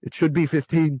hour. It should be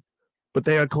 $15, but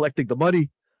they are collecting the money.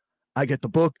 I get the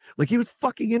book. Like, he was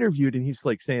fucking interviewed, and he's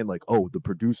like saying, like, oh, the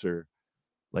producer,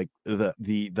 like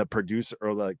the producer,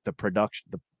 or like the production,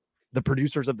 the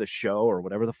producers of the show, or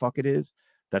whatever the fuck it is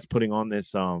that's putting on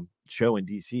this show in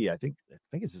DC. I think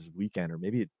it's this weekend, or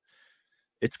maybe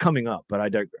it's coming up, but I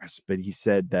digress. But he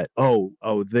said that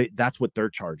that's what they're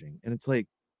charging, and it's like,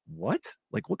 what?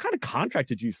 Like, what kind of contract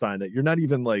did you sign that you're not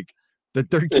even like that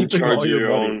they're keeping all your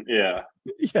money? Own, yeah,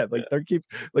 like they're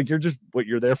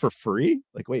you're there for free?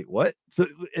 Like, wait, what? So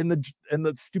and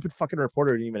the stupid fucking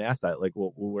reporter didn't even ask that. Like,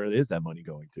 well, where is that money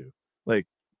going to? Like,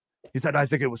 he said, I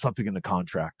think it was something in the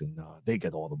contract, and they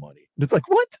get all the money. And it's like,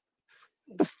 what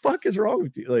the fuck is wrong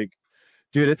with you? Like,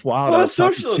 dude, it's wild. Well, it's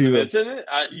socialism, isn't it?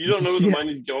 You don't know where the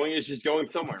money's going. It's just going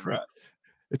somewhere, right?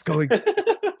 It's going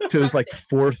to his like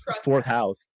fourth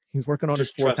house. He's working on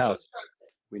his fourth house.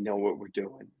 We know what we're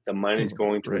doing. The money's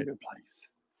going to a good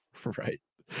place. Right.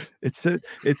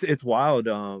 It's wild.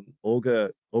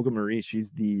 Olga Marie, she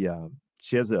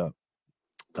has a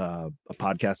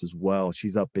podcast as well.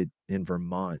 She's up in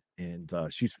Vermont, and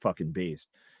she's fucking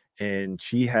based. And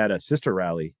she had a sister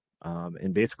rally,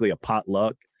 and basically a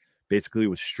potluck. Basically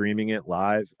was streaming it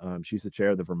live. She's the chair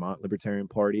of the Vermont Libertarian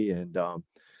Party, and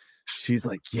she's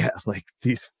like, yeah, like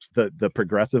the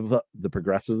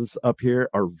progressives up here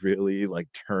are really like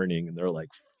turning, and they're like,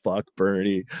 fuck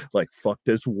Bernie, like fuck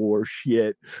this war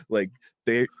shit. Like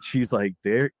she's like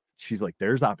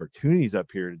there's opportunities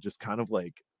up here to just kind of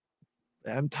like,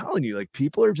 I'm telling you, like,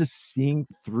 people are just seeing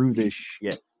through this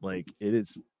shit. Like, it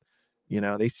is,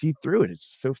 they see through it.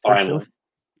 It's so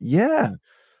yeah.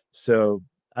 So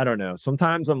I don't know.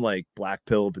 Sometimes I'm like black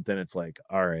pill, but then it's like,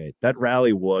 all right, that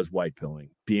rally was white pilling,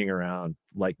 being around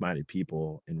like-minded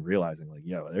people and realizing like,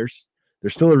 yo, there's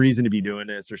still a reason to be doing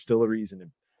this. There's still a reason to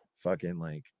fucking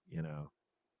like,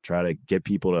 try to get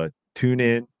people to tune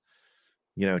in,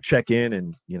 check in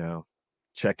and,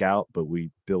 check out. But we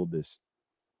build this,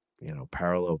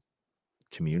 parallel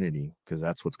community, because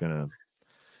that's what's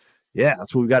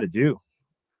that's what we got to do.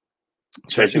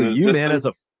 Especially you, man, as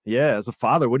a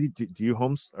father. What do you do? Do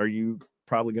you are you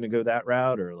probably going to go that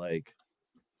route, or like,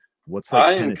 what's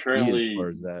like? I am currently as far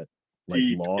as that, like,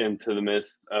 deep into the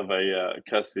midst of a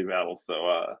custody battle,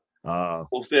 so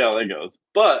we'll see how that goes.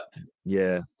 But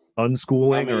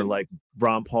unschooling, or like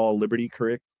Ron Paul Liberty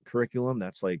curriculum.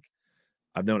 That's like,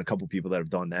 I've known a couple people that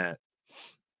have done that.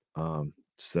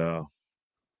 So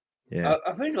yeah,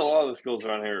 I think a lot of the schools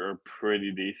around here are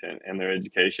pretty decent in their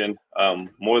education.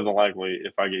 More than likely,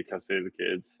 if I get custody of the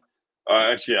kids,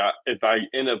 if I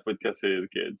end up with custody of the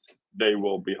kids, they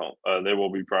will be home. They will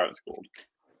be private schooled.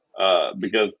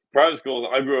 Because private schools,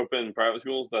 I grew up in private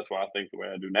schools. That's why I think the way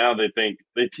I do now.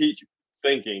 They teach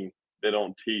thinking. They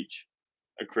don't teach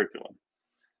a curriculum.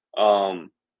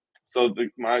 So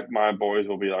my boys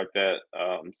will be like that.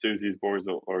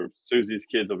 Susie's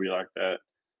kids will be like that.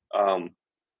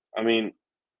 I mean,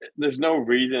 there's no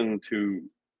reason to.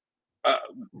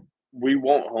 We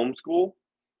won't homeschool.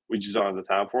 We just don't have the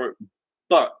time for it.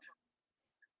 But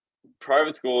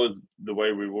private school is the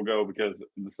way we will go, because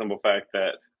the simple fact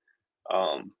that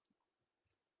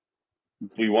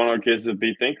we want our kids to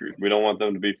be thinkers. We don't want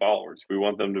them to be followers. We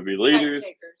want them to be leaders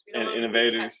and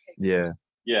innovators. Yeah.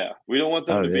 We don't want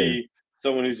them to be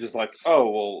someone who's just like, oh,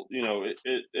 well,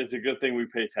 it's a good thing we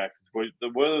pay taxes. Where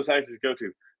do those taxes go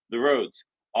to? The roads.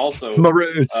 Also,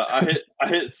 I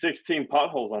hit 16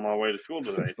 potholes on my way to school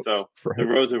today, so the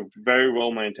roads are very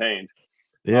well maintained.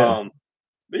 Yeah.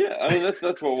 But yeah, I mean that's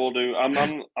what we'll do. I'm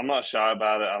not shy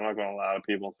about it. I'm not going to lie to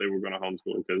people and say we're going to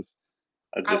homeschool, because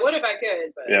I would if I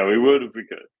could. But yeah, we would if we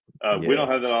could. We don't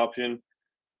have that option.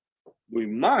 We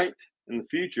might in the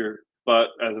future, but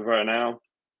as of right now,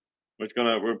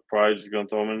 we're probably just going to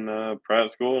throw them in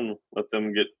private school and let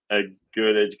them get a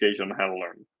good education on how to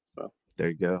learn. So there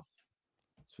you go.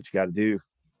 That's what you got to do.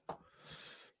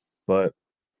 But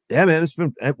yeah, man, it's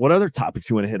been. What other topics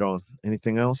you want to hit on?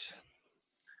 Anything else?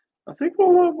 I think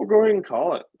we'll go ahead and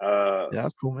call it. Yeah,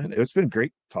 that's cool, man. It's been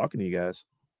great talking to you guys.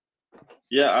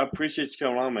 Yeah, I appreciate you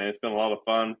coming on, man. It's been a lot of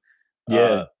fun.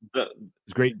 Yeah,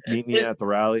 it's great meeting you at the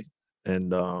rally,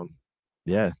 and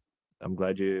yeah, I'm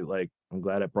glad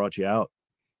I brought you out.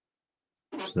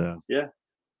 So yeah,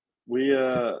 we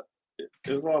it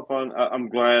was a lot of fun. I'm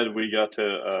glad we got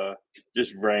to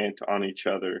just rant on each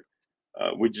other.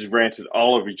 We just ranted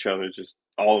all over each other, just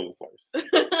all over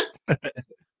the place.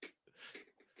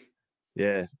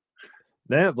 Yeah,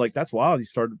 then that's wild. You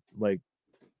started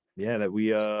that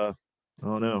we I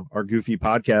don't know, our goofy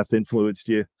podcast influenced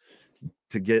you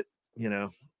to get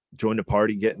join the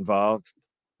party, get involved.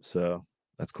 So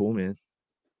that's cool, man.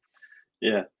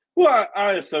 Yeah. Well,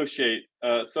 I associate.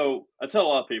 So I tell a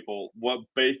lot of people what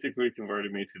basically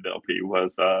converted me to the LP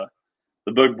was the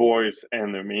Bug Boys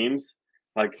and their memes.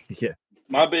 Like, yeah,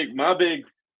 my big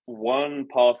one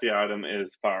policy item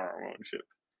is firearm ownership.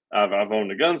 I've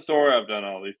owned a gun store. I've done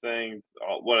all these things,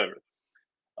 whatever.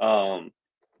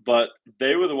 But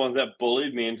they were the ones that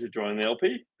bullied me into joining the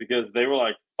LP because they were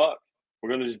like, "Fuck,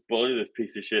 we're gonna just bully this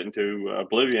piece of shit into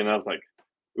oblivion." And I was like,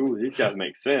 "Ooh, these guys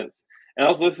make sense." And I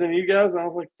was listening to you guys, and I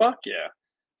was like, "Fuck yeah!"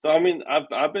 So I mean,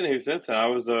 I've been here since then. I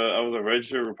was a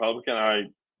registered Republican. I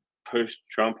pushed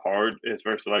Trump hard his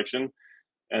first election,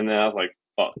 and then I was like,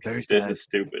 "Fuck, this is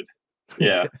stupid."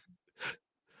 Yeah,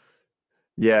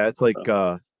 yeah. It's like,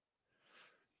 yeah,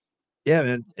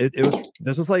 man. It was.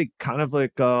 This was like kind of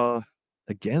like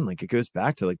again, like it goes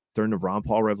back to like during the Ron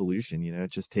Paul revolution.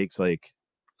 It just takes like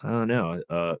I don't know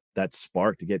that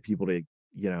spark to get people to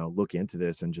look into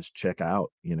this and just check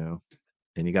out.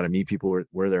 And you got to meet people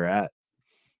where they're at.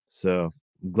 So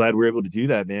I'm glad we're able to do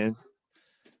that, man.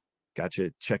 Got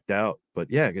you checked out. But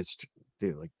yeah, I guess,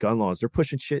 dude, like gun laws, they're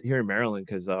pushing shit here in Maryland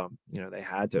because they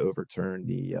had to overturn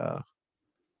the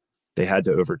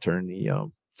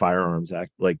Firearms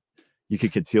Act. Like you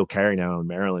could conceal carry now in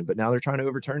Maryland, but now they're trying to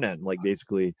overturn that and like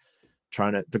basically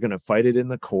they're gonna fight it in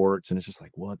the courts, and it's just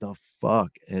like what the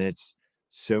fuck. And it's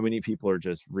so many people are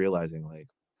just realizing like,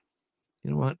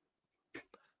 you know what?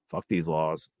 Fuck these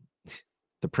laws.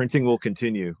 The printing will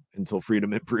continue until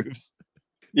freedom improves.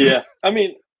 Yeah, I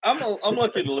mean, I'm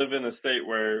lucky to live in a state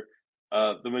where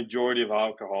the majority of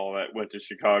alcohol that went to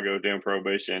Chicago during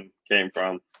Prohibition came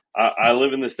from. I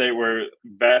live in the state where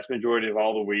vast majority of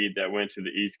all the weed that went to the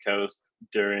East Coast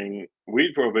during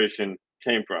weed prohibition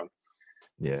came from.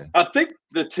 Yeah, I think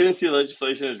the Tennessee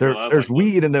legislation is there's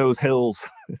weed in those hills.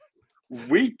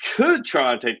 We could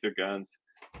try and take their guns,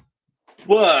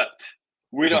 but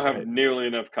we don't have nearly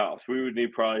enough cops. We would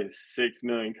need probably 6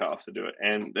 million cops to do it,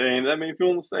 and there ain't that many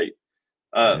people in the state.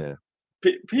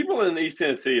 People in East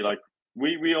Tennessee, like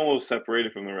we almost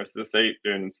separated from the rest of the state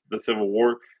during the Civil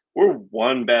War. We're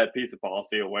one bad piece of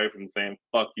policy away from saying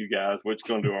 "fuck you guys," we're just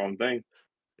gonna do our own thing.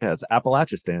 Yeah, it's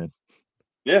Appalachian.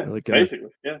 Yeah, basically.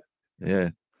 Yeah.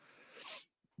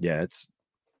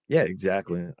 Yeah,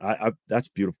 exactly. I that's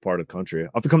a beautiful part of the country.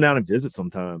 I'll have to come down and visit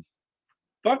sometime.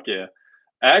 Fuck yeah.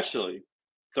 Actually,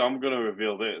 so I'm gonna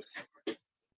reveal this.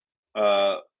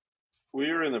 We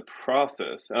are in the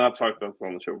process, and I've talked about this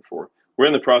on the show before. We're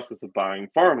in the process of buying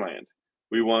farmland.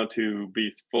 We want to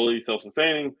be fully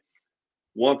self-sustaining.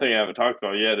 One thing I haven't talked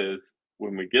about yet is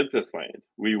when we get this land,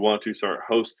 we want to start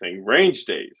hosting range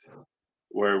days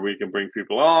where we can bring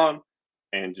people on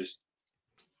and just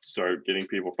start getting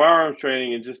people firearms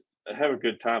training and just have a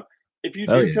good time. If you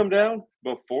do come down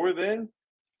before then,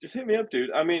 just hit me up,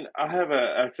 dude. I mean, I have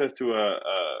access to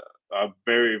a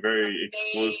very, very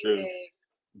exclusive,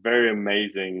 very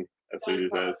amazing, as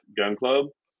it says, gun club.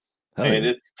 And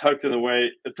it's tucked in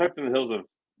the hills of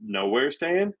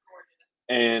Nowherestan.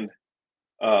 And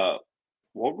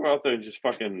we'll go out there and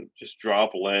just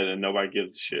drop lead and nobody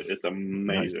gives a shit. It's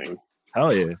amazing. Nice.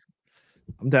 Hell yeah.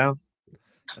 I'm down.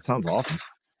 That sounds awesome.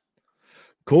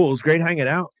 Cool. It was great hanging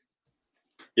out.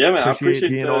 Yeah, man. I appreciate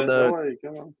being on the.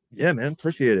 Yeah, man.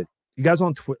 Appreciate it. You guys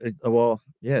on Twitter? Well,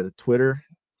 yeah, the Twitter.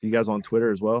 You guys on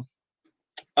Twitter as well?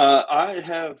 I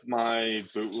have my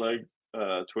bootleg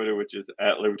Twitter, which is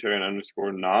at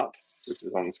libertarian_not, which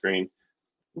is on the screen.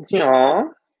 Yeah.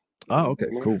 Oh, okay,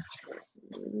 cool.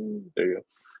 There you go.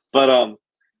 But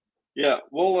yeah,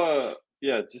 we'll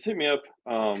just hit me up.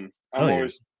 I'm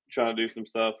always trying to do some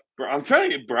stuff. I'm trying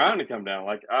to get Brian to come down.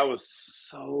 Like I was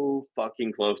so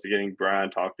fucking close to getting Brian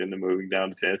talked into moving down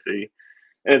to Tennessee.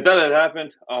 And if that had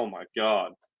happened, oh my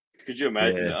God. Could you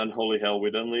imagine the unholy hell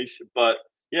we'd unleash? But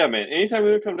yeah, man, anytime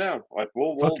we would come down, like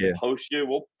we'll host you,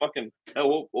 we'll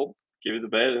give you the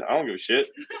bed. I don't give a shit.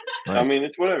 Nice. I mean,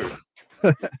 it's whatever.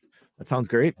 That sounds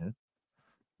great, man.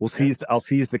 I'll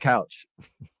seize the couch.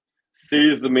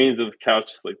 Seize the means of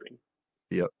couch sleeping.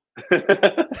 Yep.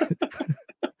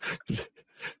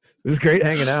 It was great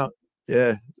hanging out.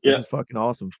 Yeah. This is fucking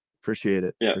awesome. Appreciate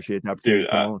it. Yeah. Appreciate the opportunity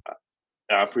Dude, to come on.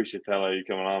 I appreciate the hell out of you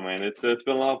coming on, man. It's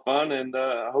been a lot of fun, and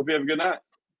I hope you have a good night.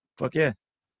 Fuck yeah.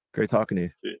 Great talking to you.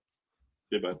 See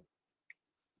you, bud.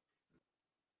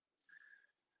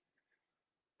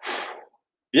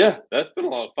 Yeah, that's been a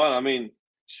lot of fun. I mean,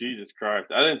 Jesus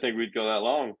Christ. I didn't think we'd go that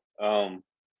long.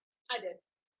 I did.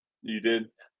 You did?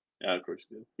 Yeah, of course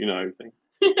you did. You know everything.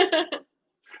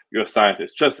 You're a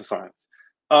scientist. Just a science.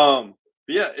 But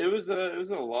yeah, it was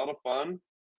a lot of fun.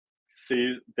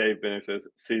 Dave Benner says,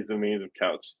 sees the means of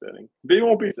couch sitting. But he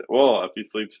won't be, well, if he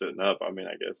sleeps sitting up, I mean,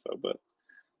 I guess so. But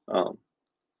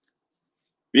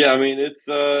yeah, I mean, it's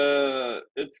going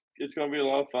to be a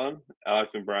lot of fun.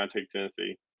 Alex and Brian take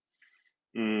Tennessee.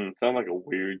 Sound like a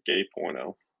weird gay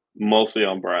porno. Mostly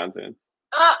on Brian's end.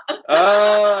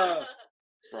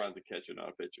 Brian's a catcher, not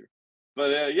a pitcher.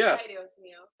 But yeah.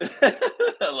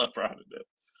 I love Brian to death.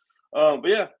 But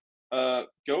yeah,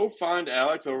 go find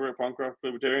Alex over at Punk Rock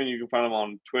Libertarian. You can find him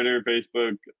on Twitter,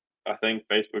 Facebook. I think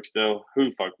Facebook still. Who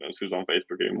the fuck knows who's on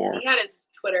Facebook anymore? He had his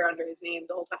Twitter under his name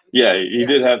the whole time. Yeah, he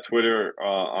did have Twitter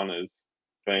on his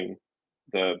thing,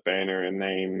 the banner and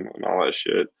name and all that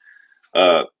shit.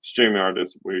 StreamYard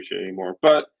doesn't weird shit anymore.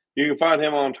 But you can find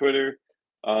him on Twitter.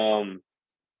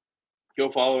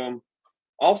 Go follow him.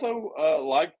 Also,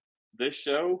 like this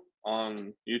show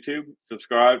on YouTube,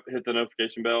 subscribe, hit the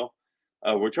notification bell.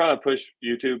 We're trying to push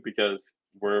YouTube because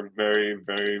we're very,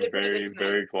 very, very,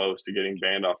 very close to getting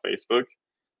banned off Facebook.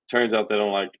 Turns out they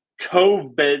don't like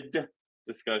COVID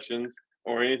discussions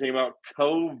or anything about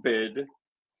COVID,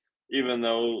 even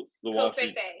though the Wall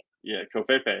Street,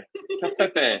 Covfefe.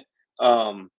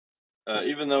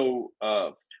 Even though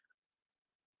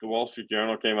the Wall Street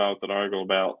Journal came out with an article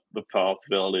about the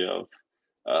possibility of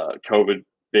COVID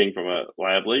being from a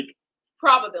lab leak.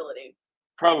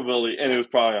 Probability, and it was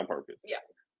probably on purpose. Yeah.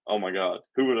 Oh my God,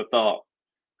 who would have thought?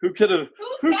 Who said this?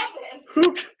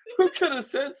 Who could have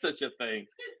said such a thing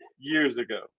years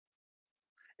ago?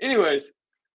 Anyways,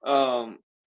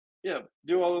 yeah,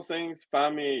 do all those things.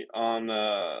 Find me on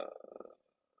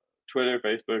Twitter,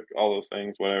 Facebook, all those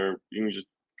things, whatever. You can just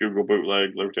Google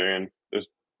Bootleg Libertarian. There's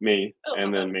me,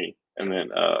 and then me, and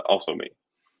then also me.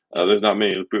 There's not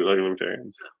many Bootleg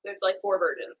Libertarians. There's like 4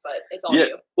 versions, but it's all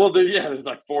you. Well, there's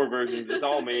like 4 versions. It's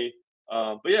all me.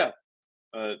 But yeah,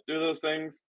 do those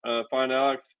things. Find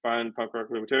Alex. Find Punk Rock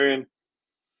Libertarian.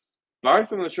 Buy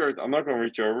some of the shirts. I'm not going to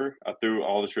reach over. I threw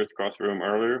all the shirts across the room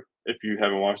earlier. If you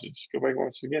haven't watched it, just go back and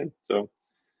watch it again. So,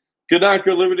 good night,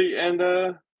 good liberty, and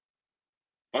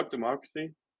fuck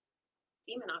democracy.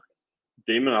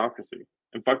 Demonocracy.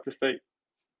 And fuck the state.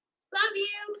 Love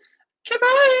you.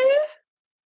 Goodbye.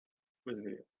 Where's the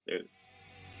video? There it is.